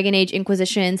played Dragon Age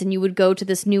Inquisitions, and you would go to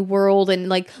this new world, and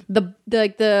like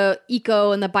the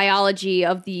eco and the biology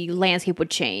of the landscape would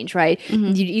change, right?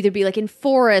 You'd either be like in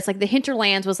forests, like the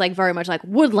hinterlands was like very much like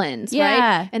woodlands,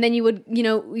 Yeah. right? And then you would,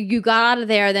 you got out of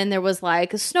there, then there was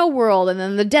like a snow world, and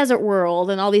then the desert world,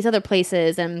 and all these other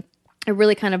places, and it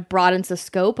really kind of broadens the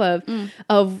scope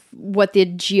of what the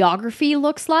geography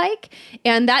looks like,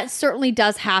 and that certainly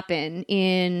does happen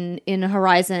in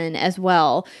Horizon as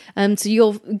well. So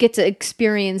you'll get to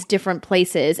experience different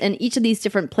places, and each of these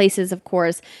different places, of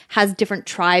course, has different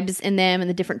tribes in them, and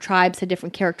the different tribes have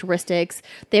different characteristics.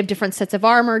 They have different sets of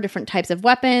armor, different types of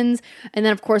weapons, and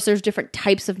then of course there's different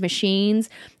types of machines.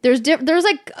 There's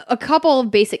like a couple of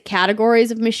basic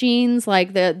categories of machines,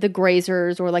 like the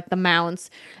grazers or like the mounts,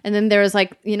 and then there's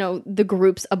like, the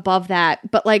groups above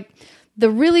that. But like the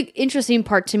really interesting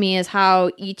part to me is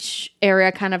how each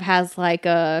area kind of has like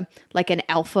an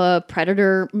alpha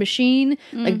predator machine,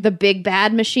 like the big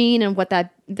bad machine, and what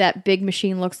that big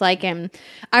machine looks like. And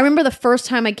I remember the first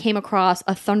time I came across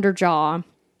a Thunderjaw,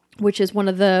 which is one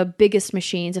of the biggest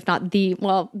machines, if not the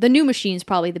new machine's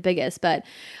probably the biggest, but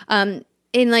and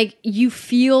like you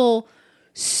feel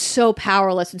so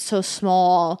powerless and so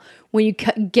small when you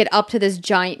get up to this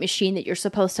giant machine that you're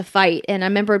supposed to fight. And I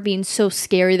remember it being so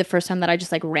scary the first time that I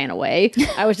just like ran away.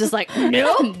 I was just like,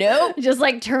 no, just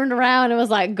like turned around and was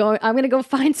like, I'm gonna go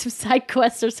find some side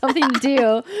quests or something to do.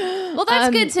 Well,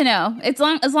 that's good to know. As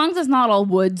long as it's not all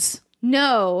woods.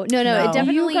 No. It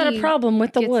definitely You got a problem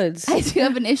with the woods. I do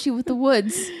have an issue with the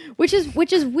woods. which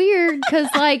is weird because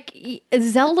like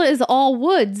Zelda is all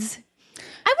woods.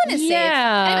 I wouldn't say.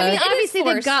 Yeah. I mean, it is obviously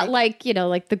they've forced. got like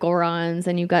like the Gorons,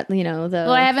 and you got the.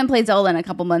 Well, I haven't played Zelda in a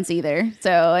couple months either,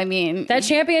 so I mean, That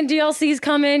champion DLC's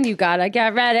coming. You gotta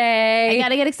get ready. I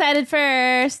gotta get excited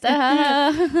first.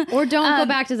 Or don't go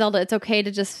back to Zelda. It's okay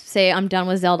to just say I'm done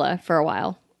with Zelda for a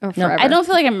while or forever. I don't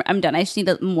feel like I'm done. I just need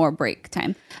more break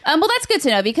time. Well, that's good to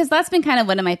know because that's been kind of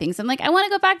one of my things. I'm like, I want to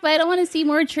go back, but I don't want to see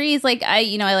more trees. Like I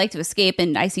like to escape,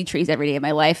 and I see trees every day of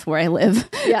my life where I live.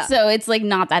 Yeah. So it's like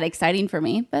not that exciting for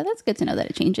me, but that's good to know that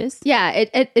it changes. Yeah,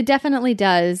 it definitely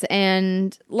does.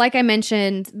 And like I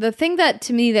mentioned, the thing that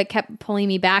to me that kept pulling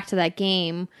me back to that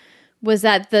game was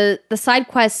that the side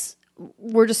quests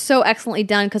were just so excellently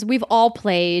done, because we've all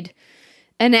played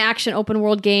an action open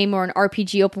world game or an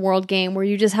RPG open world game where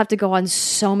you just have to go on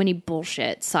so many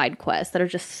bullshit side quests that are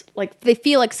just like, they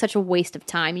feel like such a waste of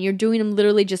time, and you're doing them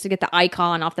literally just to get the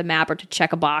icon off the map or to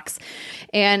check a box.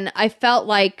 And I felt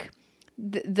like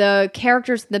the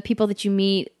characters, the people that you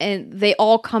meet, and they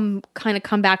all come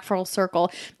back full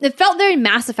circle. It felt very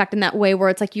Mass Effect in that way, where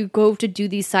it's like you go to do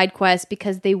these side quests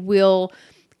because they will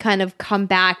kind of come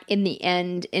back in the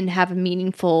end and have a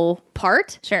meaningful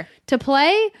part Sure. to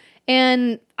play.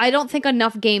 And I don't think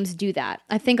enough games do that.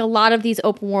 I think a lot of these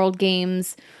open world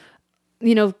games,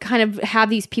 kind of have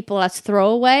these people as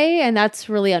throwaway, and that's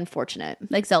really unfortunate.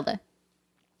 Like Zelda.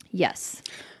 Yes.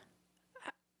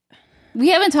 We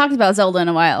haven't talked about Zelda in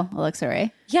a while, Alexa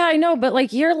Ray. Yeah, I know, but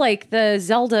like you're like the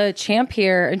Zelda champ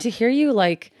here, and to hear you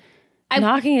like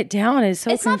knocking it down is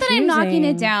so It's not that I'm knocking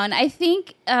it down. I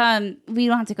think we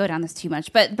don't have to go down this too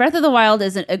much, but Breath of the Wild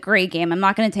is a great game. I'm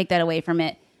not going to take that away from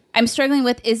it. I'm struggling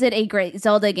with, is it a great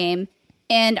Zelda game?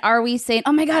 And are we saying,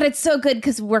 oh my God, it's so good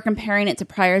because we're comparing it to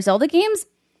prior Zelda games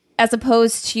as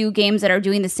opposed to games that are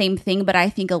doing the same thing, but I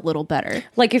think a little better?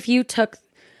 Like if you took,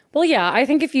 well, yeah, I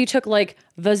think if you took like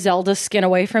the Zelda skin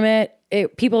away from it,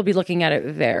 people would be looking at it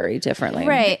very differently.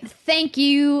 Right. Thank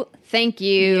you.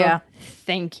 Yeah.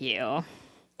 Thank you.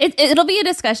 It'll be a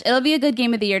discussion. It'll be a good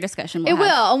game of the year discussion. It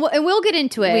will. And we'll get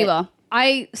into it. We will.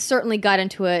 I certainly got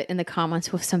into it in the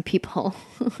comments with some people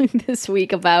this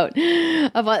week about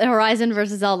Horizon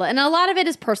versus Zelda. And a lot of it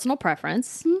is personal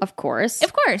preference, of course.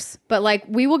 Of course. But like,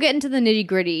 we will get into the nitty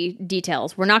gritty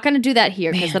details. We're not going to do that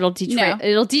here because it'll detract. No.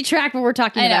 It'll detract what we're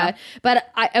talking I know. about. But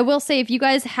I will say, if you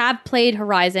guys have played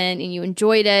Horizon and you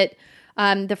enjoyed it,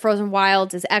 the Frozen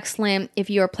Wilds is excellent. If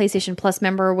you're a PlayStation Plus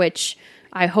member, which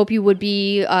I hope you would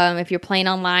be. If you're playing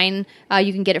online,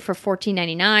 you can get it for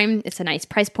 $14.99. It's a nice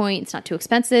price point. It's not too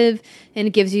expensive, and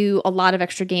it gives you a lot of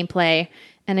extra gameplay.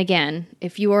 And again,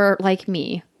 if you are like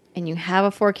me and you have a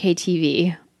 4K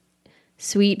TV,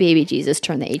 sweet baby Jesus,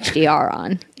 turn the HDR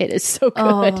on. It is so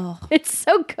good. It's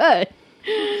so good.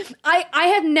 I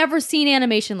have never seen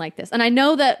animation like this. And I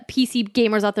know that PC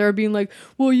gamers out there are being like,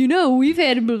 well, you know, we've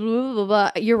had blah, blah, blah,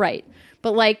 blah. You're right.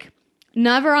 But like,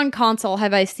 never on console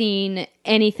have I seen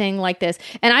anything like this.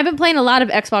 And I've been playing a lot of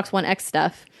Xbox One X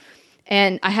stuff,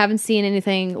 and I haven't seen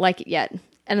anything like it yet.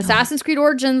 And Assassin's Creed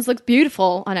Origins looks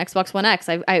beautiful on Xbox One X.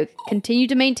 I continue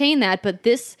to maintain that, but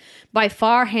this, by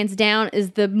far, hands down,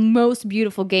 is the most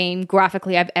beautiful game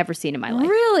graphically I've ever seen in my life.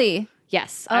 Really?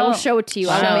 Yes, I will show it to you.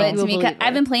 I Show don't it think to you me. will 'Cause believe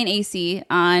I've it. been playing AC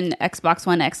on Xbox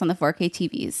One X on the 4K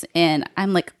TVs, and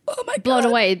I'm like, oh my blown god,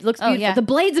 away. It looks Oh, beautiful. yeah. The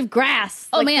blades of grass.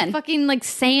 Oh, like man. the fucking like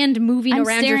sand moving I'm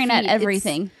around staring your at feet.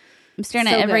 everything. I'm staring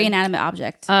so at every good. inanimate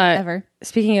object Uh, ever.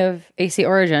 Speaking of AC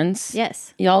Origins,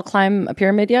 Yes. y'all climb a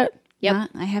pyramid yet? Yep. Not-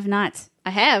 I have not.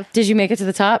 I have. Did you make it to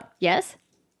the top? Yes.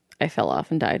 I fell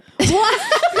off and died.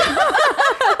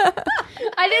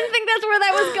 I didn't think that's where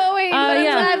that was going. But I'm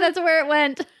yeah. glad that's where it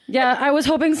went. Yeah, I was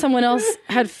hoping someone else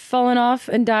had fallen off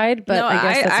and died, but No, I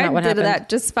guess that's not what did happened. that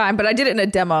just fine, but I did it in a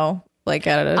demo, like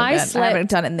at an I event. I slept- haven't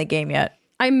done it in the game yet.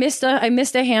 I missed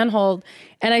a handhold,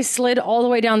 and I slid all the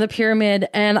way down the pyramid,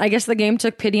 and I guess the game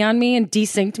took pity on me and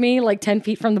desynced me like 10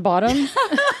 feet from the bottom.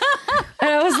 And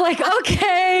I was like,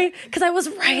 okay, because I was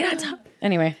right on top.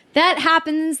 Anyway, That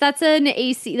happens. That's an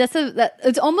AC.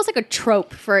 It's almost like a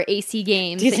trope for AC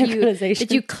games Desynchronization.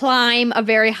 that you climb a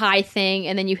very high thing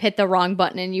and then you hit the wrong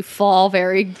button and you fall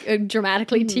very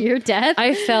dramatically to your death.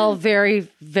 I fell very,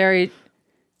 very,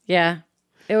 yeah.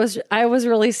 I was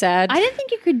really sad. I didn't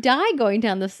think you could die going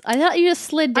down this. I thought you just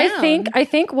slid down. I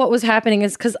think what was happening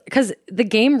is because the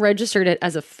game registered it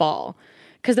as a fall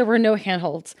because there were no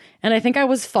handholds, and I think I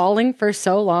was falling for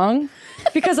so long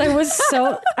because I was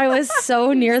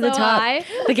so near the So top. high.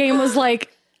 The game was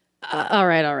like, all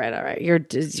right, you're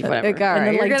whatever. Like, all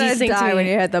right, you're gonna desynced die me. when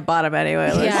you hit the bottom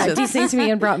anyway. Let's Yeah, just- desynced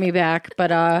me and brought me back.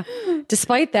 But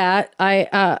despite that,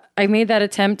 I made that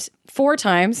attempt 4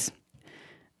 times.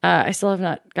 I still have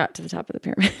not got to the top of the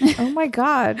pyramid. Oh my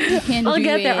god! Can I'll do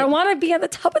get there. it. I want to be at the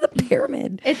top of the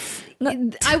pyramid.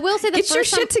 I will say the Get your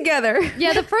first time. shit together.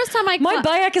 Yeah, the first time I My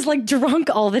Bayak is like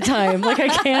drunk all the time. Like I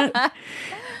can't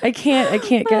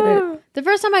get it. The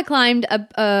first time I climbed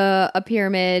a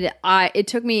pyramid, it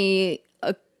took me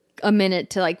a minute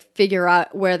to like figure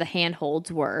out where the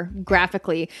handholds were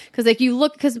graphically, because like you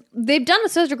look, because they've done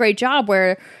such a great job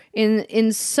where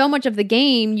in so much of the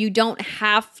game you don't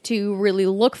have to really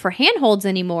look for handholds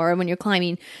anymore when you're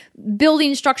climbing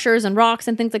building structures and rocks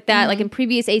and things like that. Like in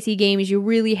previous AC games, you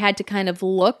really had to kind of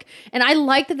look, and I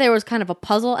liked that there was kind of a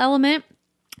puzzle element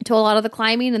to a lot of the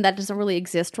climbing, and that doesn't really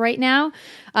exist right now.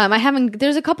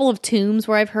 There's a couple of tombs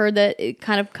where I've heard that it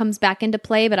kind of comes back into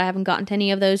play, but I haven't gotten to any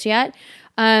of those yet.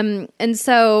 And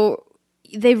so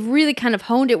they've really kind of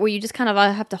honed it where you just kind of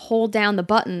have to hold down the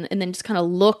button and then just kind of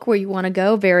look where you want to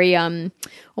go. Very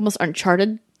almost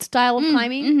Uncharted style of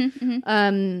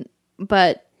climbing.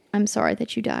 But I'm sorry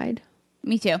that you died.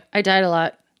 Me too. I died a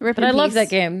lot, Rip but in I love peace. that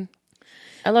game.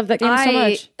 I love that game so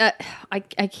much. I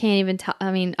can't even tell.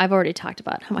 I mean, I've already talked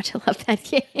about how much I love that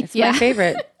game. It's my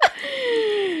favorite.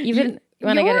 Even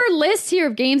when I get Your it. list here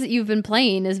of games that you've been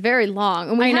playing is very long.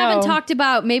 And we I haven't know. talked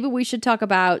about, maybe we should talk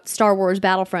about Star Wars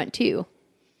Battlefront 2.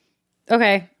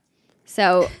 Okay.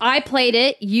 So I played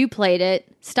it, you played it,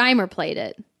 Steimer played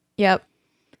it. Yep.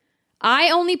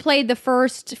 I only played the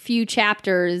first few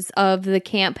chapters of the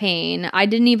campaign. I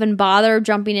didn't even bother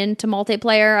jumping into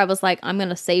multiplayer. I was like, I'm going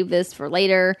to save this for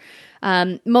later.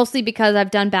 Mostly because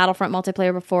I've done Battlefront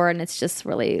multiplayer before and it's just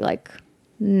really like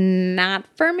not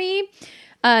for me.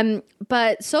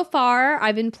 But so far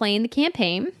I've been playing the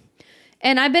campaign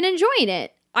and I've been enjoying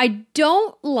it. I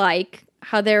don't like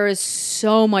how there is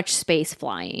so much space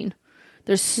flying.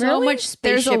 There's so much spaceship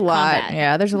There's a lot. combat.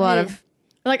 Yeah, there's a lot of.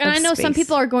 Like, and of I know some space.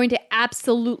 people are going to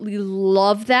absolutely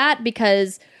love that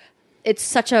because it's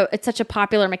such a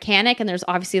popular mechanic, and there's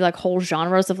obviously like whole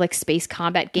genres of like space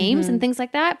combat games and things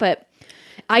like that. But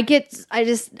I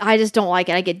just don't like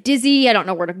it. I get dizzy. I don't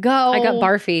know where to go. I got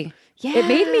barfy. It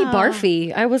made me Yeah.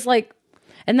 barfy. I was like,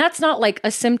 and that's not like a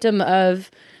symptom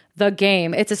of the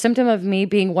game. It's a symptom of me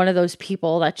being one of those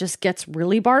people that just gets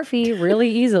really barfy really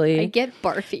easily. I get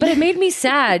barfy. But it made me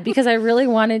sad because I really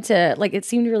wanted to, like, it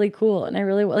seemed really cool. And I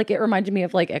really, like, it reminded me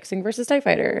of, like, X-Wing versus TIE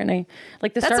Fighter. And I,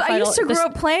 like, the That's. Starfighter. I used to grow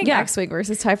up playing X-Wing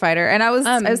versus Tie Fighter, and I was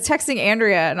texting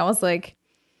Andrea, and I was like,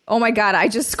 Oh my God, I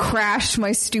just crashed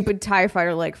my stupid TIE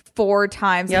fighter like 4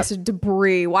 times into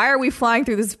debris. Why are we flying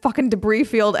through this fucking debris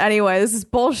field anyway? This is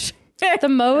bullshit. The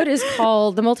mode is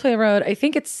called the multiplayer mode. I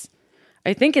think it's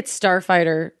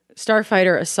Starfighter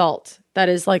Assault. That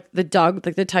is like the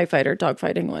TIE fighter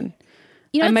dogfighting one.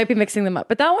 I might be mixing them up,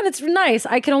 but that one, it's nice.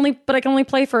 I can only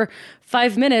play for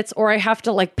 5 minutes, or I have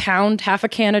to like pound half a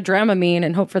can of Dramamine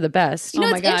and hope for the best. You know,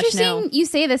 Oh my it's gosh, interesting no. you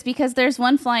say this because there's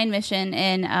one flying mission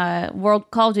in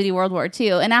Call of Duty World War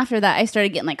II, and after that, I started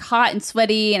getting like hot and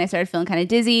sweaty, and I started feeling kind of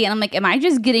dizzy, and I'm like, am I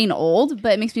just getting old?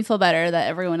 But it makes me feel better that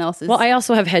everyone else is. Well, I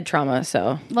also have head trauma,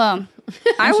 so well,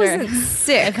 I sure. wasn't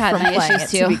sick I've had from my playing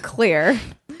issues it, to too. be clear.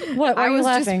 what? Why I are you was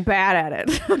laughing? just bad at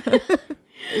it.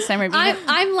 Summer,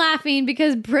 I'm laughing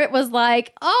because Britt was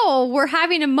like, "Oh, we're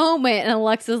having a moment," and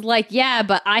Alexa's like, "Yeah,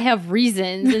 but I have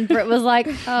reasons." And Britt was like,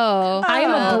 "Oh, I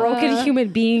am a broken human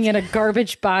being in a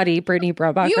garbage body, Brittany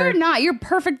Brobacher. you are not. You're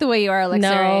perfect the way you are, Alexa.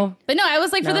 No. Right? But no, I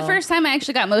was like, for the No. first time, I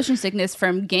actually got motion sickness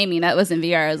from gaming. That was in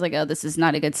VR. I was like, oh, this is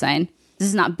not a good sign. This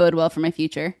does not bode well for my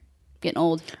future. Getting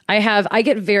old. I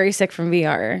get very sick from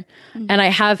VR, and I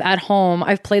have at home.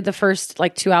 I've played the first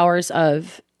like 2 hours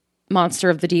of Monster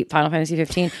of the Deep Final Fantasy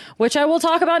 15, which I will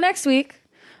talk about next week.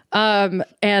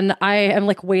 And I am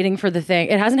like waiting for the thing.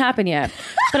 It hasn't happened yet,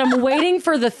 but I'm waiting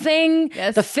for the thing,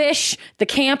 Yes. the fish, the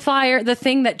campfire, the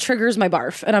thing that triggers my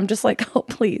barf. And I'm just like, oh,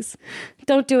 please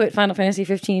don't do it. Final Fantasy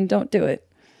 15. Don't do it.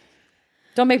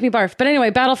 Don't make me barf. But anyway,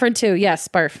 Battlefront 2. Yes,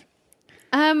 barf.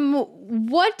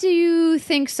 what do you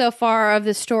think so far of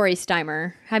the story,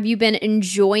 Steimer? Have you been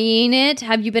enjoying it?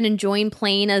 Have you been enjoying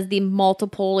playing as the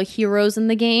multiple heroes in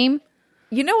the game?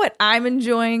 You know what I'm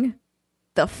enjoying?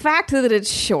 The fact that it's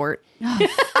short.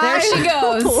 There she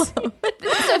goes. So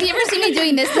have you ever seen me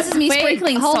doing this? This is me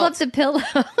sprinkling hold salt. up the pillow.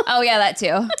 Oh yeah, that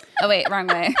too. Oh wait, wrong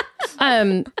way.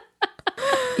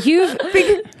 You've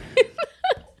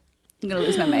I'm gonna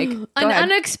lose my mic.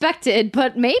 Unexpected,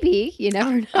 but maybe you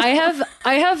never know. I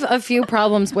have a few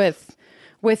problems with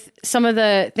some of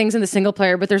the things in the single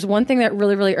player, but there's one thing that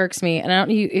really, really irks me, and I don't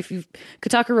know if you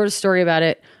Kotaku wrote a story about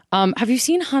it. Have you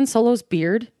seen Han Solo's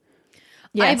beard?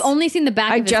 Yes. I've only seen the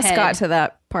back. I of his just head. got to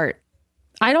that part.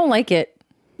 I don't like it.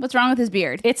 What's wrong with his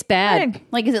beard? It's bad.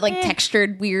 Like, is it like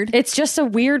textured weird? It's just a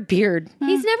weird beard.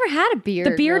 He's never had a beard.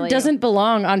 The beard really. doesn't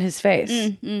belong on his face.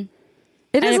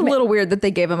 It is a little weird that they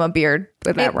gave him a beard,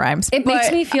 but that rhymes. It makes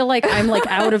But me feel like I'm like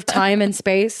out of time and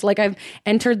space. Like I've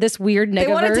entered this weird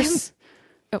wanted negaverse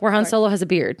where Han Solo has a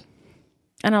beard.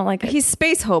 I don't like it. he's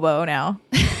space hobo now.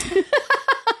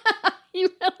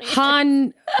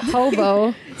 Han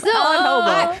Hobo. So,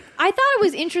 I thought it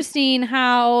was interesting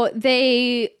how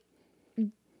they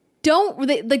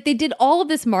did all of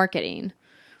this marketing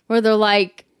where they're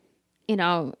like, you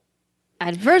know,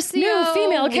 adversity. New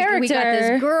female We got character.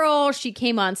 this girl. She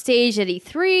came on stage at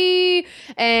E3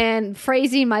 and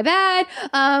phrasing my bad.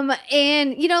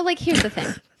 And you know, like here's the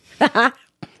thing.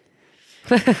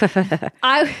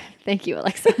 Thank you,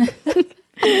 Alexa.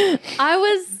 I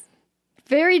was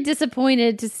very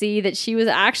disappointed to see that she was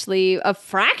actually a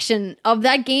fraction of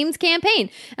that game's campaign.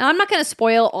 And I'm not going to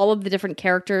spoil all of the different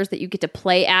characters that you get to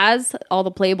play as, all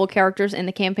the playable characters in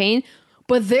the campaign,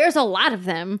 but there's a lot of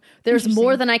them. There's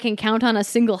more than I can count on a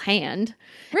single hand.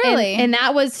 Really? And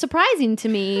that was surprising to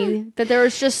me that there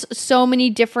was just so many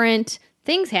different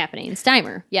things happening.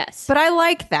 Steimer, yes. But I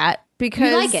like that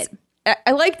because You like it.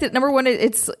 I liked it. Number one,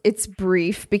 it's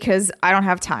brief because I don't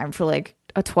have time for like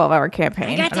a 12-hour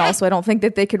campaign. And also I don't think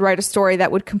that they could write a story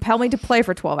that would compel me to play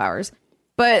for 12 hours.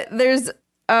 But there's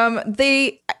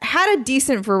they had a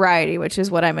decent variety, which is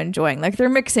what I'm enjoying. Like they're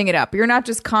mixing it up. You're not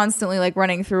just constantly like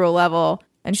running through a level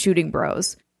and shooting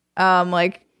bros.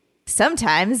 Like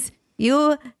sometimes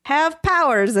you have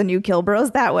powers and you kill bros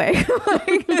that way.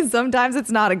 Like, sometimes it's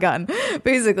not a gun,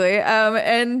 basically.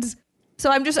 And so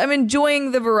I'm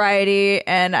enjoying the variety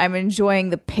and I'm enjoying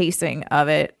the pacing of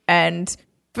it. And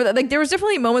for that, like there was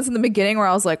definitely moments in the beginning where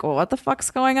I was like, well, what the fuck's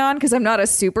going on? Because I'm not a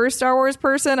super Star Wars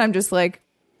person. I'm just like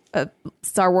a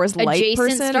Star Wars light Adjacent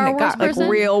person. Star and it got Wars person?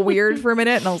 like real weird for a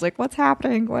minute. And I was like, what's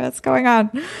happening? What's going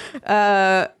on?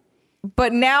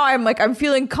 But now I'm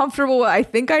feeling comfortable. I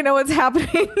think I know what's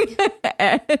happening.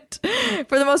 And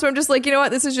for the most part, I'm just like, you know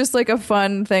what? This is just like a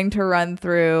fun thing to run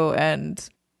through and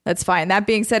that's fine. That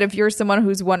being said, if you're someone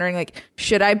who's wondering like,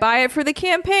 should I buy it for the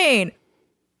campaign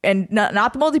and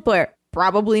not the multiplayer?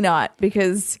 Probably not,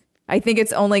 because I think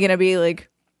it's only going to be like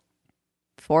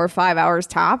 4 or 5 hours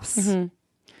tops.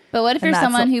 But what if And you're that's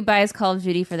someone a- who buys Call of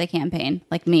Duty for the campaign,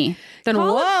 like me? Then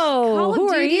Call whoa, of who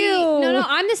are Duty- you? No,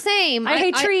 I'm the same. I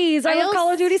hate trees. I love also-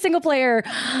 Call of Duty single player.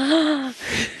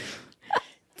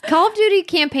 Call of Duty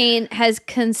campaign has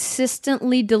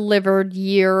consistently delivered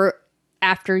year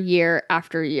after year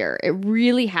after year. It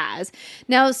really has.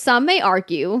 Now, some may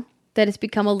argue that it's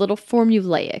become a little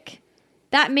formulaic.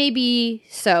 That may be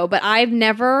so, but I've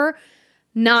never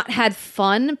not had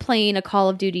fun playing a Call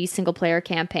of Duty single player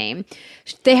campaign.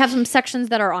 They have some sections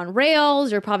that are on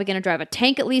rails. You're probably going to drive a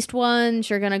tank at least once.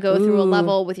 You're going to go through a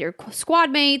level with your squad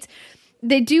mates.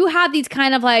 They do have these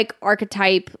kind of like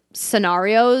archetype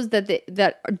scenarios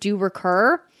that do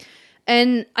recur.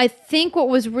 And I think what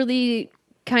was really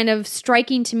kind of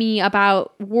striking to me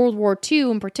about World War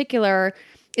II in particular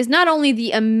is not only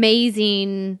the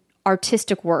amazing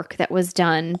artistic work that was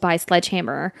done by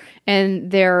Sledgehammer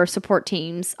and their support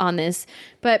teams on this,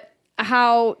 but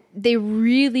how they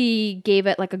really gave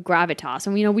it like a gravitas.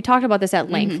 And, we talked about this at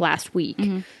length last week.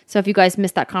 So if you guys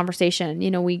missed that conversation,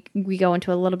 we go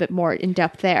into a little bit more in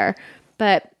depth there.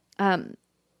 But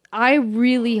I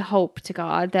really hope to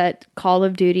God that Call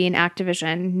of Duty and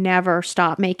Activision never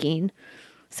stop making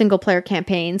single player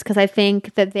campaigns, because I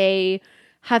think that they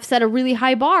have set a really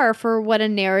high bar for what a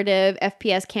narrative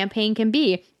FPS campaign can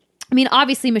be. I mean,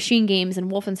 obviously, Machine Games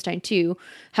and Wolfenstein 2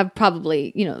 have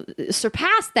probably,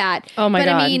 surpassed that. Oh my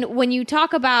God. I mean, when you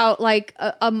talk about like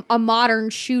a modern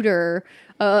shooter,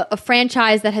 a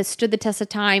franchise that has stood the test of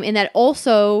time and that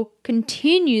also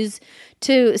continues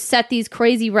to set these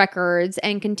crazy records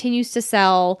and continues to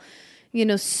sell,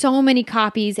 so many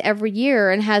copies every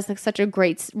year and has like such a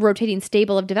great rotating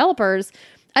stable of developers,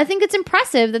 I think it's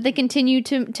impressive that they continue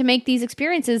to make these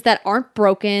experiences that aren't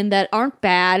broken, that aren't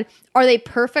bad. Are they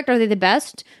perfect? Are they the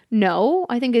best? No,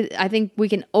 I think we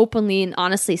can openly and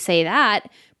honestly say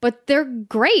that. But they're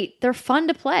great. They're fun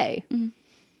to play.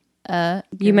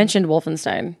 You mentioned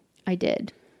Wolfenstein. I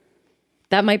did.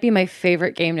 That might be my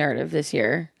favorite game narrative this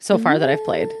year so far that I've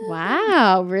played.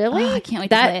 Wow, really? Oh, I can't wait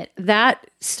to play it. That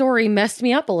story messed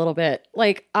me up a little bit.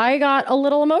 Like, I got a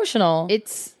little emotional.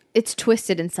 It's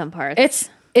twisted in some parts.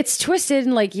 It's twisted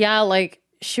and like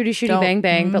shooty bang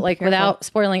bang, but like without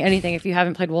spoiling anything. If you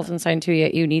haven't played Wolfenstein 2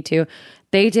 yet, you need to.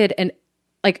 They did an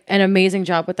amazing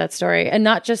job with that story, and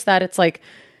not just that. It's like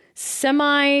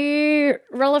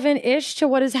semi-relevant-ish to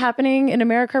what is happening in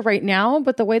America right now,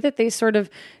 but the way that they sort of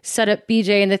set up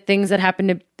BJ and the things that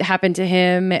happen to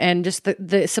him, and just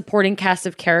the supporting cast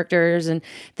of characters, and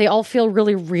they all feel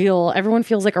really real. Everyone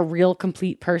feels like a real,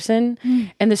 complete person,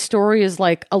 and the story is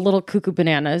like a little cuckoo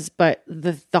bananas, but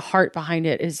the heart behind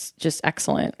it is just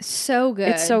excellent. so good.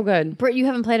 It's so good. Britt, you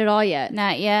haven't played it all yet.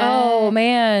 Not yet. Oh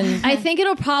man, I think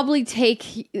it'll probably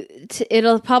take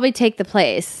the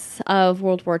place of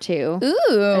World War II. Ooh.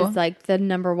 It's like the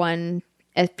number one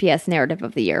FPS narrative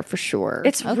of the year for sure.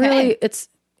 it's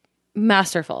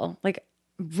masterful. Like,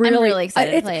 really, I'm really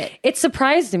excited to play it. It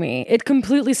surprised me. It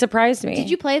completely surprised me. Did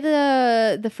you play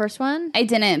the first one? I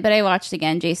didn't, but I watched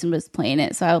again. Jason was playing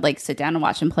it, so I would like sit down and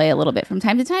watch him play a little bit from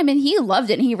time to time, and he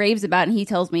loved it, and he raves about it, and he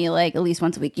tells me like at least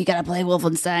once a week, you gotta play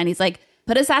Wolfenstein. He's like,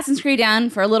 put Assassin's Creed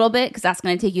down for a little bit because that's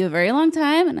going to take you a very long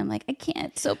time. And I'm like, I can't.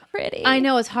 It's so pretty. I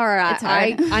know it's hard. It's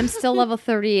hard. I'm still level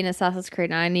 30 in Assassin's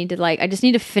Creed, and I just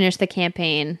need to finish the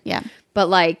campaign. Yeah. But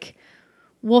like,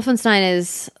 Wolfenstein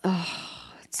is,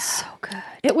 it's so good.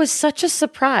 It was such a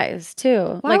surprise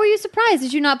too. Why were you surprised?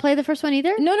 Did you not play the first one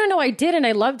either? No, I did, and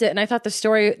I loved it, and I thought the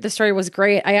story was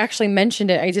great. I actually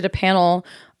mentioned it. I did a panel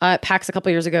at PAX a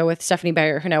couple years ago with Stephanie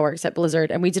Bayer, who now works at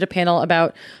Blizzard, and we did a panel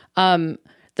about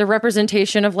the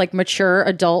representation of like mature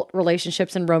adult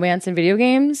relationships and romance in video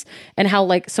games, and how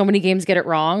like so many games get it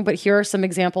wrong. But here are some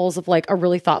examples of like a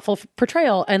really thoughtful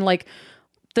portrayal. And like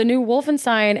the new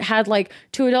Wolfenstein had like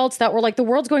two adults that were like, the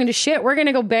world's going to shit, we're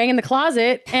gonna go bang in the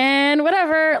closet and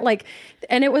whatever. Like,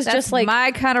 and it was That's just like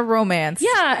my kind of romance.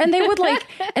 yeah, and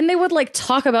they would like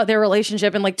talk about their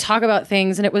relationship and like talk about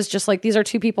things, and it was just like, these are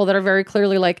two people that are very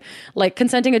clearly like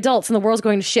consenting adults, and the world's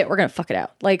going to shit, we're gonna fuck it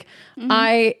out. Like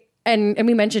and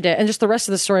we mentioned it, and just the rest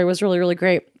of the story was really, really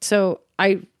great. So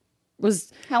I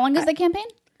was How long is the campaign?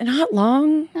 not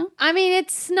long. I mean,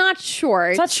 it's not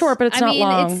short. It's not short, but it's not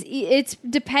long. It's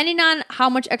depending on how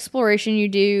much exploration you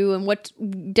do and what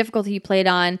difficulty you played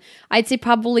on. I'd say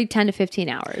probably 10 to 15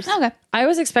 hours. Okay. I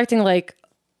was expecting like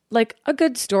a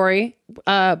good story,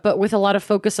 but with a lot of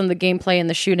focus on the gameplay and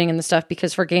the shooting and the stuff,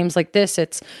 because for games like this,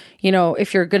 it's,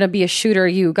 if you're going to be a shooter,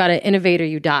 you got to innovate or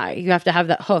you die. You have to have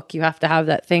that hook. You have to have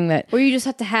that thing that... Or you just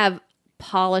have to have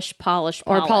polish.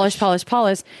 Or polish.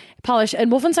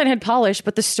 And Wolfenstein had polish,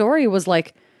 but the story was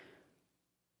like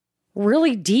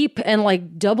really deep and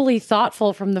like doubly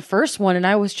thoughtful from the first one. And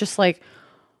I was just like,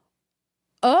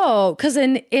 Oh, because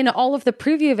in all of the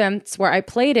preview events where I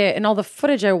played it and all the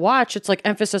footage I watched, it's like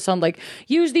emphasis on like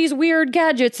use these weird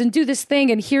gadgets and do this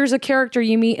thing, and here's a character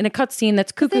you meet in a cutscene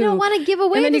that's cuckoo. They don't want to give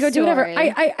away and then the you go do whatever.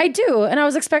 story. I do, and I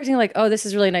was expecting like, oh, this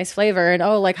is really nice flavor, and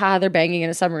oh, like, haha, they're banging in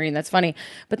a submarine. That's funny.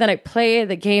 But then I play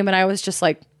the game, and I was just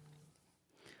like,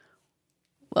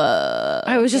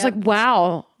 I was just like,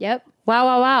 wow, Yep.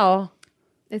 wow.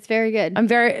 It's very good. I'm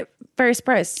very, very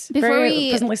surprised. Before very we-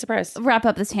 pleasantly surprised. Wrap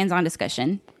up this hands-on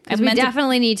discussion. Because we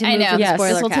definitely need to I move know. to the Yes.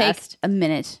 spoiler This will take cast. a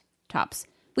minute tops.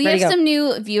 We Ready have to go. some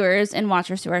new viewers and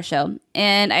watchers to our show,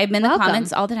 and I've been in the Welcome.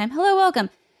 comments all the time. Hello, welcome.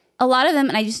 A lot of them,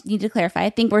 and I just need to clarify,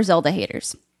 I think we're Zelda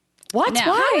haters. What?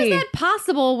 Now- Why? How is that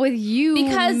possible with you,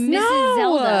 Because Mrs.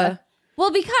 Zelda?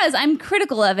 Well, because I'm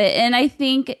critical of it, and I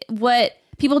think what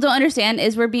people don't understand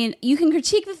is you can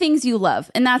critique the things you love,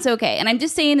 and that's okay. And I'm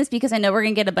just saying this because I know we're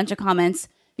going to get a bunch of comments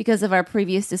because of our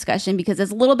previous discussion, because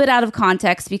it's a little bit out of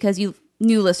context, because you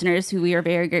new listeners, who we are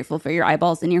very grateful for your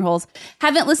eyeballs and your holes,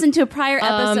 haven't listened to prior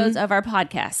episodes of our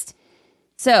podcast.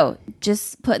 So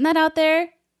just putting that out there.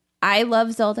 I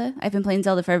love Zelda. I've been playing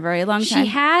Zelda for a very long time. She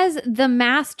has the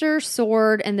Master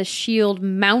Sword and the shield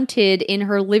mounted in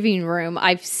her living room.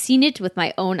 I've seen it with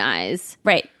my own eyes.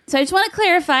 Right. So I just want to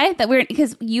clarify that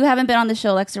because you haven't been on the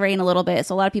show, Lexa Ray, in a little bit.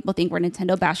 So a lot of people think we're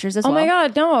Nintendo bashers as Oh well. my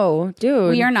god, no,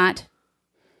 dude. We are not.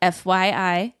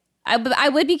 FYI. I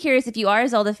would be curious if you are a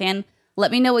Zelda fan.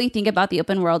 Let me know what you think about the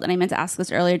open world. And I meant to ask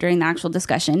this earlier during the actual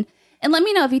discussion. And let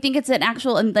me know if you think it's an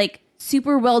actual and like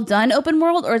super well done open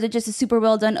world, or is it just a super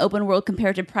well done open world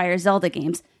compared to prior Zelda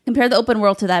games? Compare the open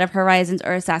world to that of Horizons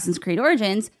or Assassin's Creed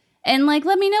Origins. And like,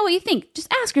 let me know what you think.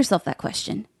 Just ask yourself that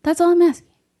question. That's all I'm asking.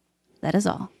 That is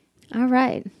all. All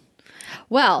right.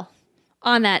 Well,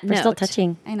 on that We're note, still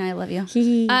touching. I know I love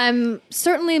you.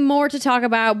 certainly more to talk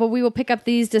about, but we will pick up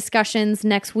these discussions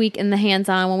next week in the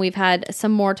hands-on when we've had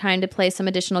some more time to play some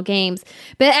additional games.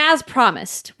 But as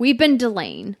promised, we've been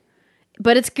delaying,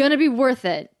 but it's going to be worth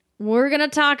it. We're going to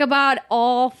talk about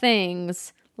all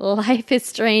things Life is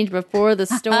Strange Before the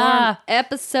Storm,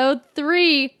 episode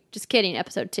 3. Just kidding,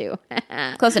 episode 2.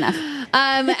 Close enough.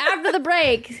 After the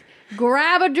break,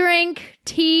 grab a drink,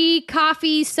 tea,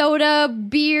 coffee, soda,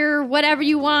 beer, whatever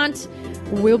you want.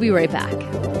 We'll be right back.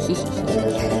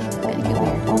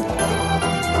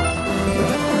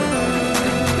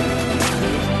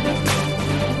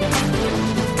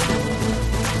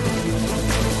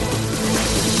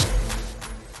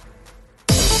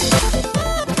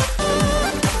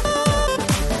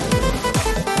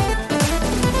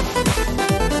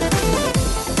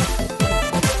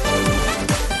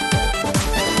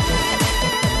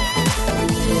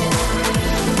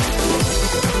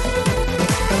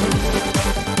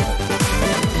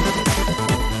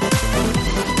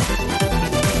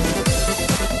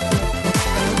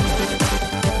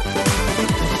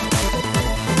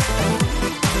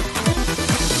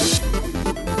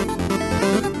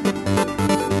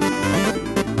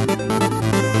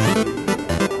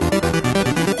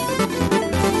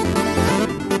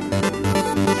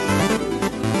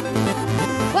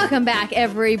 Welcome back,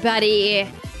 everybody.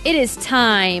 It is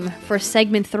time for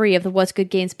segment 3 of the What's Good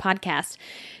Games podcast.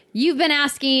 You've been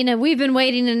asking, and we've been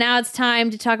waiting, and now it's time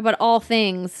to talk about all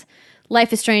things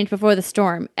Life is Strange Before the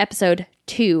Storm, episode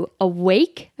 2.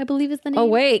 Awake, I believe is the name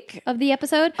Awake. of the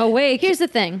episode. Awake. Here's the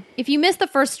thing. If you missed the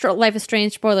first Life is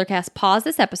Strange spoiler cast, pause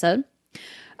this episode.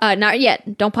 Not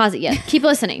yet. Don't pause it yet. Keep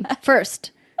listening.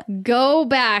 First, go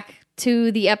back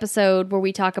to the episode where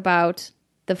we talk about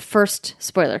the first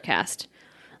spoiler cast.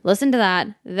 Listen to that,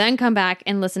 then come back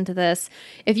and listen to this.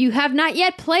 If you have not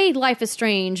yet played Life is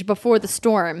Strange Before the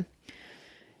Storm,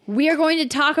 we are going to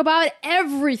talk about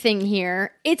everything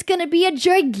here. It's going to be a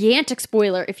gigantic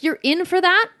spoiler. If you're in for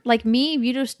that, like me, if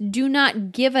you just do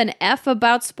not give an F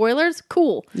about spoilers,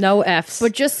 cool. No F's.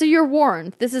 But just so you're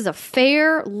warned, this is a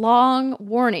fair, long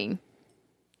warning.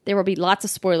 There will be lots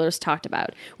of spoilers talked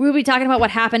about. We will be talking about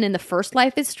what happened in the first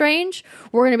Life is Strange.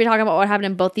 We're going to be talking about what happened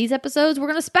in both these episodes. We're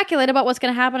going to speculate about what's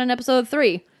going to happen in episode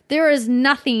 3. There is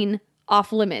nothing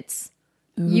off limits.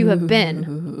 You have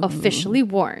been officially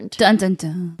warned. Dun dun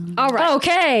dun. All right.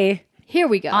 okay. Here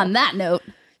we go. On that note,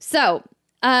 So,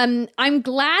 I'm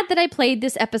glad that I played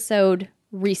this episode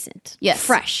recent. Yes.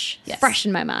 Fresh. Yes. Fresh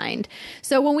in my mind.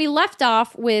 So, when we left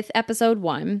off with episode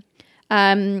 1,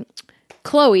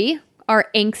 Chloe, our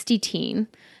angsty teen,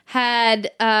 had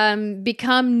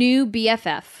become new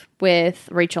BFF with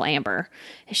Rachel Amber.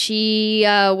 She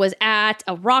was at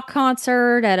a rock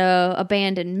concert at a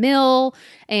abandoned mill,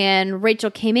 and Rachel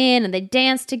came in and they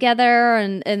danced together,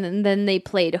 and then they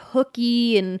played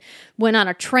hooky and went on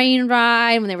a train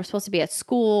ride when they were supposed to be at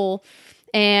school.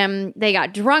 And they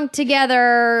got drunk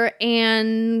together,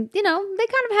 and they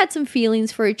kind of had some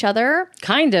feelings for each other.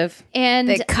 Kind of. And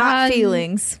They caught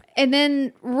feelings. And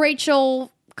then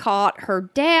Rachel caught her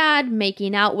dad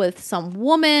making out with some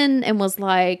woman and was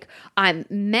like, I'm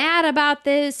mad about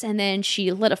this. And then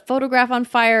she lit a photograph on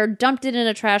fire, dumped it in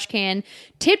a trash can,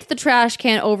 tipped the trash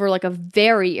can over like a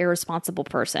very irresponsible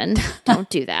person. Don't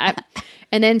do that.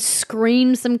 And then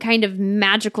screamed some kind of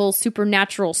magical,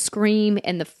 supernatural scream,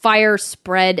 and the fire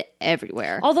spread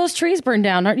everywhere. All those trees burned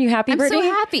down. Aren't you happy, I'm Brittany?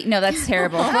 so happy. No, that's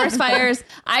terrible. Forest fires,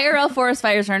 IRL forest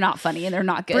fires are not funny and they're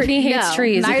not good. Brittany hates No,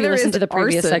 trees. If you Neither listen is to the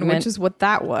previous arson, segment, which is what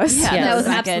that was. Yeah. That was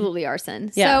not good. absolutely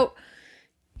arson. Yeah. So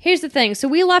here's the thing. So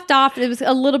we left off. It was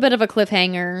a little bit of a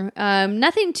cliffhanger.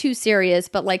 Nothing too serious,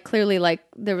 but like clearly like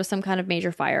there was some kind of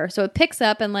major fire. So it picks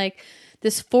up and like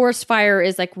this forest fire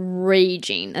is like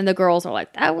raging, and the girls are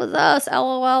like, "That was us,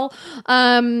 LOL,"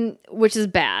 which is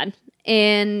bad.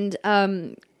 And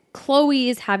Chloe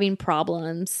is having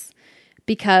problems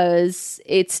because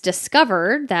it's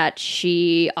discovered that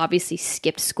she obviously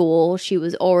skipped school. She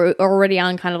was already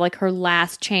on kind of like her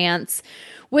last chance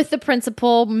with the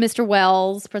principal, Principal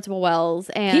Wells,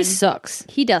 and he sucks.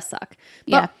 he does suck.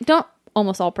 But Yeah. don't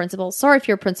almost all principals. Sorry if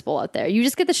you're a principal out there. You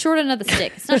just get the short end of the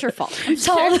stick. It's not your fault.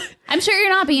 I'm sure you're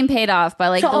not being paid off by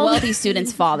like the all- wealthy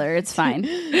student's father. It's fine.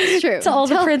 It's true. To all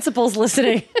the principals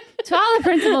listening. To all the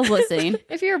principals listening.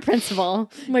 If you're a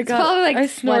principal, Oh my it's probably like I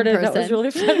snorted. one That was person.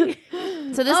 really funny.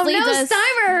 So this Oh leads no, us.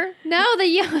 Steimer! No,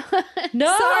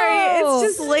 No, Sorry,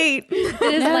 it's just late. it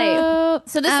is late.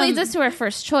 So this leads us to our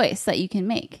first choice that you can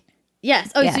make.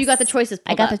 Yes. Oh, so you got the Yes. choices. I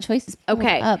pulled got up. the choices. pulled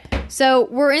Okay. Up. So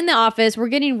we're in the office. We're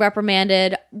getting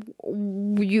reprimanded.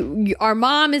 Our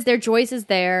mom is there. Joyce is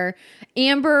there.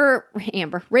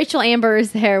 Rachel Amber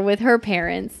is there with her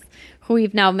parents, who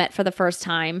we've now met for the first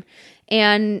time.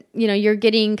 And, you're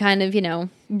getting kind of,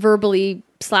 verbally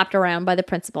slapped around by the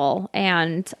principal.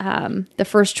 And the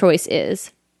first choice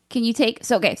is Can you take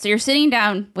so you're sitting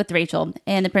down with Rachel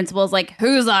and the principal's like,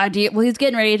 whose idea? Well, he's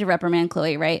getting ready to reprimand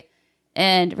Chloe, right?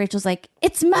 And Rachel's like,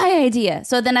 it's my idea.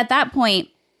 So then at that point,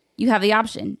 you have the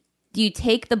option. Do you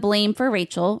take the blame for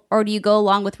Rachel, or do you go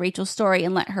along with Rachel's story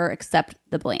and let her accept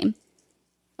the blame?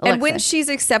 And when Alexa. she's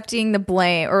accepting the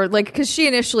blame, or like, because she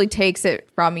initially takes it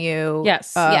from you,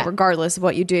 Yes. Yeah. regardless of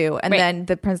what you do, and Right. then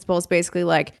the principal is basically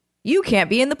like, "You can't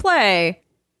be in the play."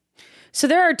 So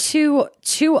there are two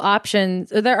options.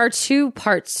 There are two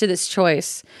parts to this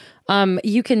choice.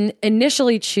 You can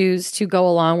initially choose to go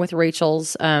along with Rachel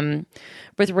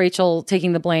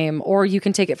taking the blame, or you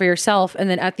can take it for yourself. And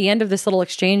then at the end of this little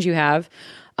exchange you have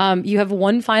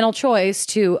one final choice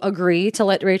to agree to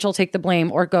let Rachel take the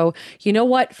blame, or go, you know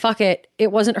what, fuck it.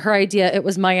 It wasn't her idea. It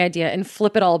was my idea, and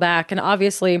flip it all back. And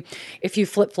obviously, if you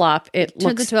flip flop, it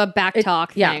turns into a back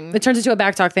talk yeah, thing. it turns into a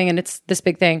back talk thing, and it's this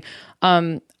big thing.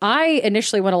 I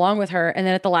initially went along with her, and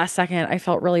then at the last second, I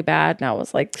felt really bad, and I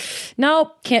was like,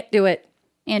 "Nope, can't do it.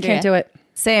 Andrea. Can't do it."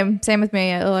 Same with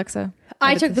me, Alexa.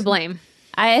 I took the blame.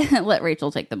 I let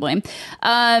Rachel take the blame.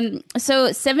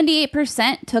 So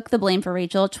 78% took the blame for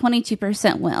Rachel.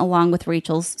 22% went along with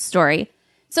Rachel's story.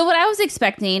 So what I was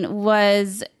expecting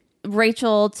was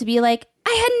Rachel to be like, I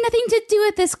had nothing to do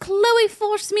with this. Chloe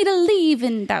forced me to leave.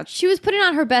 And that She was putting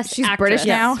on her best. She's actress, British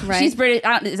now? right? she's British.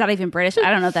 Is that even British? I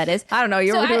don't know what that is. I don't know.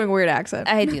 You So were I- doing weird accent.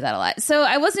 I do that a lot. So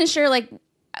I wasn't sure like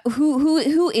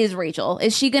who is Rachel?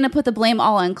 Is she going to put the blame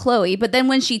all on Chloe? But then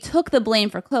when she took the blame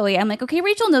for Chloe, I'm like, okay,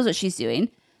 Rachel knows what she's doing.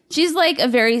 She's like a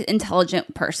very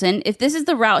intelligent person. If this is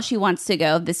the route she wants to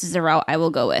go, this is the route I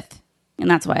will go with.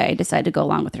 And that's why I decided to go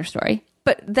along with her story.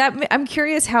 But I'm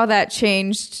curious how that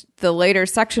changed the later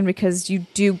section, because you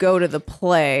do go to the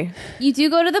play. You do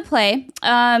go to the play.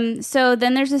 So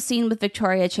then there's a scene with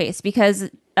Victoria Chase, because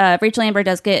Rachel Amber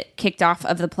does get kicked off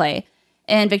of the play,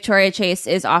 and Victoria Chase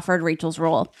is offered Rachel's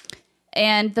role.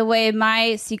 And the way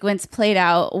my sequence played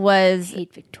out was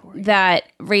hate Victoria. that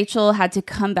Rachel had to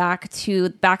come back to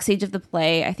backstage of the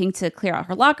play, I think to clear out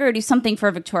her locker or do something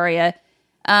for Victoria.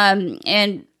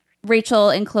 And Rachel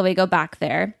and Chloe go back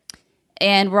there,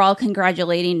 and we're all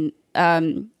congratulating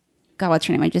God, what's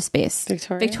her name? I just spaced.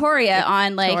 Victoria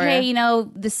on like, Victoria. hey,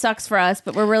 this sucks for us,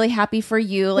 but we're really happy for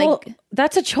you. Like, Well,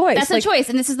 that's a choice. that's a choice.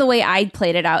 And this is the way I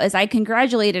played it out, is I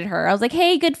congratulated her. I was like,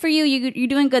 hey, good for you. You're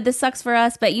doing good. This sucks for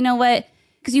us. But you know what?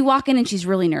 Because you walk in and she's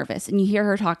really nervous, and you hear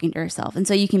her talking to herself. And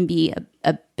so you can be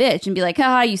a bitch and be like,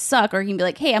 haha, you suck. Or you can be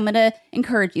like, hey, I'm going to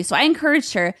encourage you. So I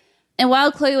encouraged her. And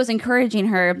while Chloe was encouraging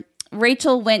her,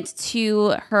 Rachel went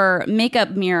to her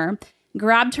makeup mirror,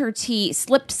 grabbed her tea,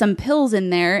 slipped some pills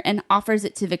in there, and offers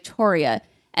it to Victoria.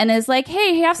 And is like,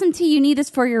 hey, have some tea. You need this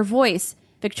for your voice.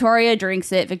 Victoria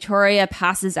drinks it. Victoria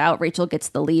passes out. Rachel gets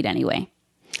the lead anyway.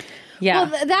 Yeah.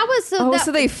 Well, that was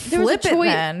so they there was a flip it choice.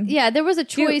 then. Yeah, there was a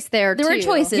choice there. There were too.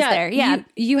 choices there. Yeah.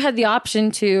 You had the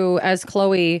option to, as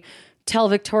Chloe, tell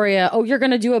Victoria, oh, you're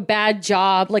going to do a bad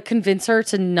job, like convince her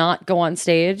to not go on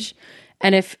stage.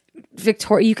 And if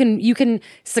Victoria, you can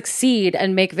succeed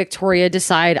and make Victoria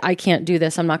decide, I can't do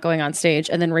this, I'm not going on stage,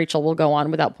 and then Rachel will go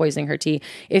on without poisoning her tea.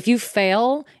 If you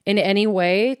fail in any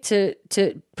way to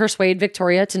persuade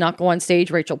Victoria to not go on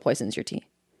stage, Rachel poisons her tea.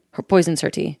 Poisons her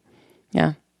tea.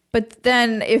 Yeah. But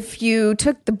then if you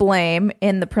took the blame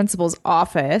in the principal's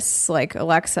office, like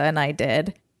Alexa and I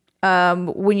did,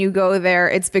 when you go there,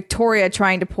 it's Victoria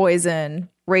trying to poison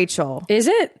Rachel. Is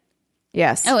it?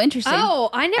 Yes. Oh, interesting. Oh,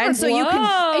 I never. And so you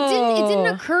can- It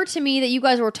didn't occur to me that you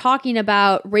guys were talking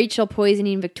about Rachel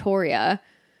poisoning Victoria,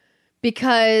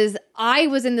 because I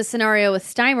was in the scenario with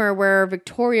Steimer where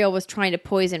Victoria was trying to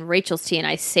poison Rachel's tea, and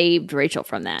I saved Rachel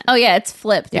from that. Oh, yeah. It's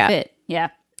flipped. Yeah. Yeah.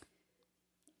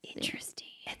 Interesting.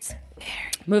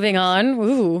 Moving on.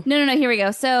 Ooh. No. Here we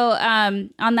go. So,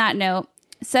 on that note,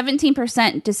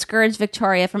 17% discouraged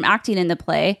Victoria from acting in the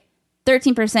play.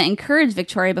 13% encouraged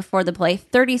Victoria before the play.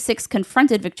 36%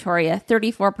 confronted Victoria.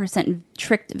 34%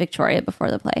 tricked Victoria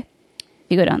before the play.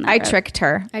 You go down that I road. tricked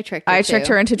her. I tricked her, I tricked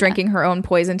too. her into drinking her own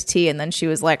poisoned tea, and then she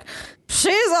was like,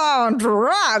 "She's on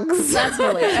drugs." That's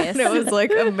hilarious. And it was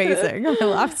like amazing. I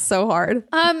laughed so hard.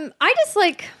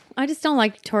 I just don't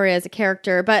like Victoria as a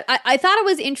character, but I thought it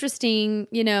was interesting,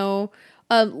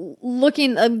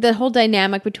 looking the whole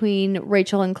dynamic between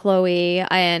Rachel and Chloe,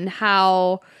 and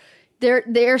how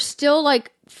they're still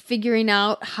like figuring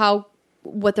out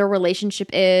what their relationship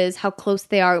is, how close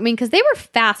they are. I mean, because they were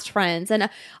fast friends, and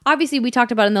obviously we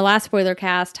talked about in the last spoiler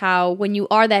cast how when you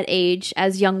are that age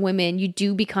as young women, you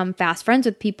do become fast friends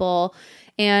with people.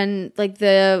 And like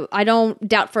I don't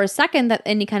doubt for a second that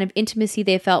any kind of intimacy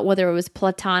they felt, whether it was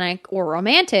platonic or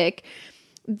romantic,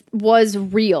 was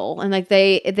real, and like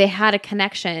they had a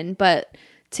connection. But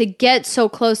to get so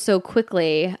close so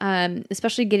quickly,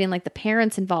 especially getting like the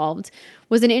parents involved,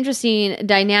 was an interesting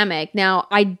dynamic. Now,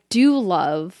 I do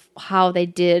love how they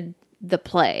did the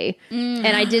play, and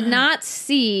I did not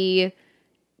see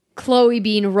Chloe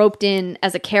being roped in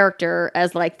as a character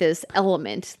as like this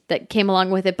element that came along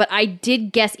with it. But I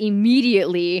did guess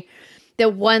immediately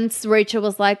that once Rachel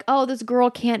was like, oh, this girl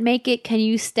can't make it, can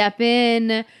you step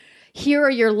in? Here are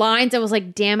your lines. I was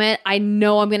like, damn it, I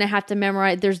know I'm going to have to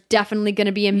memorize. There's definitely going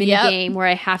to be a mini game where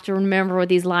I have to remember what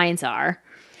these lines are.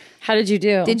 How did you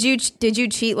do? Did you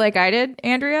cheat like I did,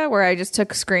 Andrea? Where I just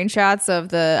took screenshots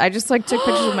of I just like took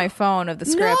pictures with my phone of the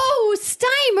script. No,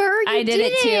 Steimer, I did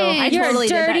it too. I You're totally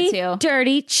dirty, did that too.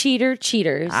 dirty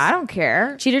cheaters. I don't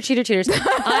care. Cheaters.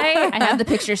 I have the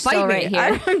picture still right here.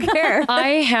 I don't care. I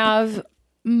have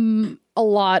a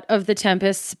lot of the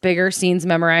Tempest's bigger scenes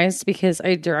memorized because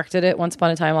I directed it once upon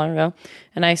a time long ago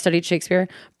and I studied Shakespeare.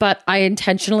 But I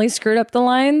intentionally screwed up the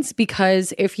lines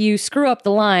because if you screw up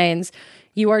the lines,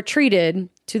 you are treated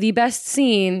to the best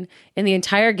scene in the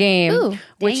entire game, Ooh,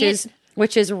 which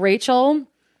is Rachel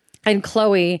and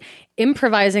Chloe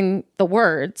improvising the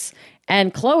words.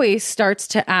 And Chloe starts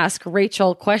to ask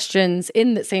Rachel questions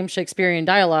in the same Shakespearean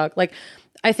dialogue. Like,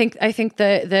 I think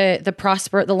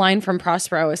the line from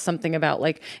Prospero is something about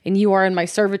like, and you are in my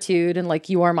servitude, and like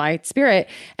you are my spirit.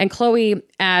 And Chloe,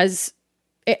 as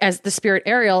the spirit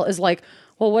Ariel, is like,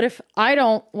 well, what if I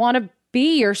don't want to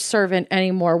be your servant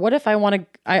anymore? What if I want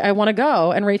to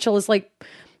go? And Rachel is like,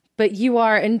 but you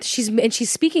are, and she's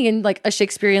speaking in like a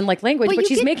Shakespearean like language, But but you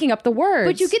she's get- making up the words.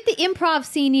 But you get the improv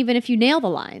scene even if you nail the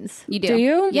lines. You do. Do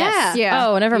you? Yes. Yeah.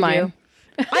 Oh, never you mind. do.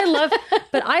 I love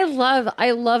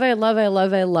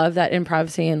that improv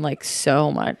scene like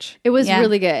so much. It was Yeah.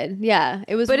 really good. Yeah,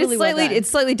 it was. But really well done.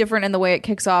 it's slightly different in the way it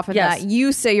kicks off, in Yes. that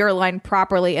you say your line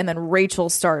properly, and then Rachel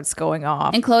starts going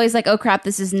off. And Chloe's like, oh crap,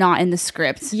 this is not in the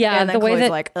script. Yeah, and then the way Chloe's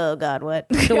that like, oh god, what?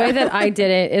 the way that I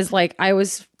did it is like I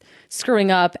was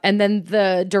screwing up, and then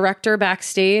the director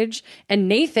backstage and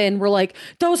Nathan were like,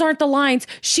 those aren't the lines,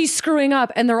 she's screwing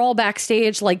up, and they're all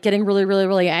backstage like getting really, really,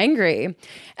 really angry.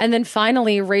 And then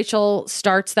finally Rachel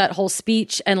starts that whole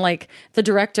speech, and like the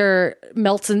director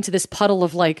melts into this puddle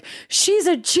of like, she's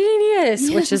a genius,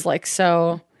 which is like,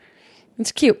 so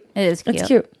it's cute. It is cute. It's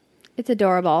cute. It's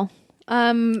adorable.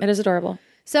 It is adorable.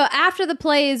 So after the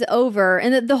play is over,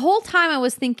 and the whole time I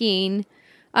was thinking,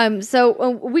 So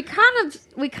we kind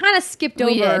of skipped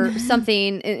over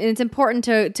something, and it's important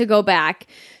to go back.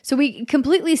 So we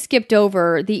completely skipped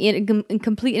over the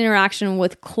complete interaction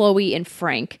with Chloe and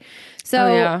Frank.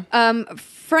 So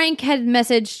Frank had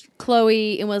messaged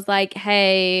Chloe and was like,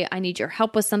 "Hey, I need your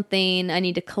help with something. I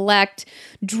need to collect."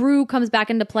 Drew comes back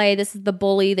into play. This is the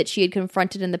bully that she had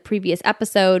confronted in the previous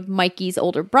episode, Mikey's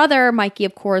older brother. Mikey,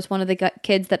 of course, one of the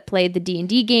kids that played the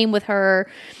D&D game with her,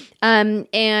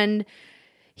 and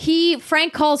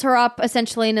Frank calls her up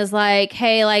essentially and is like,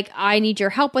 "Hey, like, I need your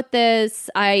help with this.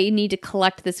 I need to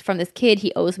collect this from this kid.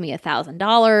 He owes me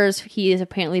 $1,000. He has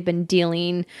apparently been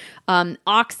dealing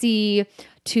Oxy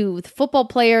to the football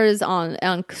players on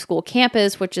school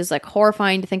campus," which is like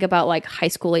horrifying to think about, like high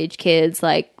school age kids,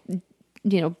 like,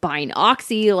 buying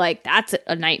Oxy. Like, that's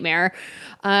a nightmare.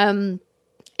 And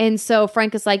so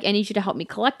Frank is like, "I need you to help me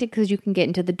collect it because you can get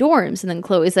into the dorms." And then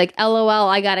Chloe's like, "LOL,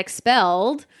 I got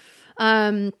expelled."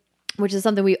 Which is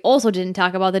something we also didn't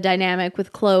talk about, the dynamic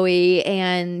with Chloe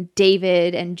and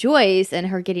David and Joyce and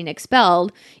her getting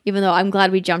expelled, even though I'm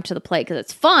glad we jumped to the play because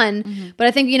it's fun. But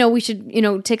I think, we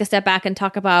should, take a step back and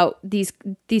talk about these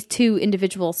two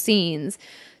individual scenes.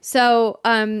 So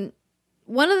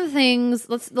one of the things,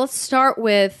 let's start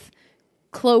with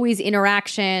Chloe's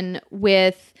interaction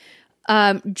with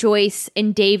Joyce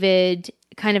and David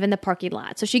kind of in the parking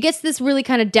lot. So she gets this really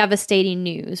kind of devastating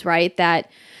news, right?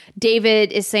 That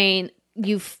David is saying,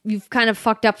 you've kind of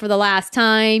fucked up for the last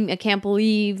time. I can't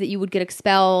believe that you would get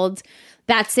expelled.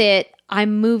 That's it.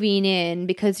 I'm moving in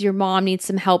because your mom needs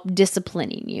some help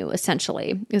disciplining you,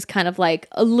 essentially. Is kind of like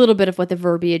a little bit of what the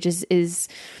verbiage is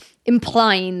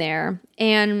implying there.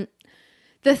 And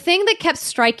the thing that kept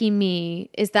striking me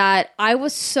is that I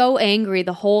was so angry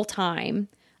the whole time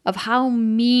of how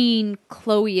mean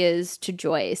Chloe is to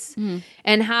Joyce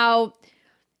and how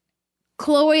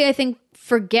Chloe, I think,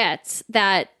 forgets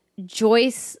that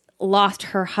Joyce lost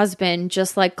her husband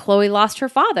just like Chloe lost her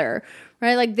father,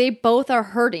 right? Like, they both are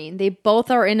hurting. They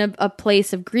both are in a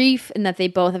place of grief, and that they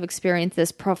both have experienced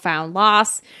this profound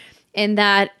loss. And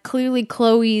that clearly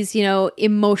Chloe's,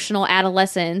 emotional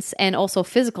adolescence and also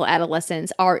physical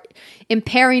adolescence are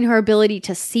impairing her ability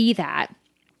to see that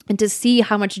and to see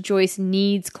how much Joyce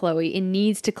needs Chloe and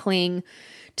needs to cling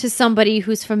to somebody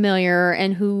who's familiar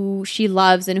and who she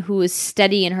loves and who is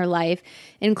steady in her life.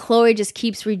 And Chloe just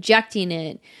keeps rejecting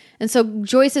it. And so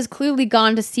Joyce has clearly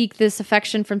gone to seek this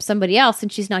affection from somebody else,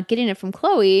 and she's not getting it from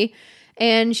Chloe.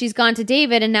 And she's gone to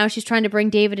David, and now she's trying to bring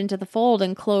David into the fold,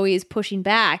 and Chloe is pushing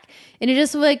back. And it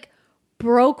just like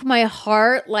broke my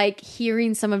heart, like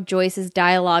hearing some of Joyce's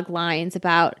dialogue lines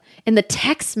about in the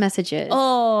text messages.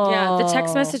 Oh, Yeah, the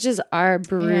text messages are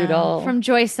brutal. From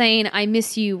Joyce saying, "I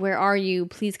miss you. Where are you?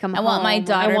 Please come home. want my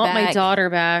daughter I want my back.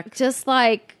 daughter back. Just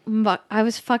like, I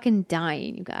was fucking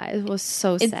dying, you guys. It was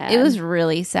so sad. It was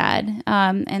really sad.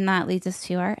 And that leads us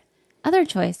to our other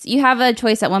choice. You have a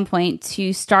choice at one point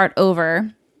to start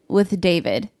over with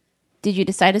David. Did you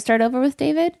decide to start over with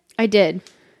David? I did.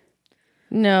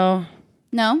 No.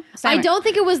 No? I don't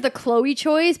think it was the Chloe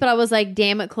choice, but I was like,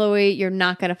 damn it, Chloe, you're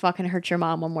not going to fucking hurt your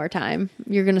mom one more time.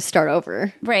 You're going to start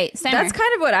over. Right. Steimer. That's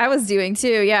kind of what I was doing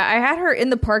too. Yeah, I had her in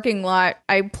the parking lot.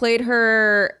 I played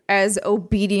her as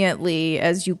obediently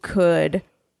as you could,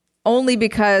 only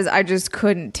because I just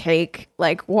couldn't take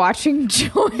like watching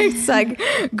Joyce like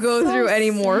go through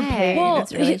any more pain. Well,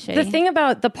 It's really the shitty. thing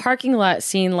about the parking lot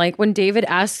scene, like when David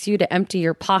asks you to empty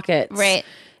your pockets, Right.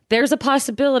 there's a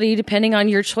possibility, depending on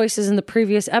your choices in the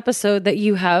previous episode, that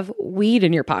you have weed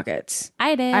in your pockets.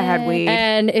 I did. I had weed.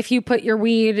 And if you put your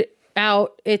weed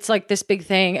out, it's like this big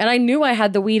thing. And I knew I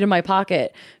had the weed in my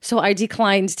pocket, so I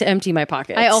declined to empty my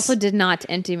pockets. I also did not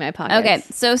empty my pockets. Okay.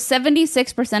 So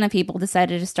 76% of people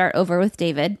decided to start over with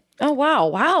David, Oh,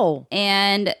 wow.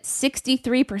 and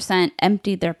 63%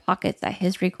 emptied their pockets at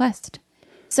his request.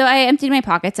 So I emptied my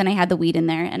pockets and I had the weed in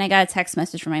there, and I got a text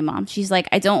message from my mom. She's like,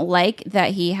 "I don't like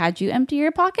that he had you empty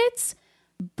your pockets,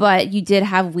 but you did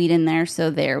have weed in there, so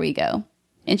there we go."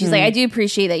 And she's like, "I do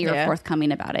appreciate that you're Yeah.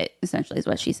 forthcoming about it," essentially is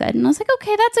what she said. And I was like,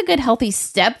 okay, that's a good healthy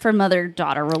step for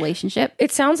mother-daughter relationship.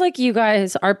 It sounds like you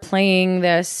guys are playing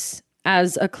this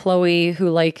as a Chloe who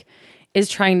like is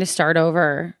trying to start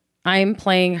over. I'm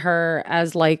playing her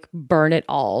as like burn it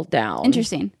all down.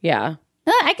 Interesting. Yeah.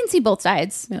 I can see both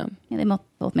sides. Yeah. They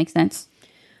both make sense.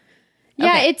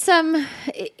 Yeah, Okay.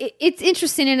 it's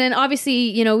interesting, and then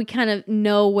obviously, we kind of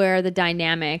know where the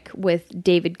dynamic with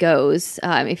David goes.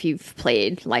 If you've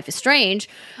played Life is Strange,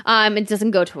 it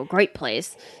doesn't go to a great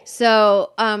place.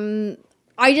 So,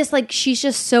 I just like she's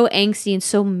just so angsty and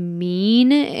so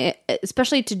mean,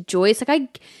 especially to Joyce.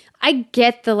 Like I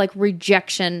get the like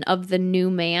rejection of the new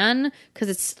man because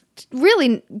it's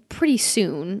really pretty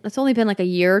soon. It's only been like a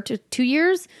year to 2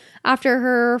 years after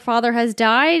her father has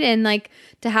died, and like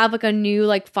to have like a new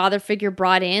like father figure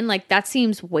brought in, like that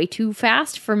seems way too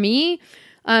fast for me.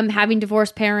 Having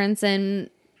divorced parents and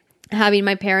having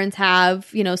my parents have,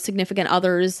 you know, significant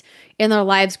others in their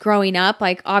lives growing up,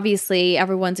 like obviously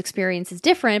everyone's experience is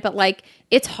different, but like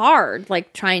it's hard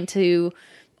like trying to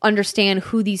understand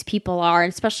who these people are,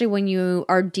 especially when you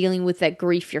are dealing with that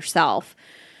grief yourself.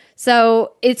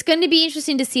 So it's going to be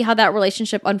interesting to see how that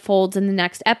relationship unfolds in the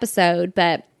next episode,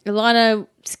 but I want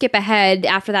to skip ahead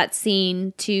after that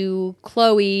scene to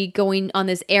Chloe going on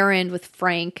this errand with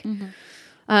Frank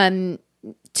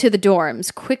to the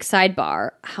dorms. Quick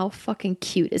sidebar. How fucking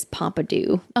cute is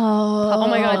Pompidou? Oh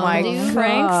my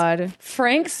god,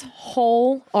 Frank's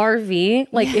whole RV,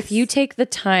 like if you take the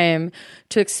time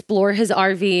to explore his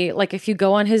RV, like if you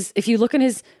look in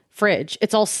his fridge,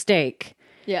 it's all steak.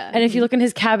 Yeah. And if you look in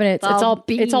his cabinets, it's all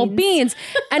beans.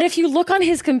 And if you look on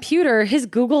his computer, his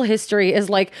Google history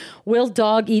is like, will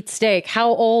dog eat steak? How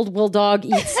old will dog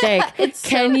eat steak?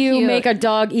 Can you cute. make a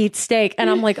dog eat steak? And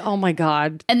I'm like, oh my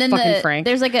God. And then fucking Frank.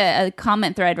 there's like a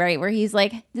comment thread, right, where he's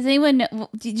like, does anyone know,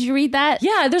 did you read that?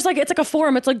 Yeah, it's like a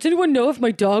forum. It's like, does anyone know if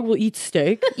my dog will eat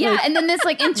steak? Yeah, and then this,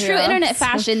 like, in true internet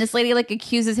fashion, this lady, like,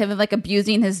 accuses him of, like,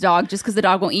 abusing his dog just because the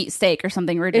dog won't eat steak or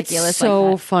something ridiculous It's so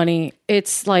like that. funny.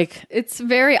 It's like, It's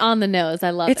very on the nose.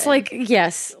 I love it. it's like,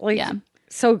 yes, like, Yeah.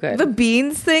 so good. The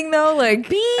beans thing though, like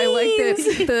I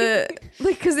like that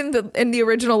because in the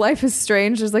original Life is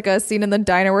Strange, there's like a scene in the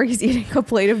diner where he's eating a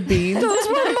plate of beans. Those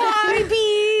were my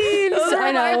beans. Those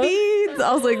are my beans.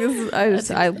 I was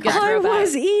like, I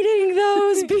was eating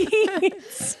those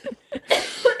beans.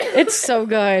 It's so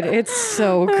good. It's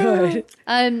so good.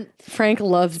 Frank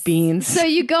loves beans. So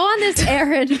you go on this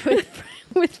errand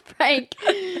with Frank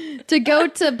to go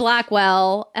to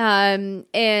Blackwell,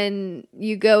 and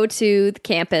you go to the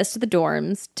campus, to the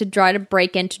dorms, to try to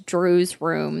break into Drew's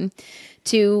room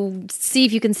to see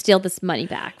if you can steal this money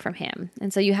back from him.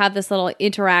 And so you have this little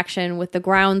interaction with the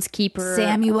groundskeeper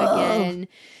Samuel. again.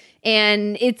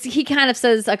 And he kind of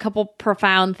says a couple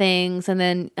profound things, and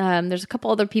then there's a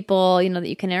couple other people, you know, that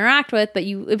you can interact with, but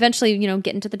you eventually, you know,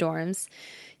 get into the dorms.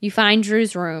 You find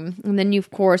Drew's room, and then you, of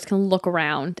course, can look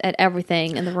around at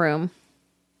everything in the room.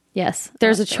 Yes.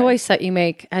 There's a choice that you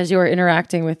make as you're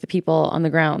interacting with the people on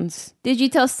the grounds. Did you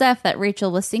tell Steph that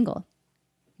Rachel was single?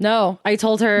 No, I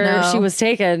told her No. she was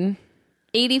taken.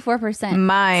 84%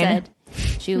 Mine. said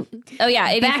she. Oh yeah,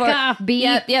 84. Back off, B.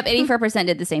 Yep, 84%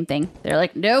 did the same thing. They're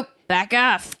like, nope, back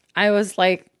off. I was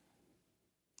like,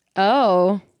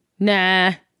 oh,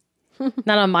 nah,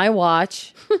 not on my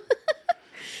watch.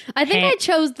 I think I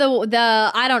chose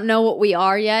the I don't know what we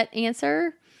are yet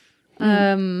answer.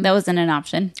 That wasn't an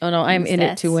option. Oh no, I'm in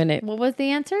it to win it. What was the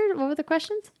answer? What were the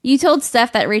questions? You told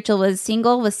Steph that Rachel was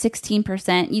single was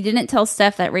 16%. You didn't tell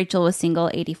Steph that Rachel was single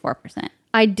 84%.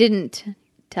 I didn't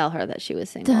tell her that she was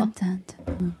single. Dun, dun,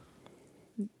 dun.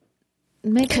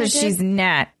 Maybe I because did. she's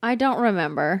not. I don't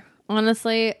remember.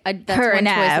 Honestly, that's Her one and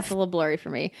choice Av. that's a little blurry for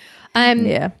me.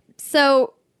 Yeah.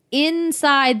 So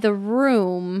inside the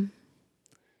room,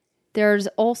 there's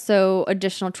also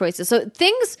additional choices.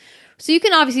 So you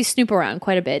can obviously snoop around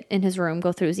quite a bit in his room,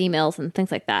 go through his emails and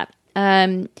things like that.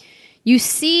 You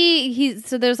see,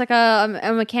 there's like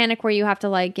a mechanic where you have to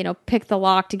like, you know, pick the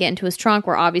lock to get into his trunk,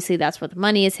 where obviously that's where the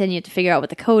money is hidden. You have to figure out what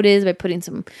the code is by putting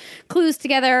some clues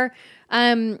together.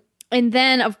 And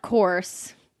then of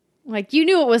course, like you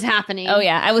knew what was happening. Oh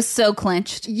yeah, I was so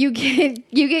clenched. You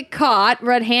get caught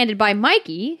red-handed by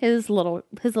Mikey, his little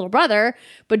brother,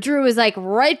 but Drew is like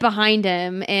right behind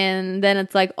him, and then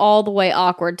it's like all the way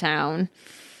awkward town.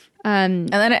 And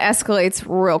then it escalates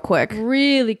real quick.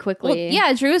 Really quickly. Well,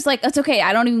 yeah, Drew's like, it's okay,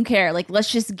 I don't even care. Like,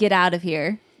 let's just get out of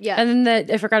here. Yeah. And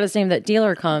then I forgot his name. That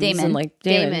dealer comes Damon. and like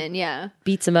Damon Damon, yeah.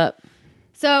 beats him up.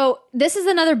 So this is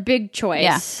another big choice.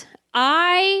 Yeah.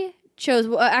 I chose,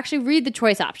 actually read the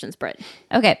choice options, Britt.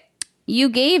 Okay, you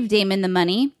gave Damon the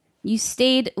money. You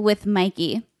stayed with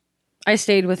Mikey. I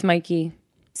stayed with Mikey.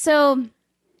 So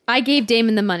I gave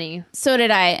Damon the money. so did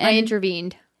I. I And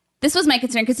intervened. this was my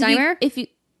concern because Timer? if you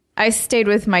I stayed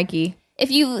with Mikey.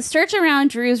 if you search around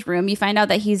Drew's room, you find out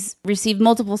that he's received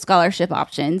multiple scholarship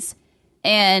options.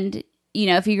 And, you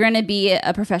know, if you're going to be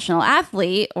a professional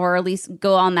athlete or at least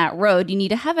go on that road, you need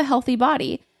to have a healthy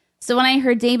body. So when I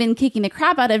heard Damon kicking the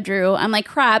crap out of Drew, I'm like,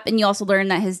 crap. And you also learn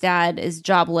that his dad is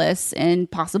jobless and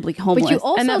possibly homeless. But you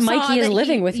also And that saw Mikey is that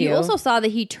living with you. You also saw that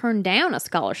he turned down a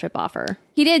scholarship offer.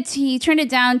 He did. He turned it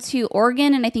down to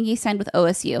Oregon, and I think he signed with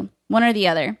OSU, one or the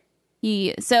other.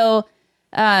 So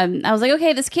I was like,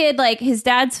 okay, this kid, like his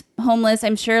dad's homeless.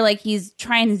 I'm sure like he's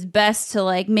trying his best to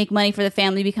like make money for the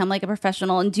family, become like a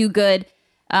professional and do good.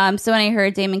 So when I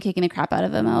heard Damon kicking the crap out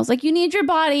of him, I was like, you need your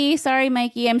body. Sorry,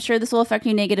 Mikey. I'm sure this will affect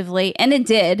you negatively. And it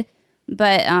did.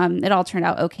 But it all turned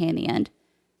out okay in the end.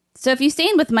 So if you stay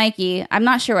in with Mikey, I'm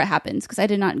not sure what happens because I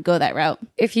did not go that route.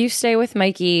 If you stay with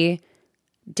Mikey,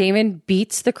 Damon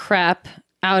beats the crap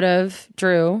out of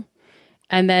Drew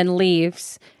and then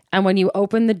leaves. And when you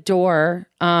open the door,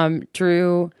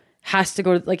 Drew has to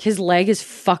go to, like, his leg is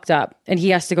fucked up and he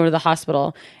has to go to the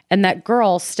hospital. And that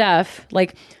girl, Steph,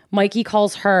 like, Mikey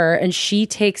calls her and she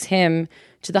takes him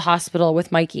to the hospital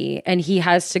with Mikey and he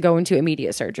has to go into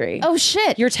immediate surgery. Oh,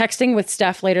 shit. You're texting with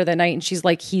Steph later that night and she's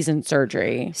like, he's in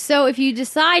surgery. So if you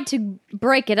decide to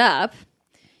break it up,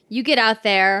 you get out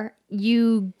there,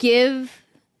 you give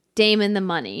Damon the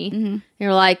money.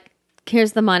 You're like,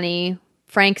 here's the money.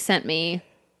 Frank sent me.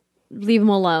 Leave him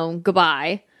alone.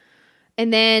 Goodbye.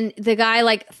 And then the guy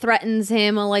like threatens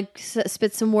him or like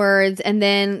spits some words. And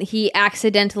then he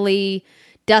accidentally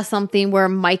does something where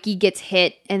Mikey gets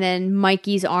hit and then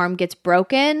Mikey's arm gets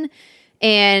broken.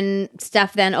 And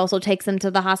Steph then also takes him to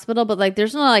the hospital. But like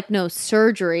there's no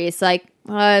surgery. It's like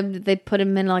they put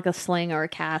him in like a sling or a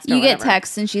cast. Or You get whatever.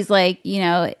 texts and she's like,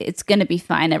 it's going to be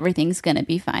fine. Everything's going to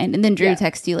be fine. And then Drew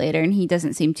texts you later and he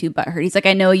doesn't seem too butthurt. He's like,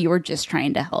 I know you were just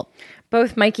trying to help.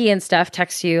 Both Mikey and Steph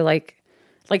text you like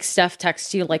Steph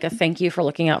texts you like a thank you for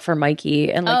looking out for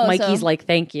Mikey, and like Mikey's so- like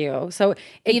thank you. So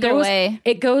Either way.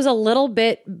 it goes a little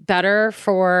bit better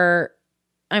for.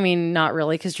 I mean, not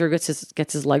really because Drew gets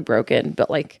his leg broken, but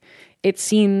like it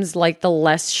seems like the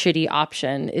less shitty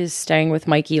option is staying with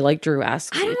Mikey, like Drew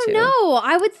asks you to. I don't know.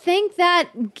 I would think that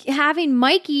having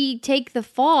Mikey take the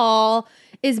fall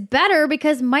is better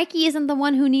because Mikey isn't the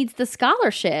one who needs the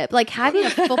scholarship. Like having a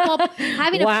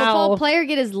football player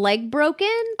get his leg broken.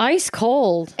 Ice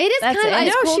cold. It is That's kind of it.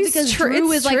 ice No, cold she's because true.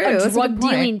 Drew It's is like true. a That's a good drug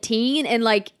dealing point. teen, and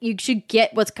like you should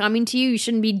get what's coming to you. You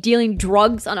shouldn't be dealing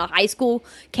drugs on a high school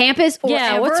campus. Or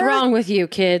Yeah, what's ever. wrong with you,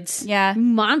 kids? Yeah.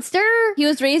 monster? He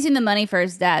was raising the money for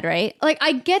his dad, right? Like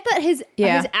I get that his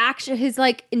action, his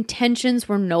like intentions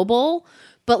were noble,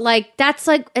 but like that's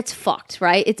like it's fucked,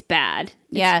 right? It's bad.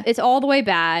 Yeah. it's all the way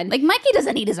bad. Like Mikey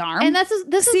doesn't need his arm. And this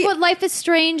is what Life is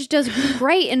Strange does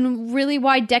great, and really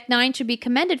why Deck 9 should be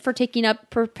commended for picking up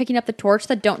the torch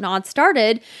that Don't Nod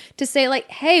started to say like,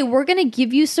 hey, we're gonna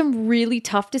give you some really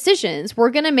tough decisions. We're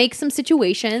gonna make some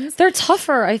situations They're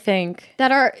tougher, I think.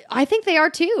 that are. I think they are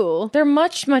too. They're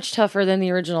much, much tougher than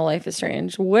the original Life is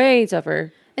Strange. Way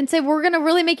tougher. And say we're going to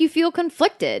really make you feel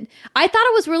conflicted. I thought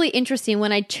it was really interesting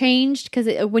when I changed,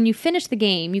 because when you finish the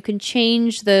game, you can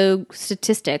change the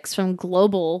statistics from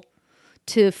global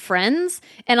to friends,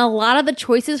 and a lot of the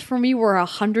choices for me were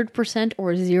 100%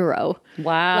 or 0.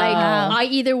 Wow. Like I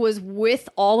either was with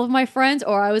all of my friends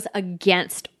or I was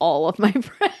against all of my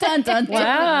friends. Dun, dun, dun.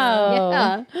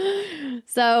 Wow. Yeah.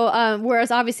 So,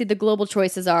 whereas obviously the global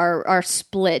choices are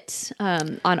split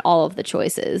on all of the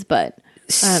choices, but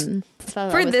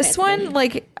For this one,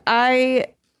 like I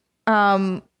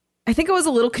think I was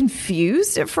a little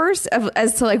confused at first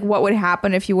as to like what would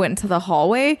happen if you went into the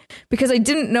hallway, because I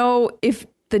didn't know if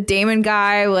the Damon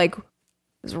guy like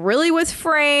was really with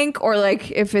Frank or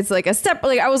like if it's like a step.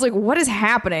 Like I was like, what is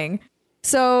happening?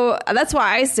 So that's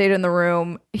why I stayed in the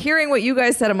room. Hearing what you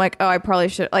guys said, I'm like, oh, I probably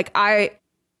should. Like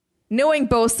knowing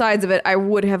both sides of it, I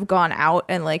would have gone out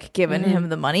and like given him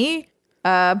the money.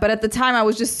 But at the time, I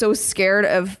was just so scared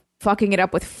of fucking it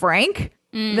up with Frank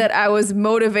that I was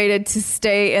motivated to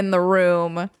stay in the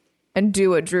room and do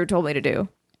what Drew told me to do.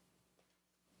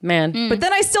 Man. But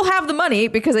then I still have the money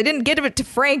because I didn't give it to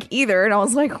Frank either. And I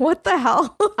was like, what the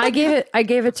hell? I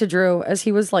gave it to Drew as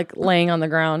he was like laying on the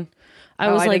ground.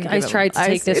 I was I like, didn't I give him- tried to I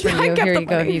take this see. from I you. got Here the you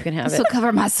go. money. You can have it. So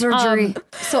cover my surgery.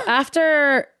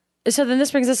 So then this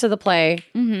brings us to the play.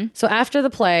 So after the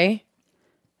play,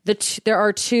 there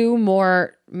are two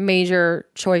more major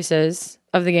choices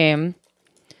of the game.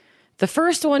 The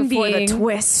first one For the being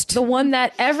twist. the one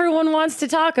that everyone wants to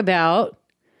talk about,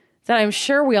 that I'm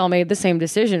sure we all made the same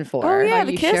decision for. Oh, yeah, Are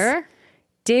the you kiss? sure?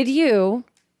 Did you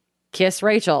kiss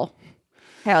Rachel?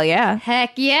 Hell yeah.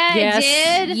 Heck yeah, Yes.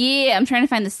 I did. Yeah, I'm trying to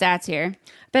find the stats here.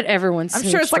 Bet everyone's. I'm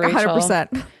sure it's like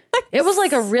 100%. It was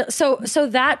like a real.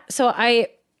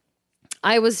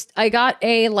 I got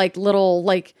a like little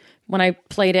like when I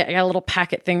played it, I got a little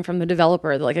packet thing from the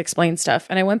developer that like explained stuff,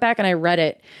 and I went back and I read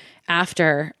it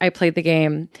after I played the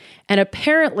game. And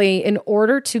apparently, in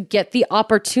order to get the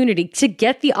opportunity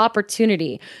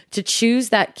to choose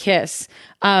that kiss,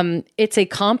 it's a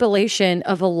compilation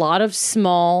of a lot of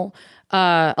small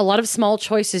a lot of small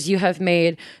choices you have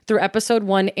made through episode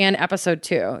 1 and episode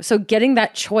 2. So getting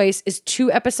that choice is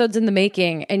 2 episodes in the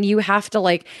making, and you have to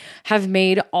like have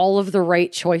made all of the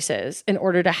right choices in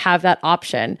order to have that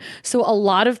option. So a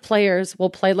lot of players will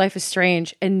play Life is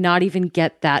Strange and not even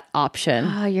get that option.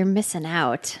 Oh, you're missing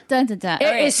out. Dun, dun, dun.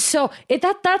 It is so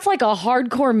that's like a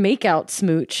hardcore makeout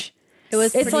smooch.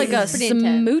 It's pretty- like a pretty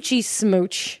intense. smoochy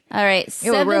smooch. All right,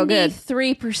 were real good.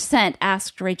 73%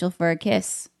 asked Rachel for a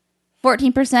kiss,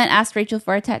 14% asked Rachel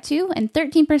for a tattoo, and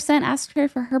 13% asked her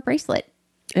for her bracelet.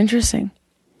 Interesting.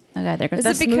 Oh god, there goes Is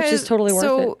That it smooch because is totally worth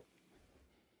so it.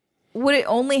 would it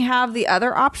only have the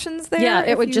other options there? Yeah, it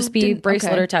if would you just be didn't-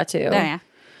 bracelet okay. or tattoo. yeah.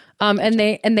 And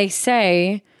they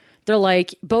say they're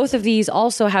like both of these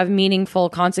also have meaningful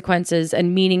consequences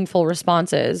and meaningful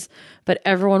responses, but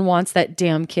everyone wants that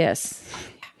damn kiss.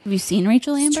 Have you seen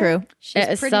Rachel Amber? It's true. She's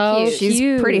It's pretty so cute. She's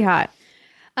cute. pretty hot.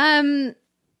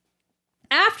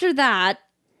 After that,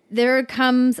 there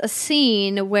comes a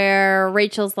scene where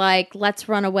Rachel's like, let's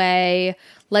run away.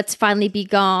 Let's finally be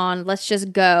gone. Let's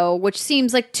just go, which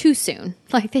seems like too soon.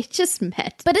 Like they just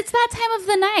met. But it's that time of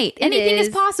the night. Anything is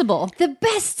is. possible. The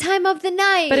best time of the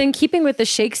night. But in keeping with the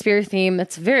Shakespeare theme,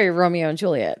 it's very Romeo and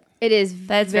Juliet. it is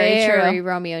That's very true.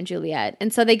 Romeo and Juliet.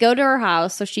 And so they go to her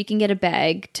house so she can get a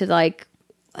bag to like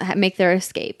make their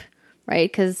escape, right?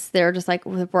 Because they're just like,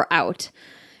 we're out.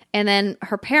 And then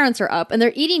her parents are up and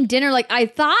they're eating dinner. Like I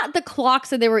thought the clock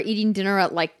said they were eating dinner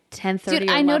at like 10:30 Dude,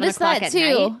 or I 11 noticed o'clock that at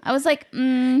too. night. I was like,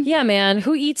 Yeah, man.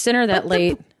 Who eats dinner that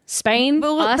late? Spain?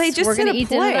 Well, Us, they just we're said gonna a eat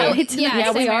dinner that play. late tonight.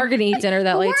 yeah, we same are gonna eat dinner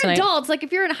that But late we're tonight. adults. Like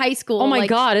if you're in high school, Oh my like,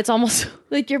 god, it's almost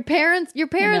like your parents know,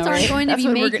 aren't right? going to That's be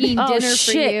what we're making gonna- Oh, dinner for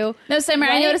shit. you. no, Summer, I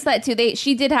Right? noticed that too.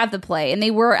 She did have the play, and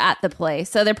they were at the play,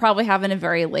 so they're probably having a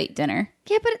very late dinner.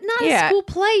 Yeah, but not Yeah. a school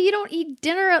play. You don't eat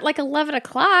dinner at like 11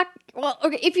 o'clock. Well,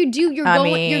 okay, if you do, you're I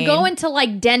going mean- to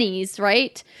like Denny's,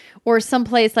 right? Or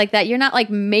someplace like that. You're not like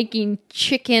making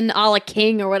chicken a la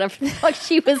king or whatever the fuck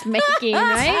she was making,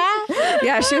 right?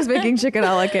 Yeah, she was making chicken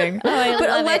a la king. I But love it.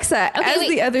 Alexa, Okay, as wait.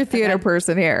 the other theater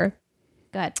person here,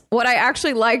 Good. what I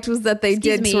actually liked was that they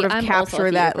Excuse did me, sort of I'm also a capture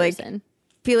theater that like person.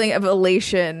 feeling of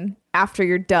elation after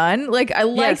you're done. Like I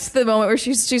liked Yes. the moment where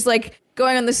she's like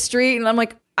going on the street and I'm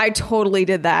like, I totally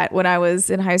did that when I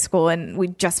was in high school and we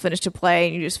just finished a play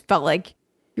and you just felt like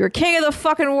you're king of the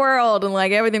fucking world and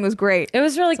like everything was great. it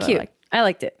was really So I cute. liked- I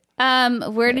liked it.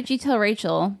 Where did you tell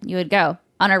Rachel you would go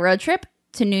on a road trip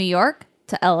to New York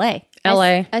to LA?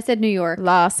 LA. I said New York.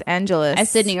 Los Angeles. I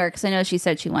said New York because I know she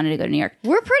said she wanted to go to New York.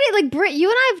 We're pretty like Brit. You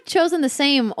and I have chosen the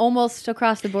same almost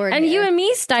across the board. And here. you and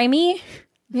me, Stymie.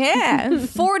 Yeah.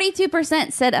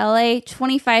 42% said LA,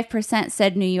 25%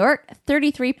 said New York,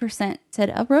 33% said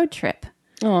a road trip.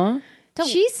 Aw.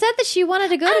 She said that she wanted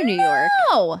to go to New York.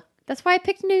 Oh, That's why I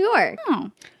picked New York.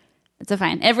 it's a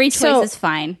fine. Every choice So- is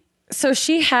fine.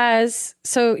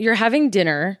 So you're having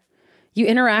dinner. You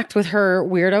interact with her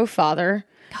weirdo father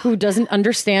who doesn't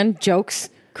understand jokes.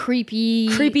 Creepy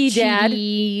dad.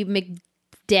 cheaty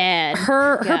McDad.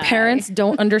 Her guy. parents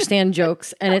don't understand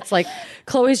jokes, and it's like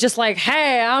Chloe's just like,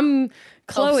 "Hey, I'm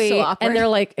Chloe," so awkward. and they're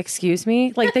like, "Excuse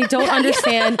me," like they don't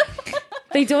understand.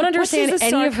 They don't understand the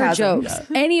any of her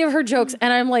sarcasm? jokes,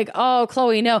 and I'm like, "Oh,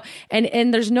 Chloe, no!"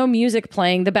 And there's no music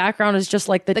playing. The background is just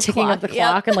like the ticking clock, of the yep.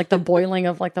 clock and like the boiling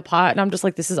of like the pot. And I'm just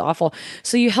like, "This is awful."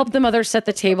 So you help the mother set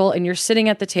the table, and you're sitting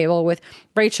at the table with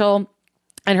Rachel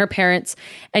and her parents,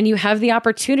 and you have the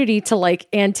opportunity to like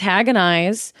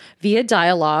antagonize via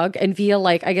dialogue and via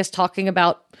like I guess talking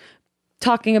about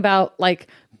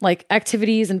like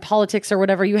activities and politics or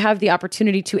whatever. You have the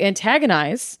opportunity to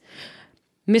antagonize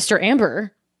Mr.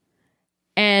 Amber,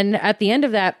 and at the end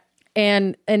of that,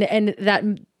 and that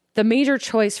the major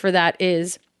choice for that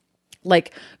is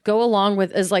like go along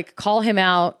with is like call him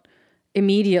out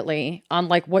immediately on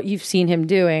like what you've seen him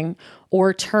doing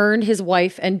or turn his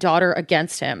wife and daughter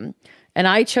against him. And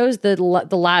I chose the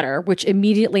latter, which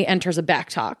immediately enters a back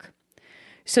talk.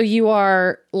 So you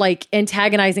are like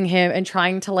antagonizing him and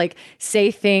trying to like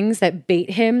say things that bait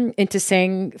him into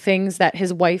saying things that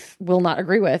his wife will not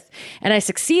agree with. And I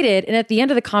succeeded. And at the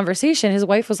end of the conversation, his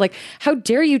wife was like, "How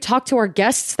dare you talk to our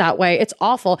guests that way? It's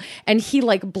awful." And he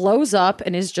like blows up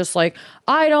and is just like,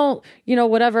 "I don't,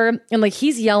 whatever." And like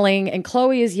he's yelling and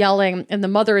Chloe is yelling and the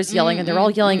mother is yelling and they're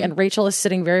all yelling. And Rachel is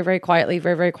sitting very, very quietly,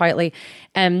 very, very quietly.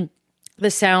 And the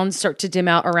sounds start to dim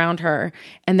out around her.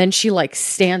 And then she like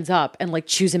stands up and like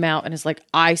chews him out and is like,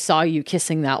 "I saw you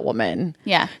kissing that woman."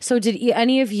 Yeah. So did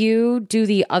any of you do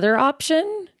the other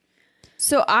option?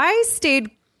 So I stayed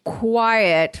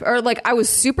quiet, or like I was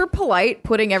super polite,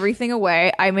 putting everything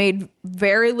away. I made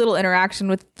very little interaction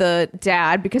with the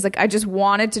dad because like I just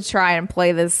wanted to try and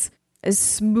play this as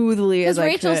smoothly as I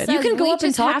Rachel could. says, You can go we up and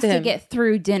just talk have to to him. get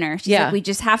through dinner. She's Yeah. like, we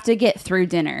just have to get through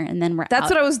dinner, and then we're That's out.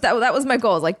 what I was. That was my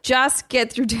goal. Like, just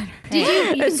get through dinner.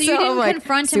 Did you, And so you I'm didn't like,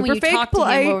 confront him when super you fake talked to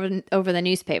polite. him over the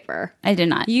newspaper. I did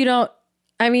not. You don't.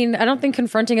 I mean, I don't think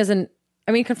confronting is an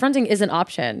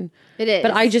option. It is.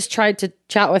 But I just tried to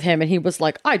chat with him, and he was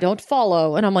like, "I don't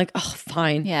follow," and I'm like, "Oh,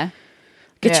 fine. Yeah.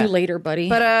 Get Yeah. you later, buddy."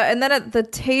 But and then at the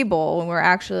table when we're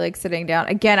actually like sitting down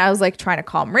again, I was like trying to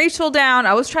calm Rachel down.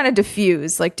 I was trying to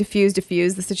diffuse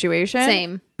the situation.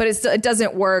 Same. But it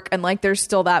doesn't work, and like there's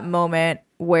still that moment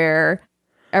where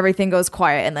everything goes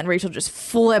quiet, and then Rachel just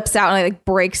flips out and like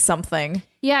breaks something.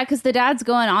 Yeah, because the dad's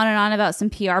going on and on about some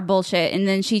PR bullshit, and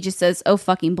then she just says, "Oh,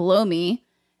 fucking blow me."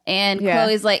 And Yeah.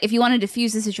 Chloe's like, if you want to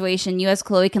diffuse the situation, you as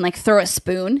Chloe can like throw a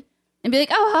spoon and be like,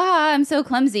 "Oh, ha, I'm so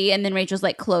clumsy." And then Rachel's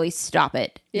like, "Chloe, stop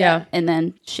it." Yeah. And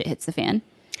then shit hits the fan.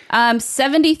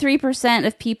 73%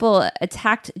 of people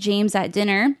attacked James at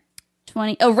dinner.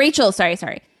 Rachel, sorry.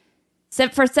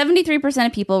 For 73%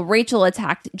 of people, Rachel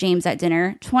attacked James at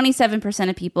dinner. 27%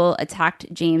 of people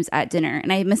attacked James at dinner.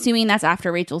 And I'm assuming that's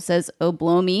after Rachel says, "Oh,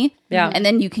 blow me." Yeah. And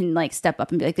then you can like step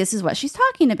up and be like, "This is what she's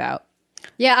talking about."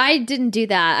 Yeah, I didn't do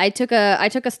that. I took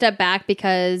a step back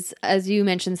because, as you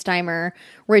mentioned, Steimer,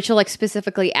 Rachel like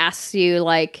specifically asks you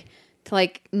like to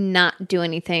like not do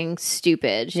anything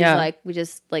stupid. She's Yeah. like, we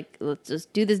just like let's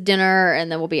just do this dinner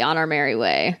and then we'll be on our merry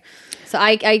way. So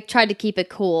I tried to keep it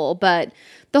cool, but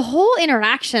the whole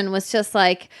interaction was just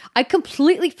like I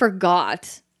completely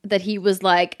forgot that he was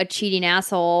like a cheating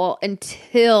asshole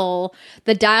until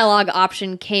the dialogue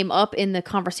option came up in the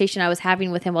conversation I was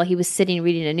having with him while he was sitting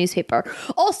reading a newspaper.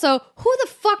 Also, who the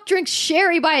fuck drinks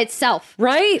sherry by itself?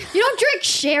 right? You don't drink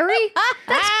sherry?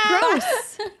 That's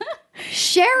gross.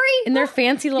 Sherry? In their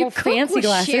fancy little cook fancy with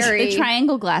glasses. sherry. The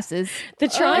triangle glasses. The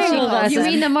triangle glasses. You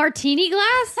mean the martini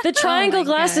glass? the triangle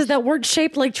glasses that weren't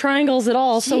shaped like triangles at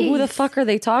all. So who the fuck are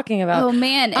they talking about? Oh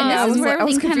man. And I this was is where like- I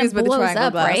was everything kind confused of by the blows triangle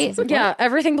up, right? glasses. Yeah,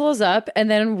 everything blows up, and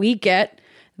then we get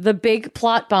the big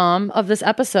plot bomb of this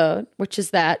episode, which is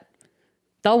that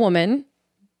the woman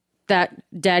that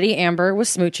Daddy Amber was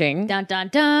smooching Dun dun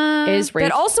dun. is Rachel.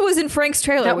 That also was in Frank's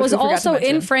trailer. That which was we forgot to also in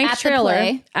mention. Frank's At the trailer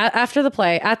play. after the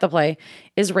play. At the play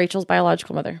is Rachel's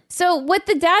biological mother. So what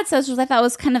the dad says, which I thought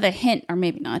was kind of a hint, or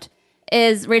maybe not,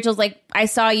 is Rachel's like, "I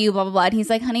saw you, blah blah blah." And he's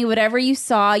like, "Honey, whatever you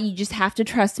saw, you just have to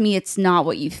trust me. It's not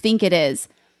what you think it is."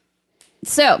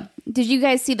 So, did you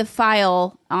guys see the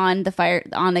file on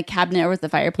the cabinet, or was the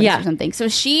fireplace Yeah. or something? So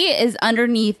she is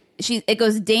underneath. It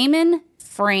goes Damon,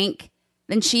 Frank,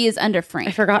 then she is under I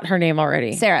Frank. forgot her name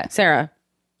already. Sarah.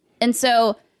 And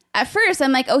so at first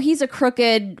I'm like, "Oh, he's a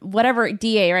crooked whatever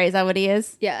DA, right? Is that what he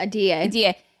is?" Yeah, a DA.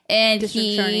 DA. And District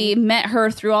he attorney. met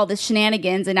her through all the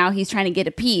shenanigans, and now he's trying to get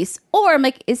a piece. Or I'm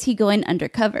like, is he going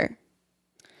undercover?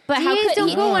 But how DAs could don't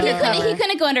he? go He undercover.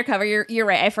 couldn't go undercover. You're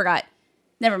right. I forgot.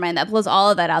 Never mind. That blows all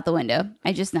of that out the window.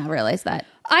 I just now realized that.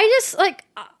 I just like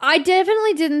I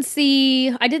definitely didn't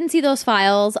see those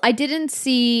files. I didn't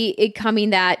see it coming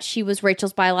that she was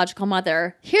Rachel's biological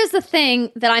mother. Here's the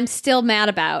thing that I'm still mad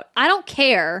about. I don't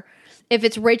care if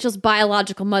it's Rachel's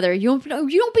biological mother. You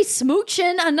don't be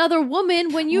smooching another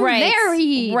woman when you're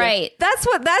married. Right. That's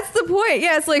the point.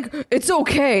 Yeah, it's like, it's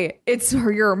okay. It's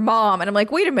your mom. And I'm like,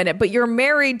 wait a minute, but you're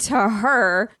married to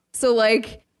her. So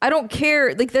like, I don't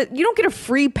care. Like that, you don't get a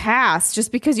free pass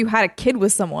just because you had a kid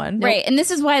with someone. Right. And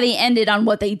this is why they ended on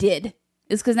what they did.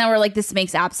 Is because now we're like, this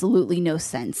makes absolutely no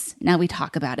sense. Now we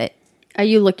talk about it. Are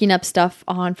you looking up stuff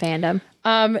on fandom?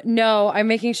 No, I'm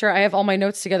making sure I have all my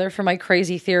notes together for my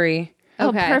crazy theory.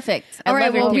 Oh, perfect. I All right.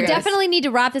 love your Well, we theories. definitely need to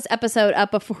wrap this episode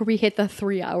up before we hit the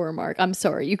 3-hour mark. I'm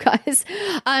sorry, you guys.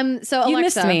 So You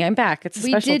Alexa, missed me. I'm back. It's a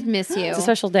we special, did miss you. It's a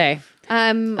special day.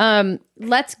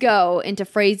 Let's go into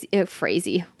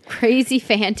crazy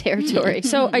fan territory.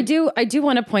 So I do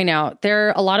want to point out there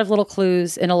are a lot of little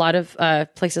clues in a lot of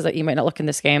places that you might not look in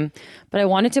this game, but I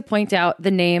wanted to point out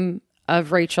the name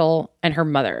of Rachel and her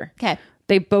mother. Okay.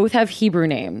 They both have Hebrew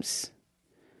names.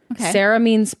 Okay. Sarah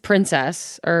means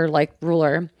princess or like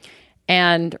ruler,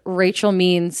 and Rachel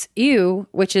means ewe,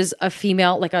 which is a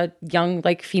female, like a young,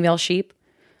 like female sheep.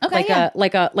 Okay, like yeah.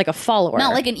 like a follower,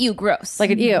 Not like an ew gross.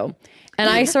 like an ewe. And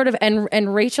I sort of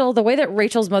and Rachel, the way that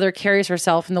Rachel's mother carries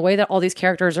herself, and the way that all these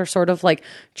characters are sort of like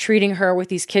treating her with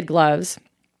these kid gloves,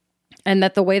 and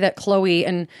that the way that Chloe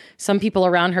and some people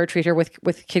around her treat her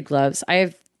with kid gloves. I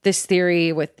have this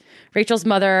theory with Rachel's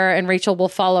mother, and Rachel will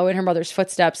follow in her mother's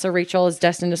footsteps. So Rachel is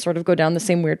destined to sort of go down the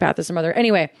same weird path as her mother.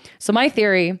 Anyway, so my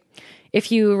theory,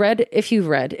 if you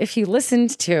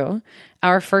listened to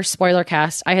our first spoiler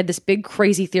cast, I had this big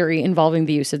crazy theory involving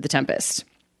the use of the Tempest.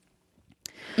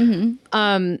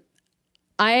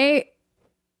 I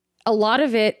a lot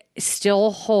of it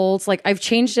still holds. Like I've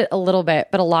changed it a little bit,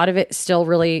 but a lot of it still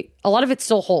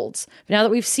holds. Now that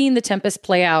we've seen the Tempest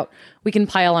play out, we can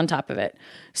pile on top of it.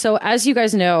 So as you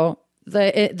guys know,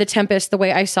 the Tempest, the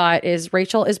way I saw it is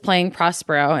Rachel is playing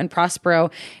Prospero, and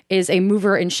Prospero is a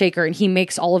mover and shaker, and he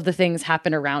makes all of the things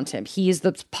happen around him. He's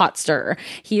the pot stirrer.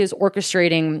 He is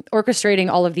orchestrating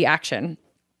all of the action.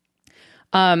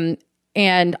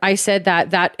 And I said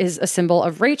that is a symbol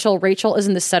of Rachel. Rachel is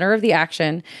in the center of the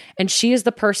action, and she is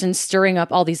the person stirring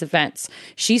up all these events.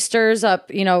 She stirs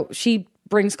up, she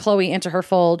brings Chloe into her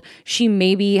fold. She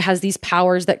maybe has these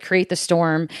powers that create the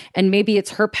storm, and maybe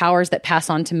it's her powers that pass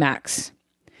on to Max.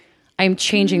 I'm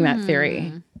changing that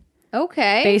theory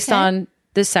Okay. based on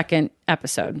the second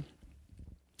episode.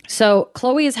 So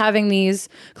Chloe has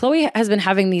been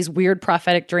having these weird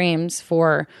prophetic dreams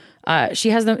for she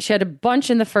had a bunch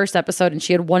in the first episode, and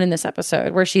she had one in this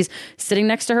episode where she's sitting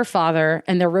next to her father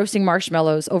and they're roasting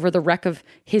marshmallows over the wreck of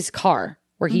his car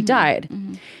where he died.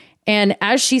 Mm-hmm. And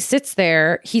as she sits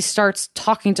there, he starts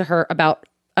talking to her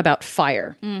about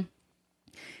fire. And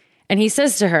he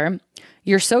says to her,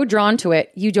 "You're so drawn to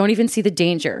it, you don't even see the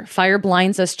danger. Fire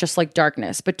blinds us just like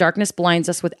darkness, but darkness blinds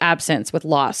us with absence, with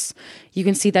loss. You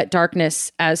can see that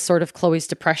darkness as sort of Chloe's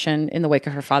depression in the wake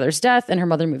of her father's death and her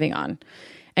mother moving on."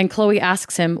 And Chloe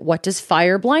asks him, "What does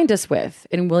fire blind us with?"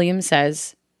 And William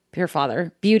says, her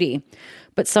father, "Beauty.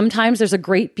 But sometimes there's a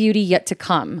great beauty yet to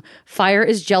come. Fire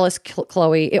is jealous,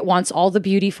 Chloe. It wants all the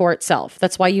beauty for itself.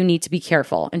 That's why you need to be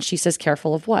careful." And she says,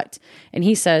 "Careful of what?" And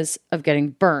he says, "Of getting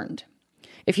burned."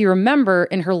 If you remember,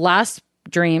 in her last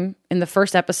dream, in the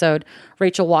first episode,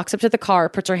 Rachel walks up to the car,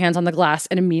 puts her hands on the glass,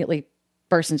 and immediately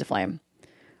bursts into flame.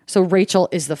 So Rachel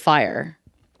is the fire.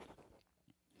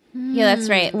 Yeah, that's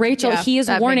right. Rachel, Yeah, he is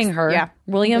that warning makes- her. yeah,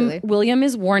 William completely.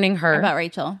 is warning her About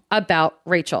Rachel. about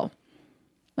Rachel.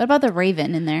 What about the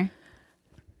Raven in there?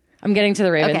 I'm getting to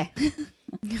the Raven. Okay.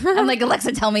 I'm like,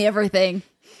 Alexa, tell me everything.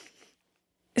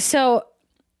 So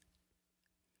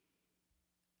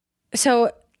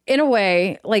in a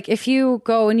way, like if you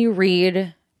go and you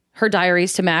read her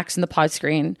diaries to Max in the pod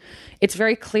screen, it's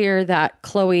very clear that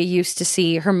Chloe used to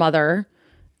see her mother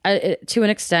to an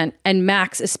extent, and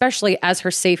Max especially, as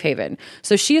her safe haven.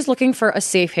 So she is looking for a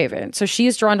safe haven. So she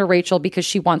is drawn to Rachel because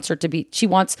she wants to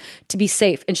be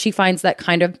safe, and she finds that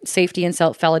kind of safety and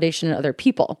self-validation in other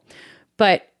people.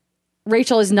 But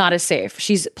Rachel is not as safe.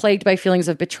 She's plagued by feelings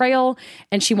of betrayal,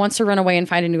 and she wants to run away and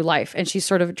find a new life. And she's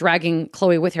sort of dragging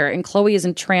Chloe with her. And Chloe is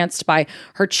entranced by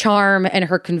her charm and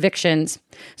her convictions.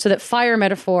 So that fire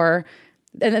metaphor,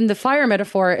 and then the fire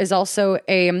metaphor is also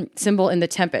a symbol in the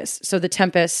Tempest. So the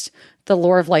Tempest, the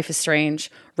lore of Life is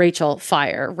Strange, Rachel,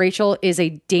 fire. Rachel is a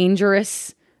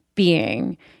dangerous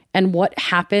being. And what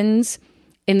happens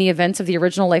in the events of the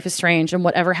original Life is Strange and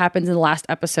whatever happens in the last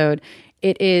episode,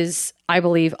 it is, I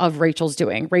believe, of Rachel's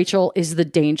doing. Rachel is the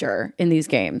danger in these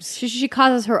games. She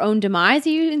causes her own demise, are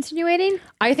you insinuating?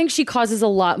 I think she causes a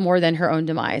lot more than her own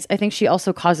demise. I think she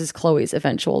also causes Chloe's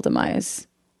eventual demise.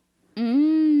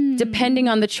 Depending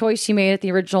on the choice you made at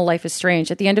the original Life is Strange.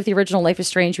 At the end of the original Life is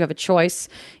Strange, you have a choice.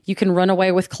 You can run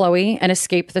away with Chloe and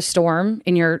escape the storm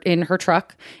in her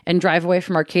truck and drive away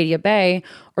from Arcadia Bay,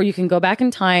 or you can go back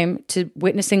in time to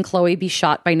witnessing Chloe be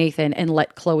shot by Nathan and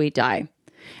let Chloe die.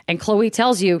 And Chloe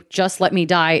tells you, "Just let me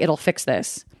die, it'll fix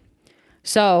this."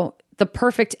 So the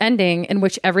perfect ending in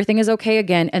which everything is okay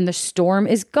again and the storm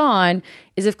is gone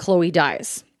is if Chloe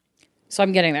dies. So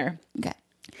I'm getting there. Okay.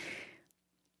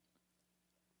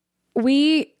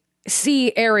 We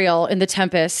see Ariel in The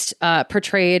Tempest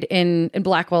portrayed in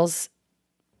Blackwell's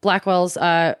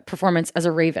performance as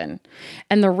a raven.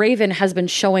 And the raven has been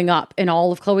showing up in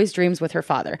all of Chloe's dreams with her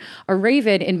father. A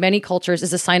raven in many cultures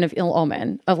is a sign of ill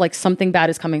omen, of like something bad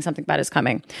is coming, something bad is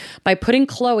coming. By putting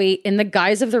Chloe in the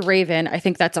guise of the raven, I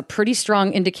think that's a pretty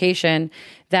strong indication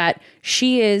that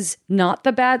she is not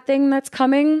the bad thing that's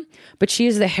coming, but she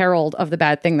is the herald of the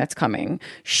bad thing that's coming.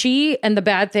 She and the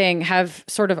bad thing have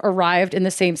sort of arrived in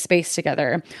the same space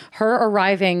together. Her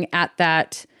arriving at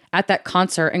that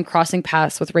concert and crossing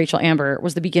paths with Rachel Amber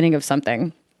was the beginning of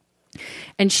something.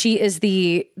 And she is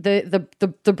the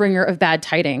bringer of bad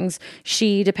tidings.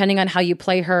 She, depending on how you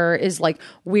play her, is like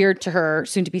weird to her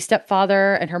soon-to-be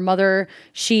stepfather and her mother.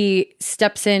 She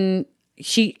steps in.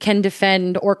 She can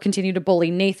defend or continue to bully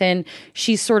Nathan.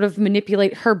 She sort of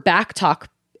manipulate her backtalk.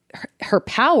 Her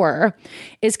power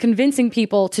is convincing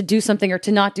people to do something or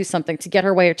to not do something, to get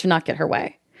her way or to not get her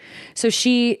way. So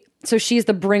she's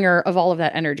the bringer of all of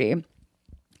that energy.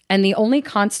 And the only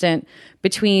constant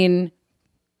between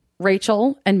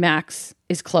Rachel and Max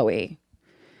is Chloe.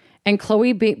 And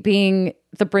Chloe being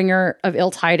the bringer of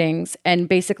ill tidings and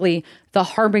basically the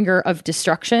harbinger of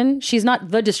destruction. She's not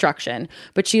the destruction,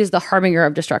 but she is the harbinger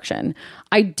of destruction.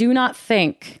 I do not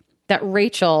think that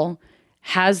Rachel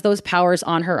has those powers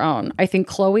on her own. I think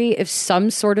Chloe is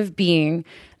some sort of being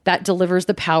that delivers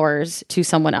the powers to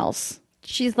someone else.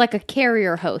 She's like a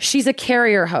carrier host. She's a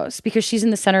carrier host because she's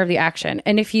in the center of the action.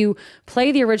 And if you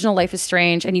play the original Life is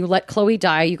Strange and you let Chloe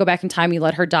die, you go back in time, you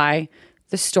let her die,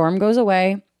 the storm goes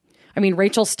away. I mean,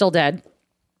 Rachel's still dead.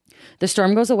 The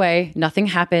storm goes away, nothing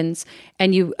happens,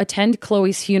 and you attend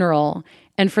Chloe's funeral.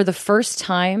 And for the first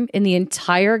time in the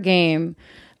entire game,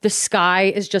 the sky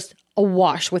is just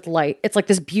awash with light. It's like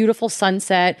this beautiful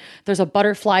sunset. There's a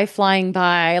butterfly flying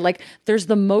by. Like there's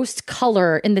the most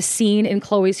color in the scene in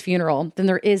Chloe's funeral than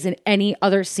there is in any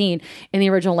other scene in the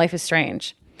original Life is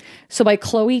Strange. So by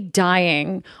Chloe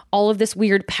dying, all of this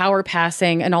weird power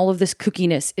passing and all of this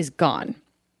kookiness is gone.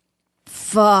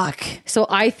 Fuck. So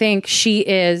I think she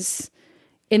is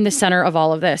in the center of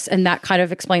all of this. And that kind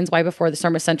of explains why Before the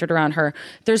Storm was centered around her.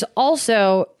 There's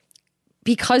also,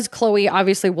 because Chloe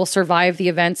obviously will survive the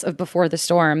events of Before the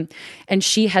Storm, and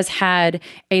she has had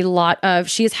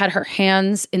her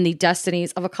hands in the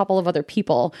destinies of a couple of other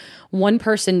people. One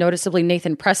person, noticeably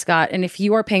Nathan Prescott. And if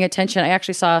you are paying attention, I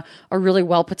actually saw a really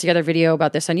well put together video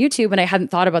about this on YouTube, and I hadn't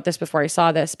thought about this before I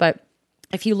saw this, but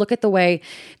if you look at the way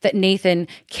that Nathan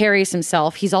carries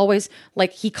himself, he's always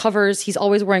he's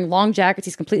always wearing long jackets.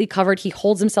 He's completely covered. He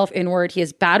holds himself inward. He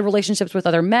has bad relationships with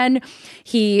other men.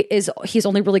 He's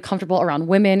only really comfortable around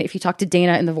women. If you talk to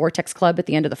Dana in the Vortex Club at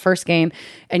the end of the first game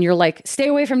and you're like, stay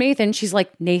away from Nathan, she's like,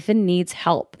 Nathan needs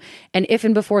help. And if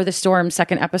in Before the Storm,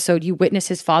 second episode, you witness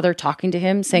his father talking to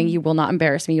him saying, you will not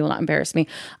embarrass me. You will not embarrass me.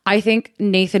 I think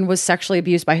Nathan was sexually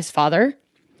abused by his father.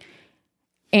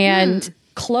 And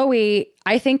Chloe,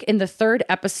 I think in the third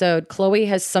episode, Chloe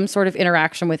has some sort of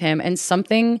interaction with him and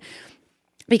something,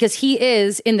 because he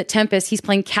is in the Tempest, he's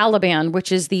playing Caliban,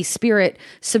 which is the spirit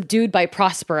subdued by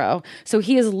Prospero. So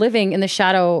he is living in the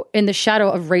shadow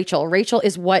of Rachel. Rachel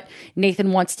is what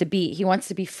Nathan wants to be. He wants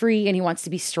to be free and he wants to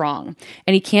be strong.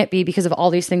 And he can't be because of all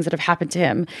these things that have happened to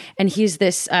him. And he's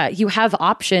this, you have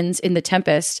options in the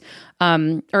Tempest,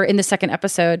 or in the second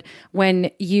episode,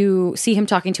 when you see him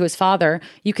talking to his father,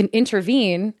 you can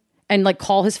intervene and like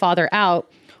call his father out,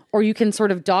 or you can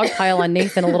sort of dogpile on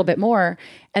Nathan a little bit more.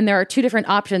 And there are two different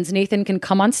options. Nathan can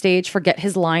come on stage, forget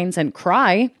his lines and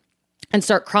cry and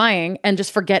start crying and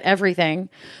just forget everything.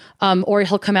 Or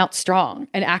he'll come out strong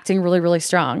and acting really, really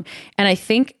strong. And I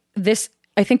think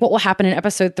what will happen in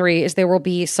episode 3 is there will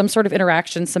be some sort of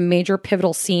interaction, some major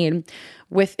pivotal scene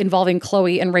involving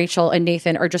Chloe and Rachel and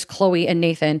Nathan, or just Chloe and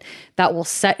Nathan, that will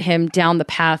set him down the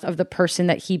path of the person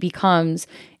that he becomes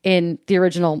in the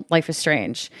original Life is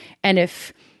Strange. And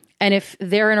if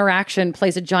their interaction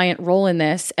plays a giant role in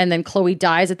this, and then Chloe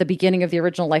dies at the beginning of the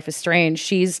original Life is Strange,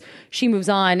 she moves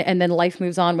on, and then life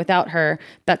moves on without her.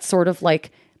 That's sort of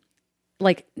like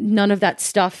none of that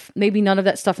stuff, maybe none of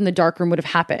that stuff in the dark room would have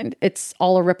happened. It's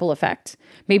all a ripple effect.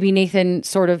 Maybe Nathan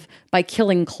sort of, by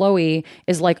killing Chloe,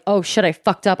 is like, oh shit, I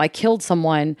fucked up. I killed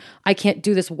someone. I can't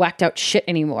do this whacked out shit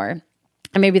anymore.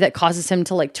 And maybe that causes him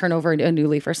to like turn over a new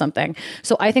leaf or something.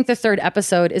 So I think the third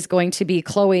episode is going to be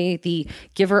Chloe, the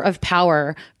giver of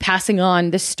power, passing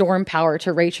on this storm power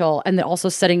to Rachel, and then also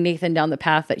setting Nathan down the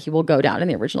path that he will go down in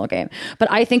the original game. But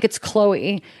I think it's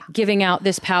Chloe giving out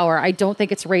this power. I don't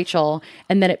think it's Rachel,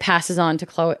 and then it passes on to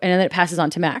Chloe, and then it passes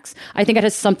on to Max. I think it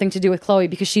has something to do with Chloe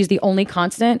because she's the only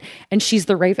constant, and she's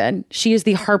the Raven. She is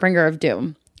the harbinger of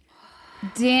doom.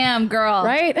 Damn, girl.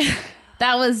 Right?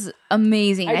 That was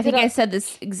amazing. I think did I said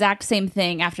this exact same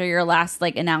thing after your last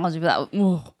like analogy of that.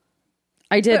 Ugh.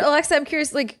 I did. But Alexa, I'm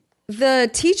curious, like the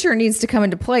teacher needs to come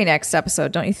into play next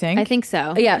episode, don't you think? I think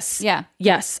so. Yes. Yeah.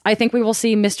 Yes. I think we will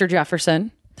see Mr.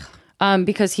 Jefferson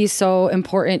because he's so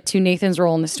important to Nathan's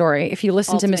role in the story. If you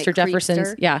listen Ultimate to Mr.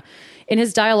 Jefferson's, creepster. in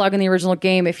his dialogue in the original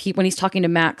game, when he's talking to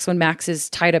Max, when Max is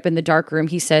tied up in the dark room,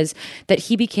 he says that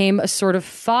he became a sort of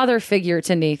father figure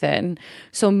to Nathan.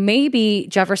 So maybe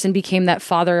Jefferson became that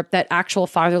father, that actual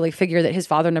fatherly figure that his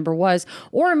father never was.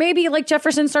 Or maybe like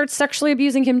Jefferson starts sexually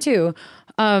abusing him too.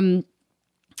 I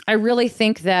really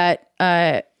think that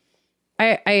I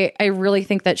really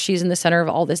think that she's in the center of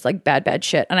all this like bad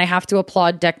shit. And I have to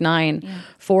applaud Deck 9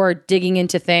 for digging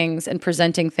into things and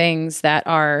presenting things that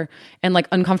are in like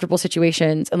uncomfortable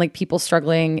situations and like people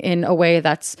struggling in a way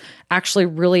that's actually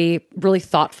really, really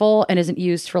thoughtful and isn't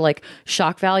used for like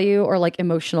shock value or like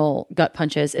emotional gut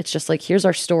punches. It's just like, here's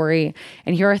our story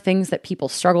and here are things that people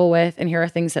struggle with and here are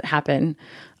things that happen.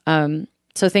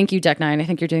 So thank you, Deck 9. I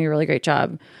think you're doing a really great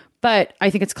job. But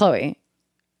I think it's Chloe.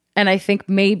 And I think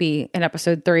maybe in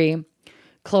episode 3,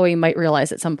 Chloe might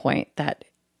realize at some point that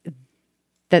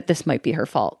this might be her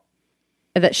fault,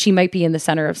 that she might be in the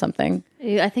center of something.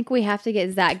 I think we have to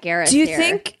get Zach Garris. Do you here.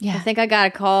 think- I think I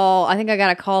gotta call. I think I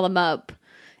gotta call them up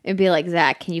and be like,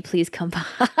 Zach, can you please come by?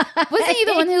 Wasn't he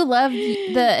the one who loved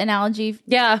the analogy?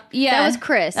 Yeah. Yeah, That was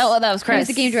Chris. Oh, that was He Chris. was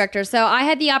the game director. So I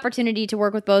had the opportunity to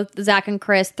work with both Zach and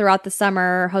Chris throughout the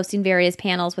summer, hosting various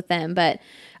panels with them. But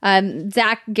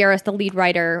Zach Garris, the lead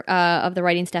writer of the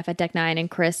writing staff at Deck Nine, and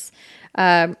Chris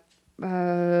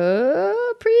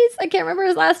Priest, I can't remember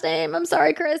his last name. I'm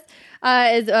sorry, Chris,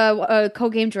 is a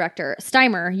co-game director.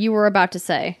 Steimer, you were about to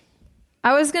say.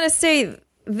 I was going to say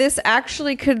this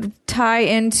actually could tie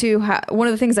into one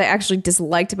of the things I actually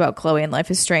disliked about Chloe in Life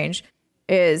is Strange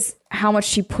is how much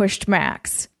she pushed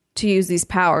Max to use these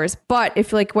powers. But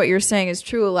if like what you're saying is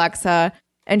true, Alexa,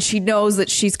 and she knows that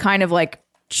she's kind of like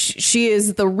she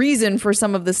is the reason for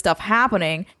some of this stuff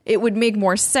happening, it would make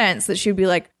more sense that she'd be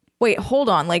like, wait, hold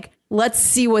on, like let's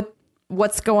see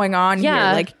what's going on Yeah.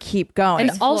 here. Like keep going.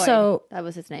 And also, That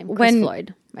was his name. Chris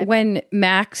Floyd. when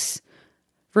Max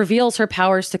reveals her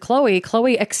powers to Chloe,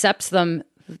 Chloe accepts them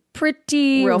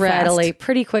pretty Real readily, fast.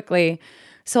 pretty quickly.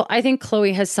 So I think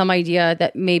Chloe has some idea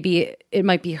that maybe it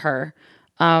might be her.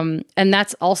 And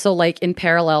that's also like in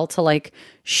parallel to like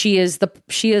she is the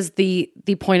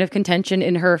point of contention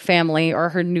in her family or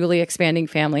her newly expanding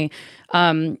family,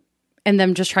 and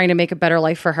them just trying to make a better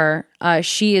life for her.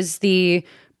 She is the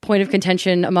point of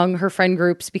contention among her friend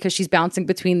groups because she's bouncing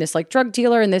between this like drug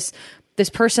dealer and this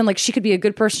person. Like she could be a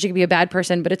good person, she could be a bad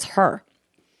person, but it's her.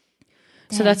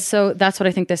 So that's what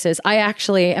I think this is. I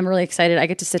actually am really excited. I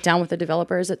get to sit down with the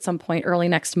developers at some point early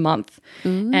next month.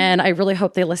 And I really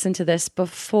hope they listen to this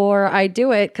before I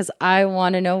do it because I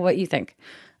want to know what you think.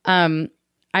 I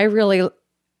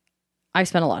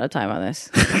spent a lot of time on this.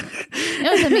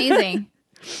 It was amazing.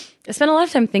 I spent a lot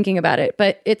of time thinking about it,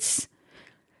 but it's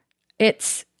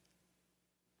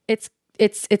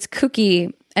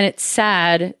kooky and it's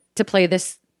sad to play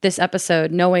this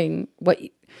episode knowing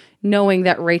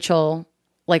that Rachel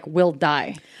like will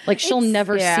die. Like she'll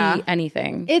never yeah. see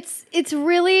anything. It's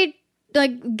really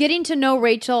like getting to know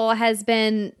Rachel has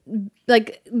been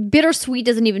like bittersweet.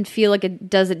 Doesn't even feel like it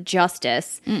does it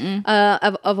justice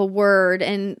of a word,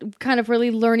 and kind of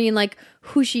really learning like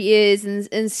who she is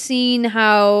and seeing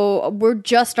how we're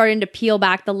just starting to peel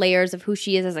back the layers of who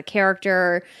she is as a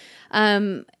character,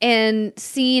 and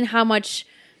seeing how much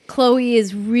Chloe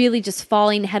is really just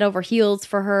falling head over heels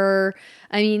for her.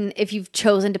 I mean, if you've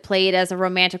chosen to play it as a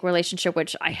romantic relationship,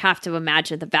 which I have to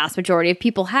imagine the vast majority of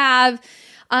people have,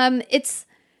 it's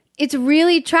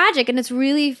really tragic, and it's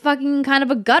really fucking kind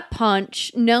of a gut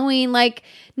punch knowing like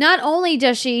not only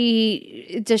does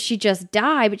she just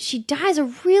die, but she dies a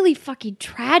really fucking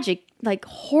tragic, like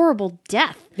horrible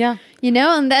death. Yeah. You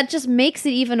know, and that just makes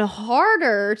it even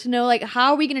harder to know like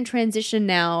how are we going to transition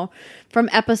now from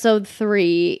episode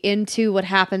 3 into what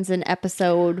happens in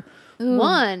episode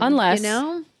 1, unless- you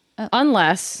know?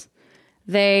 Unless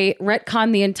they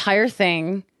retcon the entire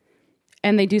thing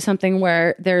and they do something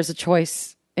where there's a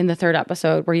choice in the 3rd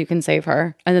episode where you can save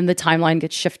her and then the timeline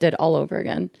gets shifted all over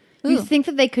again. You think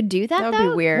that they could do that? That would though?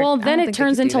 be weird. Well, I then don't it think they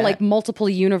turns could do into that. like multiple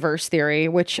universe theory,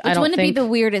 which I Which don't wouldn't think. be the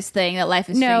weirdest thing that Life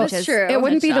is No, Strange it's has true. It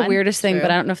wouldn't be the touched on. weirdest thing, but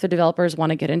I don't know if the developers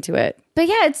want to get into it. But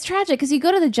yeah, it's tragic because you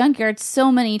go to the junkyard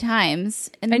so many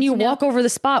times, And you to know- walk over the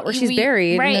spot where she's we-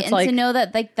 buried, right? and And, it's like to know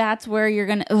that like that's where you're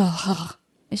gonna. Ugh,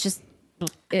 it's just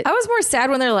I was more sad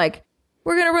when they're like,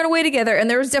 we're going to run away together. And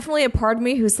there was definitely a part of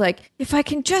me who's like, if I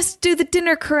can just do the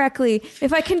dinner correctly,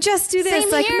 if I can just do this,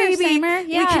 Same like here, maybe Seimer.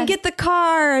 we Yeah. can get the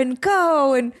car and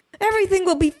go and everything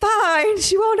will be fine.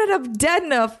 She won't end up dead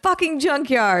in a fucking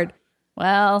junkyard.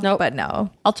 well, Nope. But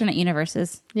no. alternate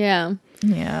universes. Yeah.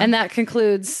 Yeah. and that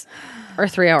concludes our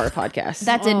 3-hour podcast.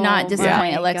 That did not disappoint,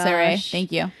 my Alexa Ray. gosh.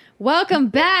 Thank you. Welcome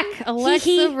back,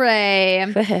 Alexa Ray.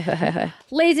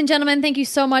 Ladies and gentlemen, thank you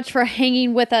so much for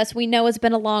hanging with us. We know it's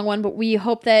been a long one, but we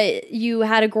hope that you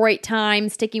had a great time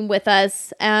sticking with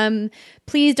us.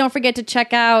 Please don't forget to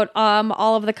check out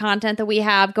all of the content that we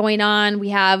have going on. We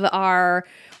have our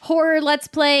horror Let's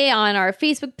Play on our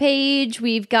Facebook page.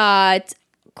 We've got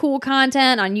cool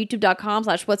content on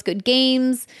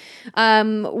youtube.com/what'sgoodgames.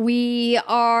 We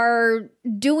are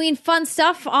doing fun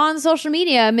stuff on social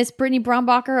media. Miss Brittany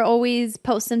Brombacher always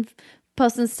posting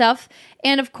stuff.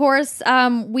 And of course,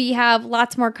 we have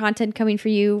lots more content coming for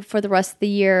you for the rest of the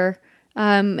year.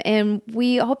 And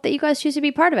we hope that you guys choose to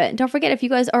be part of it. And don't forget, if you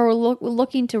guys are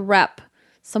looking to rep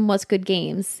some What's Good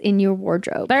games in your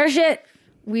wardrobe, Bear shit.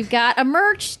 we've got a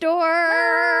merch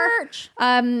store.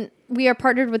 We are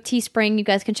partnered with Teespring. You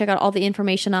guys can check out all the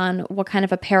information on what kind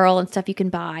of apparel and stuff you can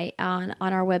buy on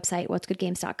our website,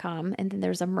 what'sgoodgames.com. And then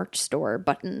there's a merch store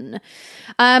button.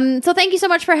 So thank you so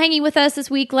much for hanging with us this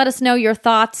week. Let us know your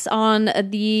thoughts on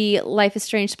the Life is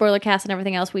Strange spoiler cast and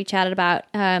everything else we chatted about.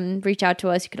 Reach out to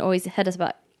us. You can always hit us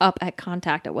up at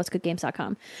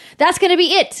contact@what'sgoodgames.com. That's going to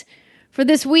be it for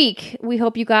this week. We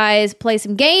hope you guys play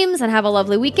some games and have a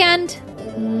lovely weekend.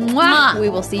 Mwah. We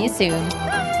will see you soon.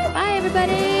 Bye,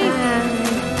 everybody.